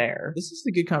 while you're there. This is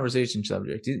a good conversation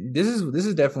subject. This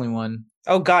is definitely one.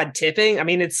 Oh God, tipping. I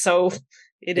mean, it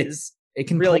is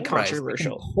really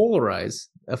controversial. It can polarize.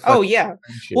 Oh yeah.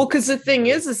 Well, because the thing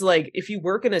is like if you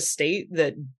work in a state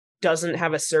that doesn't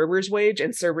have a server's wage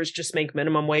and servers just make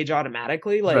minimum wage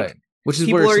automatically, like right. Which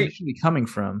is where it's usually coming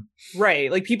from.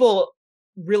 Right. Like people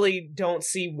really don't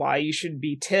see why you should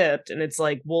be tipped. And it's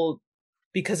like, well,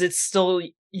 because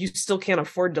you still can't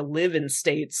afford to live in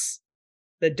states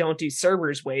that don't do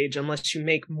server's wage unless you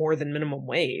make more than minimum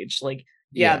wage. Like,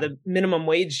 yeah, the minimum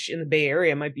wage in the Bay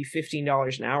Area might be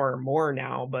 $15 an hour or more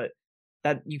now, but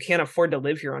that you can't afford to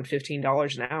live here on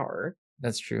 $15 an hour.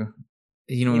 That's true.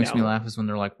 You know what makes me laugh is when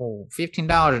they're like, well,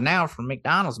 $15 an hour for a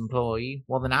McDonald's employee.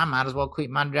 Well, then I might as well quit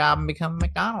my job and become a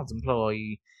McDonald's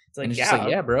employee. It's like, and it's just like,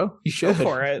 yeah, bro, you should. Go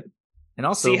for it. And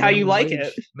also, see how you like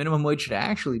it. Minimum wage should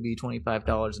actually be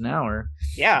 $25 an hour.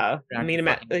 Yeah. I mean,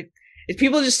 like, if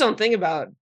people just don't think about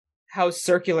how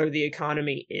circular the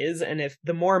economy is, and if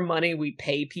the more money we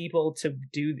pay people to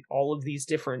do all of these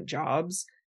different jobs,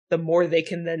 the more they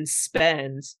can then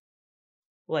spend,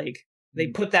 like, they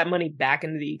put that money back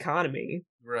into the economy.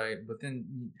 Right. But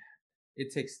then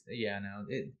it takes,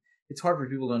 it's hard for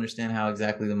people to understand how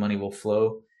exactly the money will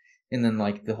flow. And then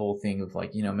like the whole thing of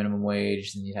like, minimum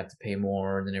wage, then you have to pay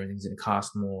more, and then everything's going to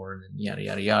cost more, and then yada,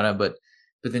 yada, yada. But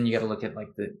then you got to look at like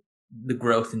the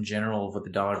growth in general of what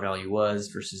the dollar value was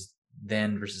versus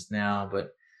then versus now. But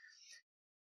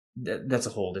that's a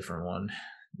whole different one.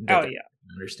 I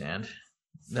understand.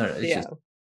 No,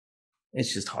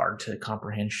 it's just hard to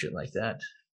comprehend shit like that.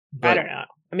 But I don't know.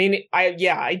 I mean,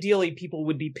 ideally people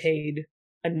would be paid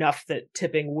enough that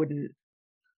tipping wouldn't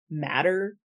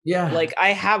matter. Yeah. Like I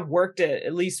have worked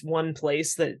at least one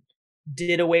place that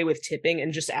did away with tipping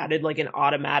and just added like an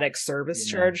automatic service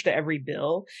charge to every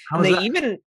bill.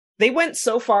 And they went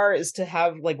so far as to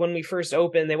have, like, when we first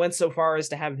opened, they went so far as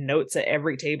to have notes at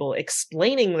every table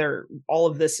explaining all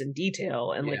of this in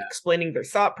detail and like explaining their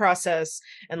thought process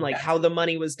and like how the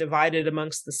money was divided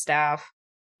amongst the staff,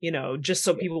 just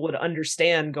so people would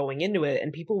understand going into it,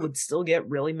 and people would still get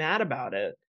really mad about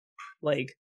it.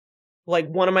 Like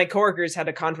one of my coworkers had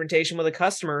a confrontation with a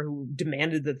customer who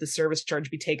demanded that the service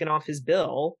charge be taken off his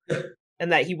bill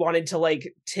and that he wanted to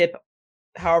like tip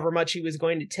however much he was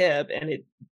going to tip. And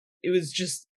it was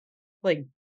just like,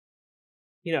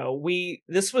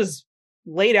 this was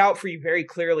laid out for you very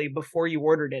clearly before you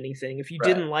ordered anything. If you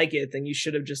didn't like it, then you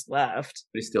should have just left.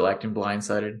 They still acting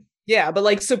blindsided. Yeah, but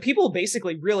like, so people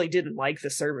basically really didn't like the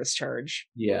service charge.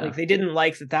 Yeah. Like they didn't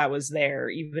like that was there,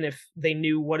 even if they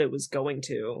knew what it was going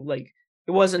to. Like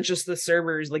it wasn't just the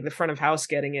servers, like the front of house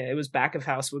getting it. It was back of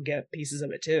house would get pieces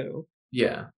of it too.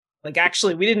 Yeah. Like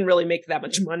actually we didn't really make that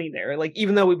much money there. Like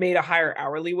even though we made a higher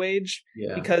hourly wage,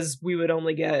 because we would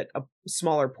only get a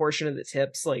smaller portion of the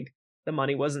tips, like the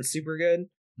money wasn't super good.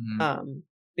 Mm-hmm.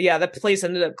 But yeah, that place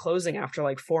ended up closing after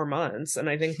like 4 months. And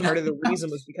I think part of the reason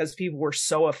was because people were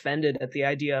so offended at the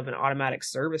idea of an automatic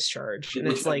service charge. And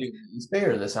it's like, you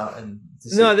spare this out.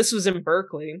 No, this was in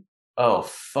Berkeley. Oh,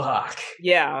 fuck.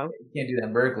 Yeah. You can't do that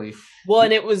in Berkeley. Well,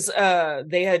 and it was,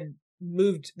 they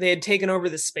had taken over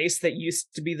the space that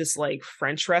used to be this like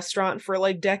French restaurant for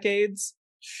like decades.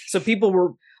 So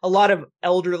a lot of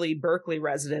elderly Berkeley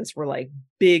residents were like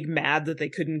big mad that they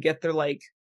couldn't get their like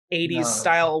 80s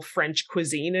style French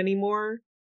cuisine anymore.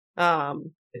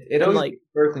 It always like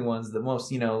Berkeley ones the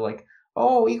most, like,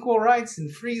 oh, equal rights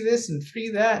and free this and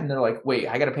free that, and they're like, wait,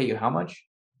 I gotta pay you how much?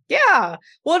 Yeah.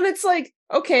 Well, and it's like,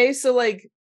 okay, so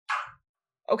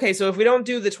if we don't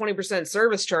do the 20%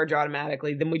 service charge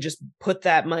automatically, then we just put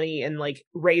that money and like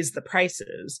raise the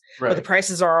prices. Right. But the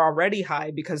prices are already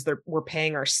high because we're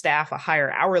paying our staff a higher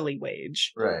hourly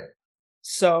wage. Right.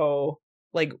 So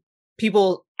like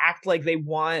people act like they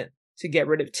want to get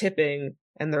rid of tipping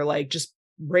and they're like, just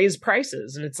raise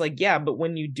prices. And it's like, yeah, but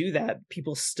when you do that,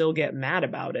 people still get mad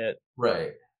about it.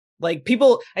 Right. Like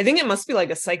people, I think it must be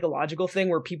like a psychological thing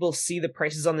where people see the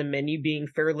prices on the menu being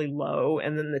fairly low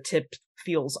and then the tip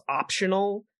feels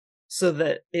optional so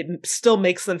that it still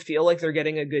makes them feel like they're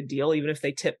getting a good deal, even if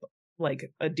they tip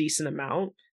like a decent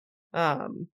amount.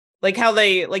 Like how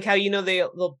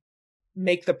they'll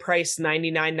make the price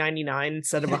 $99.99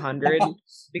 instead of $100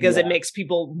 because it makes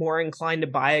people more inclined to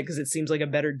buy it because it seems like a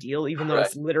better deal, even though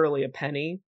it's literally a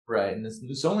penny. Right. And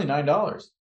it's only $9.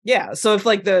 Yeah, so if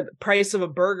like the price of a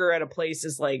burger at a place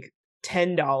is like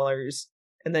 $10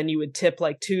 and then you would tip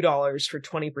like $2 for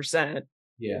 20%.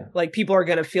 Yeah. Like people are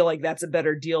going to feel like that's a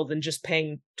better deal than just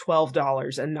paying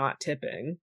 $12 and not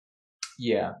tipping.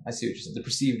 Yeah, I see what you're saying. The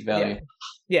perceived value.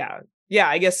 Yeah. Yeah,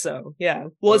 I guess so. Yeah.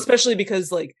 Well, especially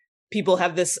because like people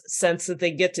have this sense that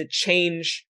they get to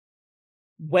change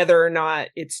whether or not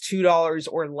it's $2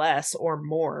 or less or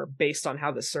more based on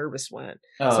how the service went.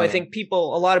 So I think a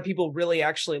lot of people really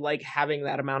actually like having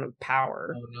that amount of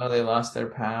power. Oh no, they lost their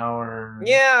power.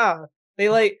 Yeah. They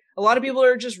like, a lot of people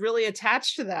are just really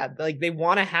attached to that. Like they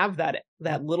want to have that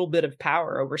little bit of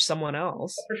power over someone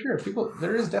else. For sure.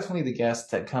 There is definitely the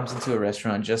guest that comes into a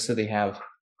restaurant just so they have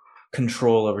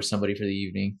control over somebody for the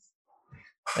evening.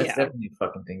 That's definitely a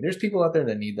fucking thing. There's people out there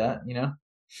that need that, you know?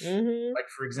 Mm-hmm. Like,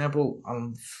 for example,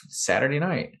 on Saturday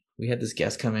night, we had this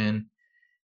guest come in,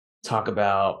 talk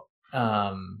about,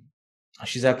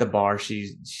 she's at the bar.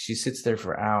 She sits there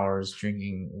for hours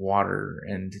drinking water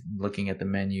and looking at the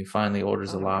menu, finally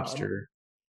orders a lobster.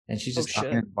 And she's just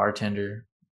talking to the bartender.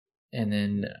 And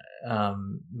then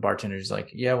the bartender's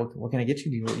like, yeah, what can I get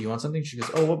you? Do you want something? She goes,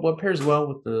 oh, what pairs well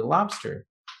with the lobster?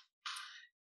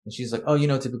 And she's like, oh,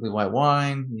 typically white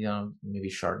wine,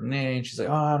 maybe Chardonnay. And she's like,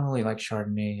 oh, I don't really like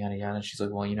Chardonnay, yada, yada. And she's like,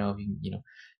 well, if you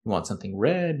want something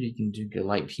red, you can do a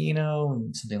light Pinot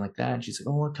and something like that. And she's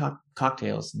like, oh, what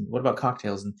cocktails? And what about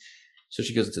cocktails? And so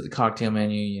she goes to the cocktail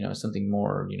menu, something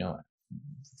more,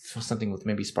 something with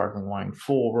maybe sparkling wine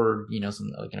forward,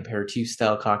 something like an aperitif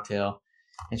style cocktail.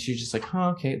 And she's just like, oh,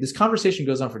 okay. This conversation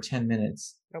goes on for 10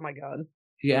 minutes. Oh my God.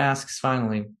 She asks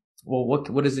finally, well,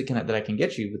 what is it that I can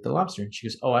get you with the lobster? And she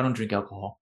goes, oh, I don't drink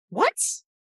alcohol. What?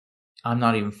 I'm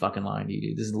not even fucking lying to you,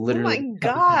 dude. This is literally. Oh my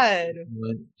God.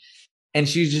 And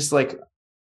she's just like,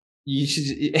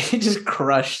 it just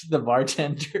crushed the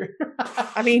bartender.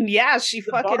 I mean, yeah, she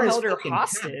fucking held her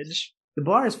hostage. Packed. The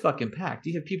bar is fucking packed.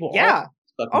 You have people. Yeah.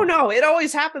 Oh no, it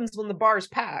always happens when the bar's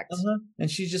packed. And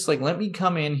she's just like, let me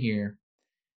come in here,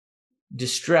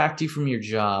 distract you from your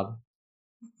job,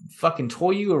 fucking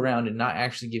toy you around and not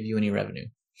actually give you any revenue.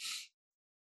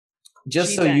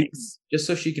 Just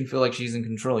so she can feel like she's in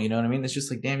control, you know what I mean? It's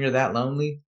just like, damn, you're that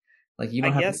lonely. Like you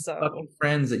don't have fucking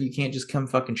friends that you can't just come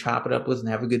fucking chop it up with and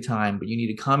have a good time, but you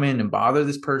need to come in and bother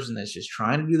this person that's just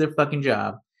trying to do their fucking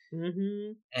job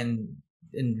and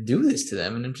do this to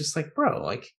them. And I'm just like, bro,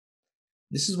 like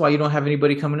this is why you don't have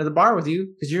anybody coming to the bar with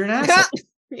you, because you're an asshole.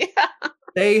 Yeah.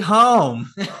 Stay home.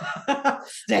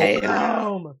 Stay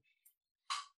home.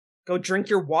 Go drink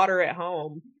your water at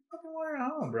home. Fucking water at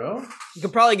home, bro. You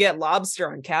could probably get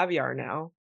lobster on caviar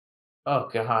now. Oh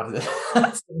God,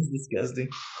 that's disgusting.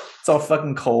 It's all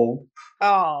fucking cold.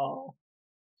 Oh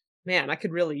man, I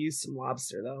could really use some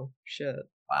lobster though. Shit,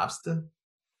 lobster.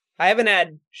 I haven't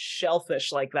had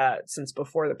shellfish like that since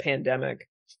before the pandemic.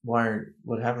 Why?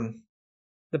 What happened?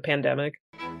 The pandemic.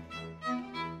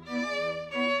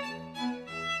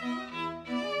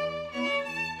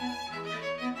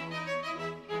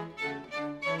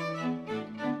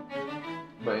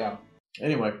 But yeah.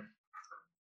 Anyway,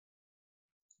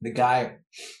 the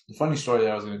funny story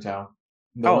that I was going to tell.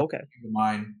 Okay.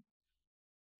 Mine,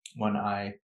 when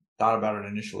I thought about it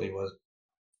initially, was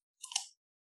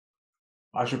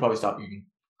I should probably stop eating.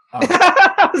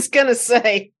 I was going to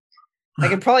say, I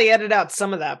could probably edit out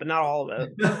some of that, but not all of it.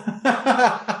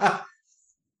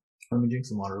 Let me drink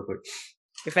some water real quick.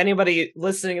 If anybody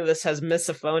listening to this has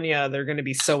misophonia, they're going to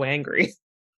be so angry.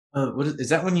 What is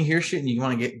that when you hear shit and you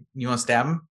want to stab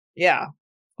them? Yeah.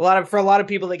 For a lot of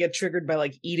people, they get triggered by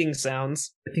like eating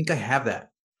sounds. I think I have that.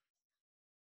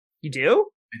 You do?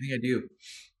 I think I do.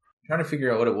 I'm trying to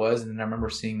figure out what it was, and then I remember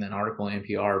seeing an article in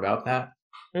NPR about that.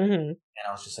 Mm-hmm. And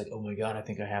I was just like, oh my God, I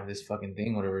think I have this fucking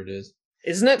thing, whatever it is.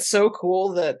 Isn't it so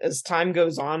cool that as time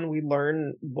goes on, we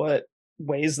learn what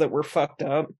ways that we're fucked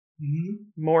up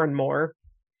more and more?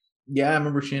 Yeah, I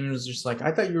remember Shannon was just like,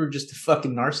 I thought you were just a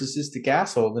fucking narcissistic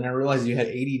asshole. Then I realized you had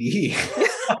ADD.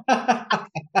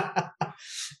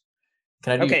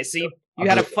 Okay, so you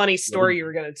had a funny story you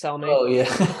were going to tell me. Oh, yeah.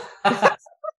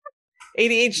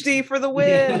 ADHD for the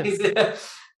win. Yeah.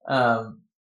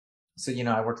 So,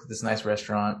 I worked at this nice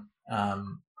restaurant.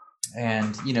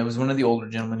 And, it was one of the older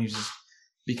gentlemen who's just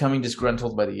becoming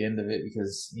disgruntled by the end of it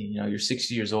because, you're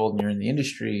 60 years old and you're in the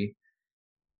industry.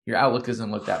 Your outlook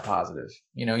doesn't look that positive.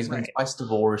 He's been twice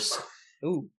divorced.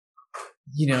 Ooh.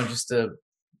 Just a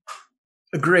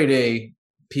grade A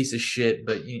piece of shit,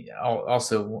 but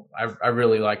also I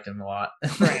really liked him a lot.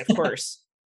 Right, of course.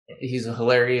 He's a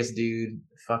hilarious dude,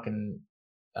 fucking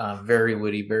very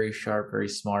witty, very sharp, very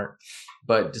smart,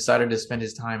 but decided to spend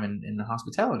his time in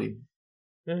hospitality.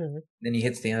 Mm-hmm. Then he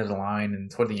hits the end of the line, and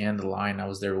toward the end of the line, I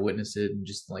was there to witness it, and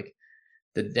just like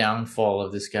the downfall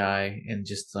of this guy, and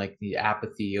just like the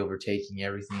apathy overtaking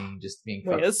everything, just being.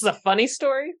 Wait, this is a funny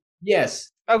story?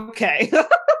 Yes. Okay.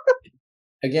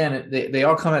 Again, they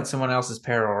all come at someone else's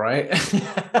peril, right?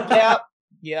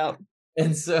 Yeah.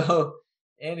 And so,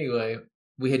 anyway,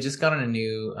 we had just gotten a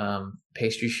new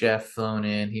pastry chef flown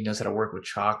in. He knows how to work with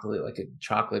chocolate, like a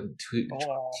chocolate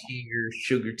Oh, tea or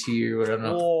sugar tea or whatever. I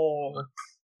don't know, oh,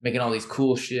 making all these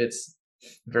cool shits.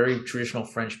 Very traditional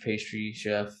French pastry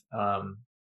chef.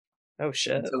 oh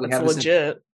shit! So we That's have this,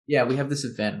 legit. yeah, we have this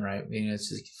event, right? You know, it's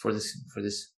just for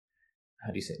this,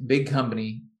 how do you say it? Big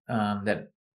company that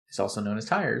is also known as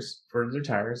Tires for their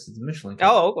tires. It's a Michelin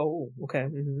company. Okay.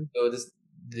 So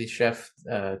the chef,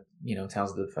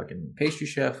 tells the fucking pastry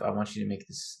chef, "I want you to make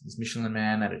this Michelin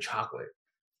Man out of chocolate."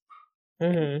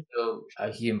 So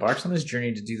he embarks on this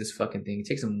journey to do this fucking thing. It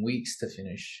takes him weeks to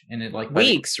finish, and it like by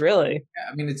the Weeks, really?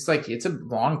 I mean, it's like it's a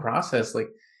long process. Like,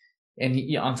 and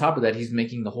on top of that, he's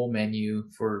making the whole menu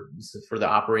for the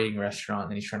operating restaurant,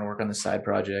 and he's trying to work on the side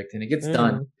project, and it gets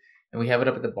done. And we have it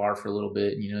up at the bar for a little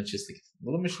bit, and it's just like a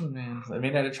little Michelin Man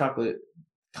made out of chocolate.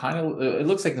 Kind of, it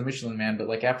looks like the Michelin Man, but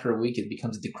like after a week, it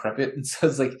becomes decrepit, and so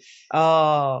it's like,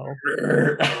 Oh,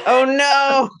 oh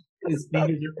no! his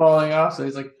fingers are falling off, so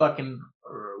he's like fucking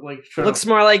like Looks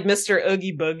more like Mr.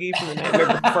 Oogie Boogie from the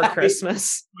Nightmare Before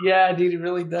Christmas. Yeah, dude, it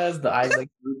really does. The eyes like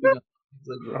drooping up. He's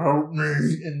like, help me,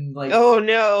 and like, Oh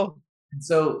no! and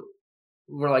so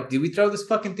we're like, do we throw this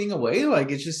fucking thing away?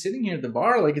 Like, it's just sitting here at the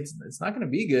bar. Like, it's not gonna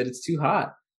be good. It's too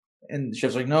hot. And the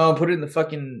chef's like, no, put it in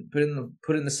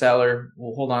the cellar.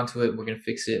 We'll hold on to it. We're gonna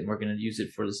fix it, and we're gonna use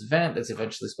it for this event that's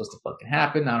eventually supposed to fucking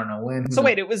happen. I don't know when. So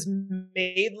wait, it was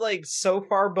made like so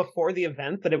far before the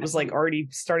event that it was like already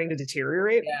starting to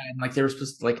deteriorate? Yeah, and like they were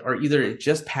supposed to like, or either it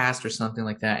just passed or something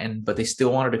like that, but they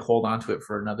still wanted to hold on to it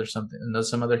for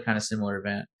some other kind of similar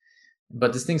event.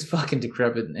 But this thing's fucking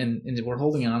decrepit, and we're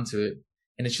holding on to it,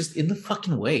 and it's just in the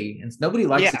fucking way, and nobody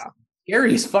likes it. Yeah. It's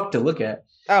scary as fuck to look at.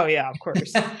 Oh yeah, of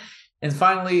course. And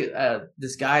finally,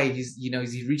 this guy, he's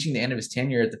reaching the end of his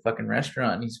tenure at the fucking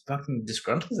restaurant, and he's fucking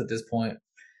disgruntled at this point.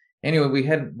 Anyway, we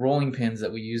had rolling pins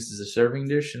that we used as a serving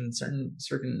dish in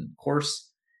certain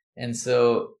course, and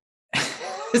so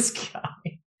this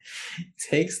guy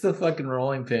takes the fucking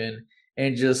rolling pin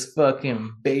and just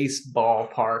fucking baseball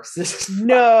parks this.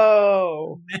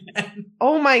 No. Man.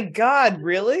 Oh my god,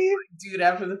 really? Dude,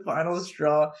 after the final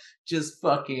straw, just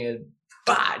fucking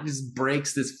just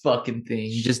breaks this fucking thing.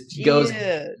 Just goes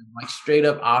like straight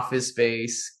up Office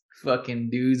Space, fucking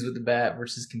dudes with the bat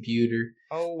versus computer.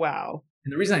 Oh wow.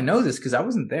 And the reason I know this because I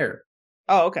wasn't there.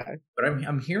 Oh, okay. But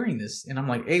I'm hearing this, and I'm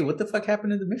like, "Hey, what the fuck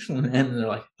happened to the Michelin Man?" And they're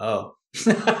like, "Oh,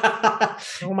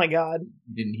 oh my god,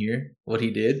 you didn't hear what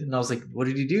he did?" And I was like, "What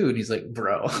did he do?" And he's like,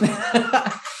 "Bro."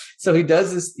 So he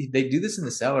does this. They do this in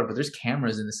the cellar, but there's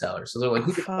cameras in the cellar, so they're like,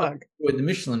 "Who the fuck with the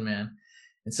Michelin Man?"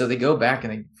 And so they go back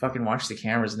and they fucking watch the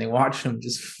cameras, and they watch him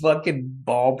just fucking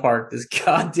ballpark this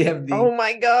goddamn thing. Oh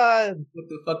my god! With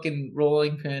the fucking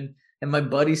rolling pin. And my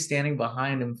buddy's standing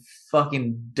behind him,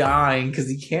 fucking dying because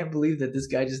he can't believe that this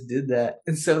guy just did that.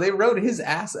 And so they wrote his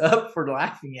ass up for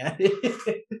laughing at it.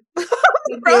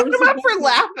 Wrote him up for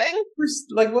laughing?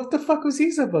 Like, what the fuck was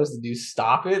he supposed to do?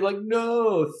 Stop it? Like,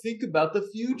 no, think about the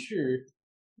future.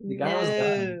 The guy was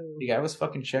done. The guy was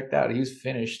fucking checked out. He was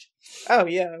finished. Oh,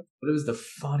 yeah. But it was the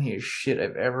funniest shit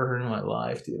I've ever heard in my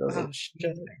life, dude. I was like,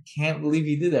 shit. I can't believe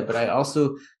he did that. But I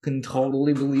also can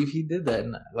totally believe he did that.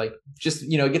 And like, just,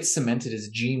 it gets cemented as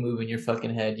G move in your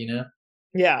fucking head,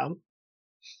 Yeah.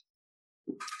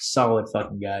 Solid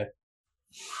fucking guy.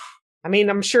 I mean,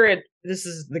 I'm sure this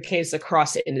is the case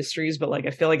across industries, but like, I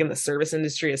feel like in the service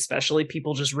industry, especially,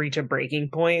 people just reach a breaking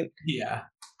point. Yeah.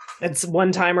 It's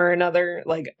one time or another.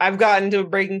 Like, I've gotten to a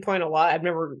breaking point a lot. I've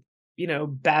never,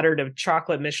 battered a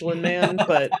chocolate Michelin Man,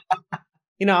 but,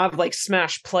 I've like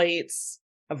smashed plates.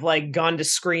 I've like gone to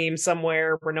scream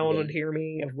somewhere where no one would hear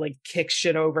me. I've like kicked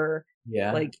shit over.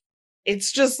 Yeah. Like,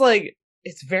 it's just like,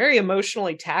 it's very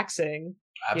emotionally taxing,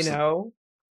 Absolutely.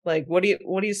 Like, what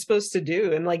are you supposed to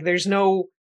do? And like, there's no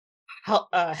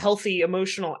healthy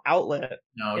emotional outlet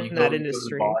in that industry. You go to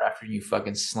the bar after you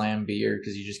fucking slam beer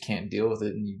because you just can't deal with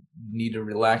it, and you need to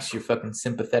relax your fucking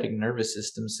sympathetic nervous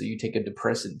system, so you take a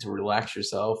depressant to relax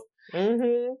yourself. Mm-hmm.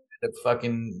 End up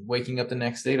fucking waking up the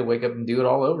next day to wake up and do it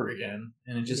all over again,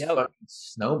 and it just fucking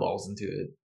snowballs into it.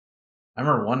 I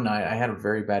remember one night I had a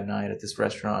very bad night at this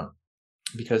restaurant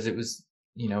because it was,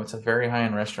 it's a very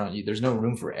high-end restaurant. There's no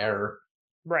room for error.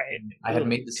 Right. I had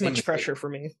made too much pressure for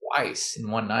me twice in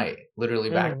one night,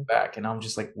 literally back to back. And I'm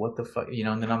just like, what the fuck?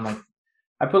 And then I'm like,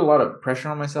 I put a lot of pressure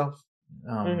on myself.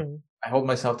 I hold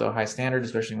myself to a high standard,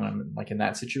 especially when I'm like in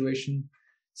that situation.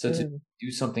 So to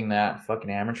do something that fucking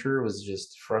amateur was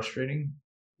just frustrating.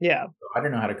 Yeah. So I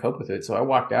didn't know how to cope with it. So I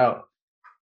walked out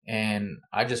and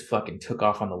I just fucking took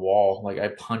off on the wall. Like I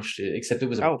punched it, except it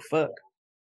was fuck.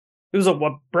 It was a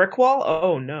what, brick wall?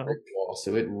 Oh no. brick wall,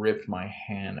 so it ripped my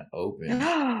hand open.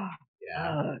 Yeah,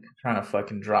 I'm Fuck. trying to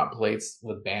fucking drop plates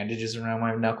with bandages around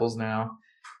my knuckles now,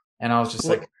 and I was just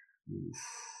like, oof,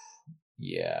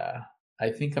 yeah,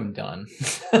 I think I'm done.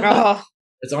 Oh,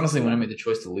 It's honestly when I made the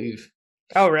choice to leave.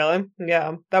 oh, really?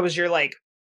 Yeah, that was your like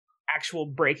actual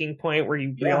breaking point where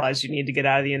you Yeah, realized you need to get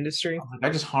out of the industry. I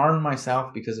just harmed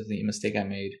myself because of the mistake I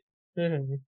made,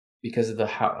 Hmm. because of the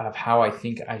how I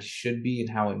think I should be and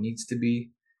how it needs to be.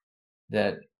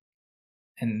 That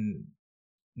and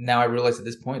now I realize at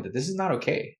this point that this is not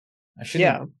okay. I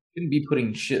Yeah. shouldn't be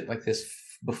putting shit like this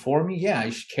before me. Yeah, I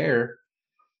should care,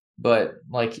 but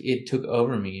like it took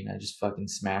over me, and I just fucking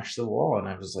smashed the wall, and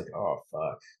I was like, oh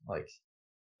fuck, like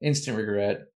instant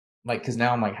regret. Like, because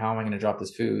now I'm like, how am I going to drop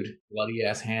this food? Bloody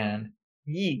ass hand,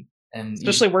 Yee. and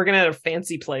Especially working at a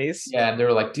fancy place, yeah, and they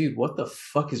were like, dude, what the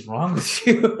fuck is wrong with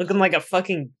you? looking like a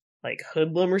fucking like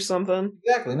hoodlum or something.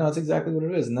 Exactly, no, it's exactly what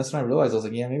it is, and that's when I realized I was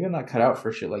like, yeah, maybe I'm not cut out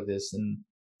for shit like this, and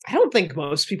I don't think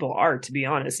most people are, to be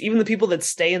honest. Even the people that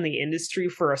stay in the industry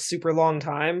for a super long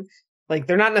time, like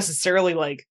they're not necessarily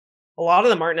like a lot of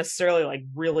them aren't necessarily like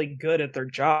really good at their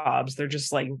jobs. They're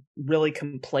just like really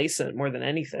complacent more than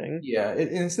anything. yeah,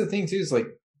 and it's the thing too is like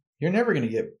you're never gonna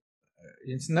get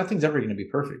it's nothing's ever gonna be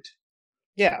perfect,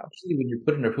 Yeah. especially when you're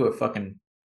put into a fucking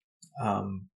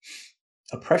um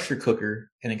a pressure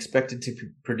cooker and expected to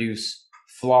produce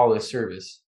flawless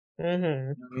service. Hmm. You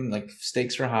know what I mean, like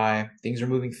stakes are high, things are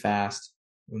moving fast.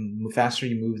 When the faster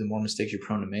you move, the more mistakes you're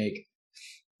prone to make.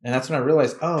 And that's when I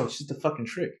realized, oh, it's just a fucking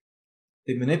trick.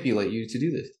 They manipulate you to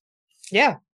do this.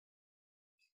 Yeah.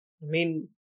 I mean,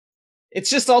 it's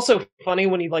just also funny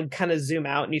when you like kind of zoom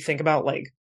out and you think about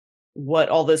like what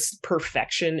all this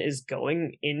perfection is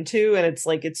going into, and it's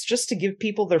like it's just to give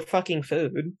people their fucking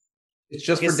food. It's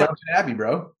just Like, for it's not, Downton Abbey,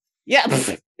 bro. yeah,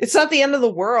 it's not the end of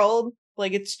the world.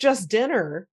 Like it's just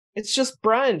dinner. It's just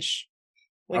brunch.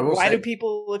 I Like will why say, do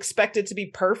people expect it to be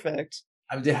perfect?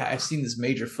 I've seen this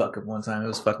major fuck up one time. It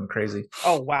was fucking crazy.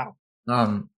 Oh wow.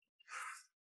 Um,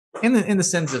 in the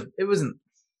sense of it wasn't.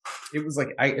 It was like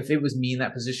if it was me in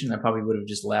that position, I probably would have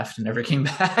just left and never came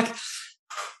back.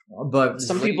 But this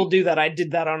Some lady, people do that. I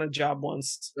did that on a job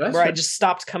once that's where I right. just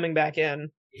stopped coming back in.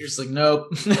 You're just like, nope.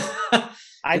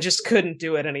 I just couldn't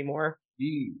do it anymore.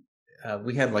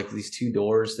 We had like these two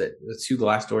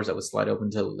glass doors that would slide open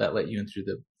that let you in through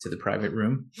the private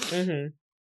room. Hmm.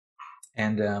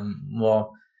 And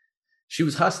well, she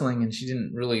was hustling and she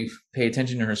didn't really pay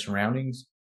attention to her surroundings.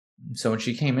 So when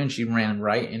she came in, she ran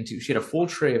right into. She had a full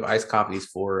tray of iced coffees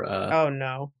for Oh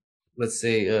no. let's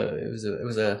say it was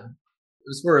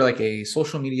for like a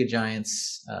social media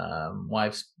giant's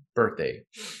wife's birthday.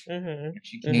 Hmm.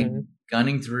 She Hmm. came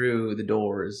gunning through the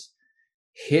doors,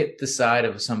 hit the side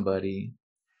of somebody,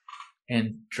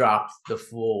 and dropped the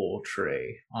full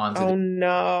tray onto Oh the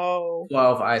no.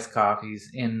 12 iced coffees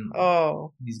in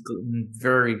Oh. these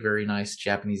very, very nice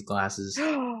Japanese glasses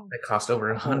that cost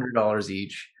over $100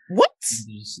 each. What?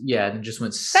 Yeah, and it just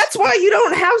went. That's why you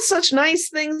don't have such nice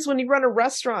things when you run a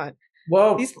restaurant.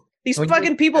 Well, These when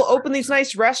fucking people open these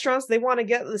nice restaurants, they want to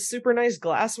get the super nice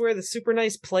glassware, the super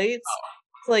nice plates.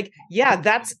 It's like, yeah,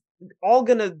 that's all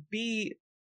gonna be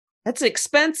that's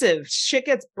expensive. Shit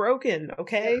gets broken,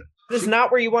 okay? This is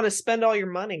not where you want to spend all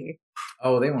your money.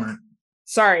 Oh, they weren't.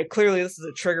 Sorry, clearly this is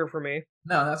a trigger for me.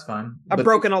 No, that's fine. I've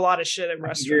broken a lot of shit in I can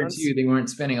restaurants. guarantee you they weren't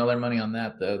spending all their money on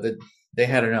that though. That they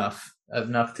had enough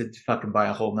to fucking buy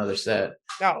a whole nother set.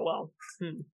 Oh well.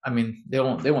 I mean, they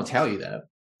won't tell you that,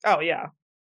 Oh yeah.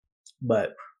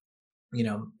 but you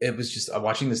know, it was just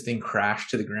watching this thing crash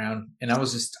to the ground, and I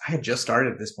had just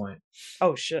started at this point.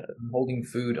 Oh shit. I'm holding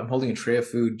food. I'm holding a tray of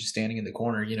food, just standing in the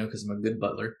corner, you know, because I'm a good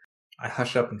butler. I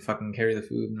hush up and fucking carry the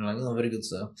food, and they're like, "Oh, very good,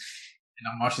 sir." And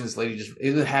I'm watching this lady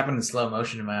it happened in slow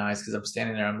motion in my eyes because I'm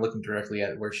standing there. I'm looking directly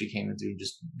at where she came into and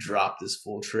just dropped this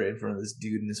full tray in front of this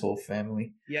dude and his whole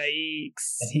family.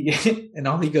 Yikes. And and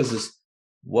all he goes is,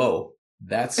 "Whoa,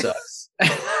 that sucks."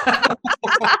 I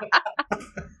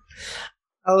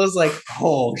was like,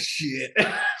 "Oh shit,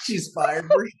 she's fired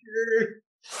for sure."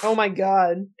 Oh my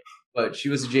god. But she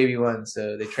was a JV1,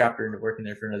 so they trapped her into working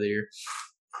there for another year.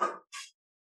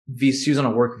 She was on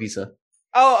a work visa.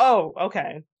 Oh,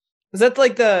 okay. Is that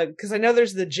like because I know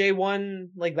there's the J1,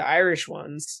 like the Irish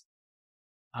ones.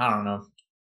 I don't know.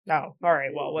 Oh, all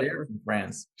right. Well, They're whatever. from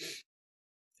France.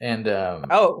 And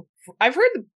Oh, I've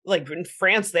heard like in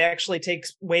France they actually take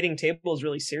waiting tables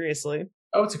really seriously.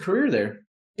 oh, it's a career there.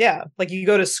 Yeah, like you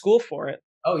go to school for it.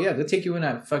 Oh yeah, they take you in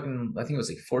at fucking I think it was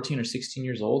like 14 or 16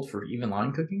 years old for even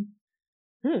line cooking.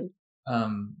 Hmm.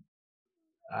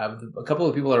 I have a couple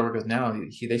of people that I work with now.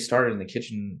 They started in the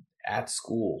kitchen at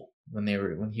school.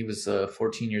 when he was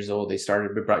 14 years old. They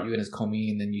brought you in as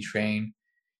commis, and then you train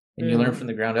and you learn from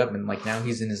the ground up. And like now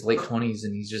he's in his late 20s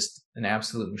and he's just an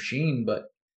absolute machine. But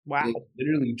Wow. they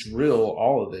literally drill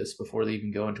all of this before they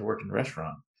even go into work in the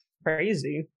restaurant.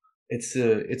 Crazy. It's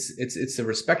a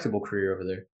respectable career over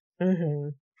there. Mm-hmm.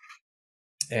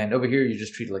 And over here, you're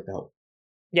just treated like the help.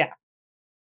 Yeah.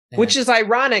 And which is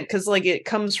ironic because like it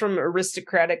comes from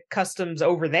aristocratic customs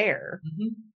over there.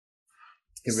 Mm-hmm.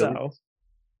 It so really is.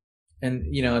 And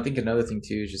you know, I think another thing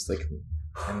too is just like,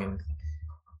 I mean,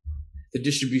 the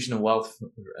distribution of wealth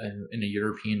in a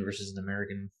European versus an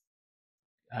American,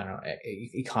 I don't know,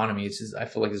 economy. It's just, I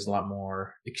feel like there's a lot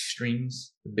more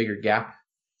extremes, a bigger gap.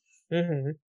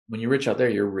 Mm-hmm. When you're rich out there,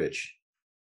 you're rich.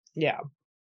 Yeah.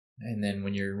 And then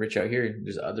when you're rich out here,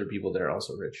 there's other people that are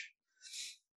also rich.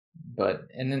 But,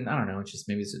 and then I don't know, it's just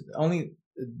maybe it's only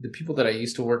the people that I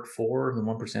used to work for, the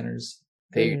 1%ers,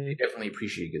 they definitely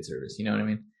appreciate good service. You know what I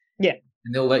mean? Yeah.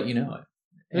 And they'll let you know it.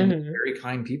 And very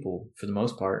kind people for the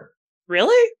most part.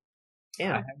 Really?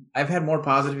 Yeah. I've had more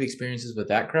positive experiences with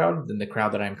that crowd than the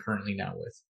crowd that I'm currently now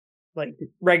with. Like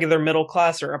regular middle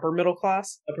class or upper middle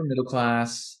class? Upper middle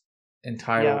class,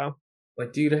 entitled. Yeah.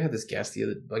 Like, dude, I had this guest the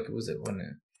other, like, was it when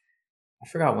I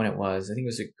forgot when it was. I think it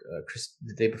was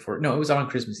the day before. No, it was on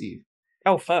Christmas Eve.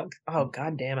 Oh fuck! Oh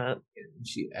god damn it!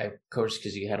 Of course,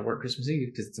 because you had to work Christmas Eve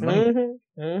because it's a money.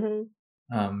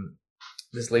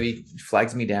 This lady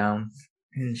flags me down,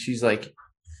 and she's like,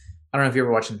 "I don't know if you're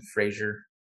ever watching Frasier."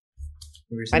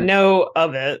 I know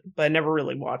of it, but I never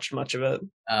really watched much of it.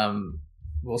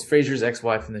 Well, Frasier's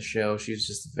ex-wife in the show, she was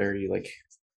just a very like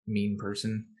mean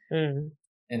person.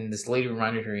 And this lady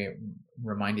reminded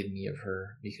me of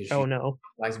her because she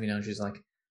flags me down. She's like,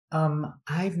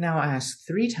 I've now asked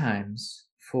 3 times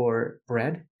for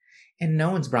bread and no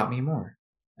one's brought me more.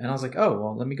 And I was like, oh,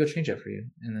 well, let me go change that for you.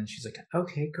 And then she's like,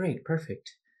 okay, great,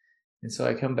 perfect. And so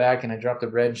I come back and I drop the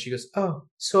bread and she goes, oh,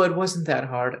 so it wasn't that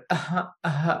hard.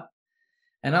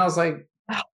 And I was like,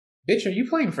 bitch, are you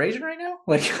playing Frasier right now?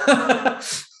 Like,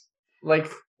 like,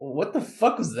 what the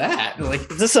fuck was that? Like,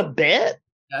 is this a bit?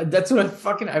 That's what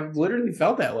I literally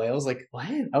felt that way. I was like, what?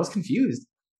 I was confused.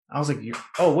 I was like,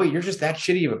 oh, wait, you're just that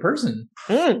shitty of a person.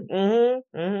 I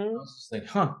was just like,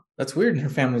 huh, that's weird. And her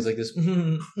family's like this.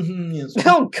 Yes.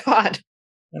 Oh, God.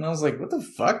 And I was like, what the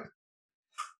fuck?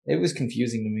 It was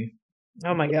confusing to me.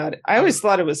 Oh, my God. I always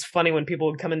thought it was funny when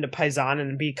people would come into Paisan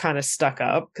and be kind of stuck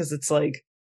up because it's like,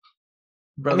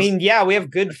 I mean, yeah, we have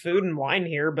good food and wine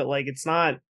here, but like, it's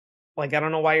not. Like, I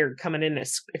don't know why you're coming in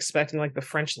expecting, like, the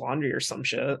French Laundry or some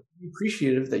shit.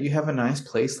 Appreciative that you have a nice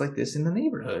place like this in the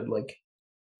neighborhood. Like,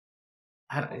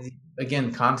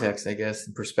 again, context, I guess,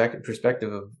 and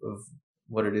perspective of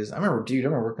what it is. I remember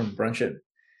working brunch at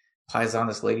Paisan.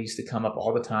 This lady used to come up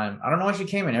all the time. I don't know why she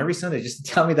came in every Sunday just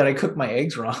to tell me that I cooked my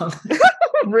eggs wrong.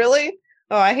 Really?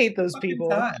 Oh, I hate those people.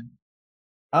 Time.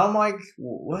 I'm like,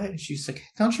 what? She's like,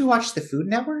 don't you watch the Food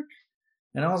Network?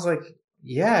 And I was like,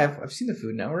 yeah, I've seen the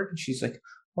Food Network. And she's like,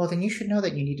 well, then you should know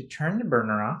that you need to turn the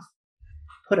burner off,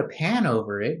 put a pan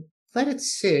over it, let it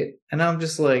sit. And I'm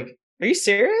just like, are you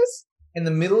serious? In the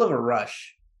middle of a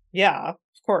rush. Yeah, of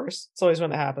course. It's always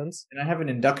when it happens. And I have an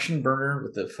induction burner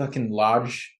with a fucking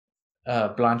Lodge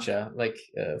plancha, like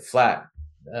flat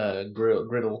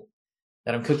griddle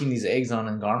that I'm cooking these eggs on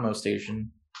in Garmo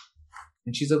station.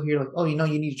 And she's over here like, oh, you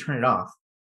need to turn it off.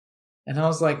 And I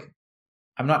was like,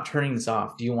 I'm not turning this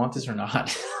off. Do you want this or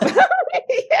not?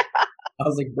 Yeah. I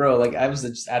was like, bro, like I was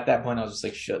just at that point, I was just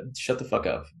like, shut the fuck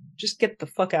up. Just get the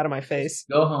fuck out of my face.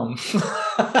 Go home.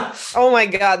 Oh my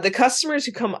God. The customers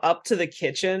who come up to the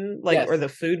kitchen, like, or the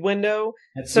food window,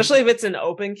 especially if it's an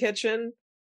open kitchen,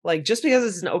 like, just because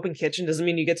it's an open kitchen doesn't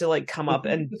mean you get to like come up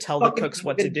and tell the cooks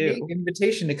what to do.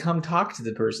 Invitation to come talk to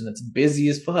the person that's busy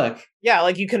as fuck. Yeah,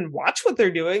 like you can watch what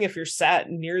they're doing if you're sat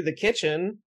near the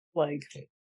kitchen, like,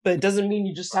 but it doesn't mean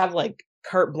you just have like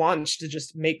carte blanche to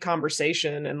just make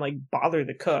conversation and like bother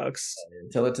the cooks.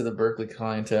 Tell it to the Berkeley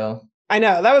clientele. I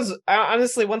know. That was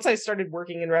honestly, once I started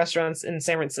working in restaurants in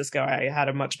San Francisco, I had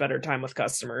a much better time with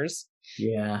customers.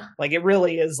 Yeah. Like it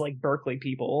really is like Berkeley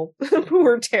people who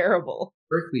are terrible.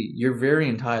 Berkeley, you're very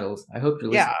entitled. I hope you're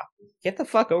listening. Yeah. Get the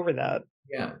fuck over that.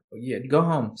 Yeah. Go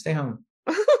home. Stay home.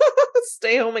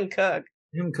 Stay home and cook.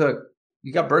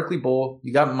 You got Berkeley Bowl.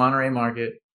 You got Monterey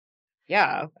Market.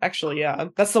 Yeah, actually, yeah.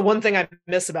 That's the one thing I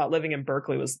miss about living in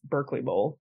Berkeley was Berkeley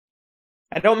Bowl.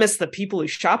 I don't miss the people who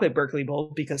shop at Berkeley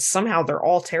Bowl because somehow they're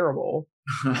all terrible.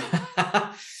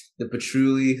 The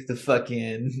patchouli, the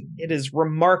fucking... It is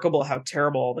remarkable how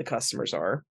terrible all the customers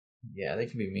are. Yeah, they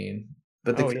can be mean.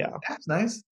 But the staff's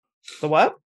nice. The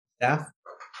what? Staff.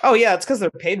 Oh, yeah, it's because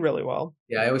they're paid really well.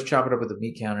 Yeah, I always chop it up with the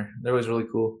meat counter. They're always really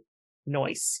cool.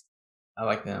 Nice. I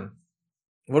like them.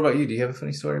 What about you? Do you have a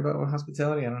funny story about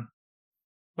hospitality? I don't know.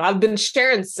 I've been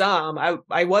sharing some.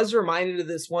 I was reminded of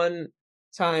this one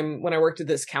time when I worked at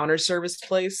this counter service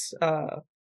place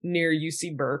near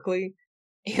UC Berkeley,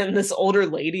 and this older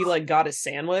lady like got a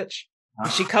sandwich.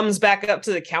 She comes back up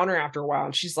to the counter after a while,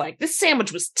 and she's like, "This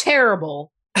sandwich was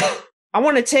terrible. I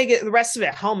want to take the rest of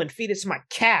it home and feed it to my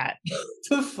cat." What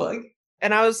the fuck?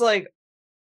 And I was like,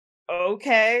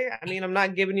 "Okay. I mean, I'm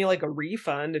not giving you like a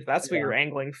refund if that's what you're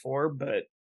angling for, but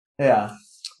yeah,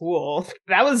 cool."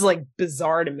 That was like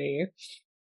bizarre to me.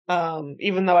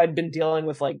 Even though I'd been dealing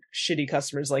with like shitty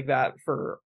customers like that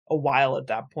for a while at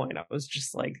that point, I was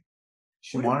just like,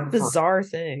 what a bizarre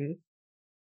thing.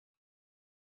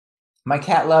 My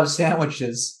cat loves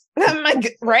sandwiches. I'm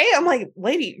like, right? I'm like,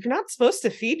 lady, you're not supposed to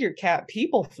feed your cat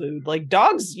people food. Like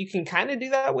dogs, you can kind of do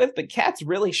that with, but cats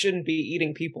really shouldn't be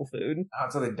eating people food. Oh,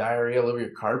 it's like they diarrhea all over your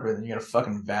carpet, and you gotta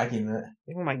fucking vacuum it.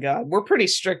 Oh my god, we're pretty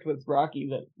strict with Rocky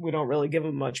that we don't really give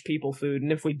him much people food,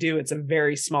 and if we do, it's a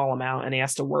very small amount, and he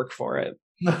has to work for it.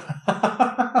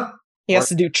 He has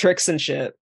to do tricks and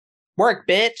shit. Work,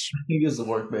 bitch. He is the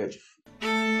work, bitch.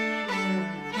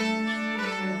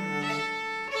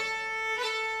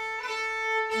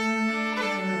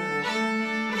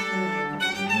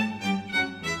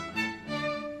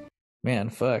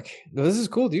 Man, fuck. This is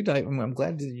cool, dude. I'm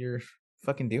glad that you're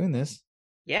fucking doing this.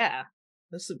 Yeah.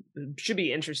 This should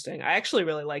be interesting. I actually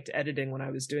really liked editing when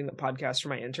I was doing the podcast for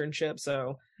my internship,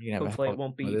 so hopefully it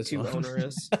won't be too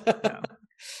onerous. Yeah.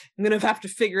 I'm going to have to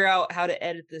figure out how to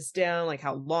edit this down, like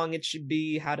how long it should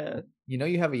be, how to...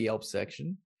 You have a Yelp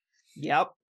section.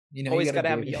 Yep. Always you gotta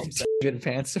have a Yelp section. Good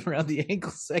pants around the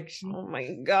ankle section. Oh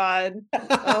my god.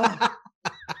 Oh.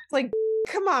 It's like,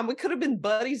 come on, we could have been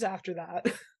buddies after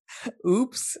that.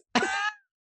 Oops.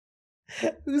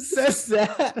 Who says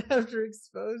that after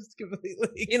exposed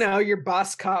completely? Your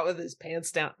boss caught with his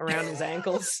pants down around his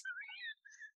ankles.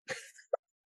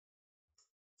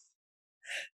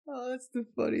 Oh, that's the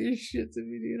funniest shit to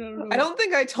me, dude. I don't know. I don't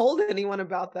think I told anyone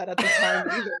about that at the time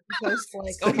either. I was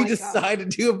like, so you decide to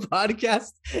do a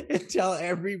podcast and tell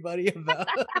everybody about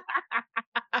it.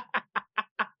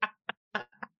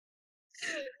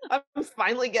 I'm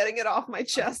finally getting it off my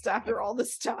chest after all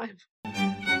this time.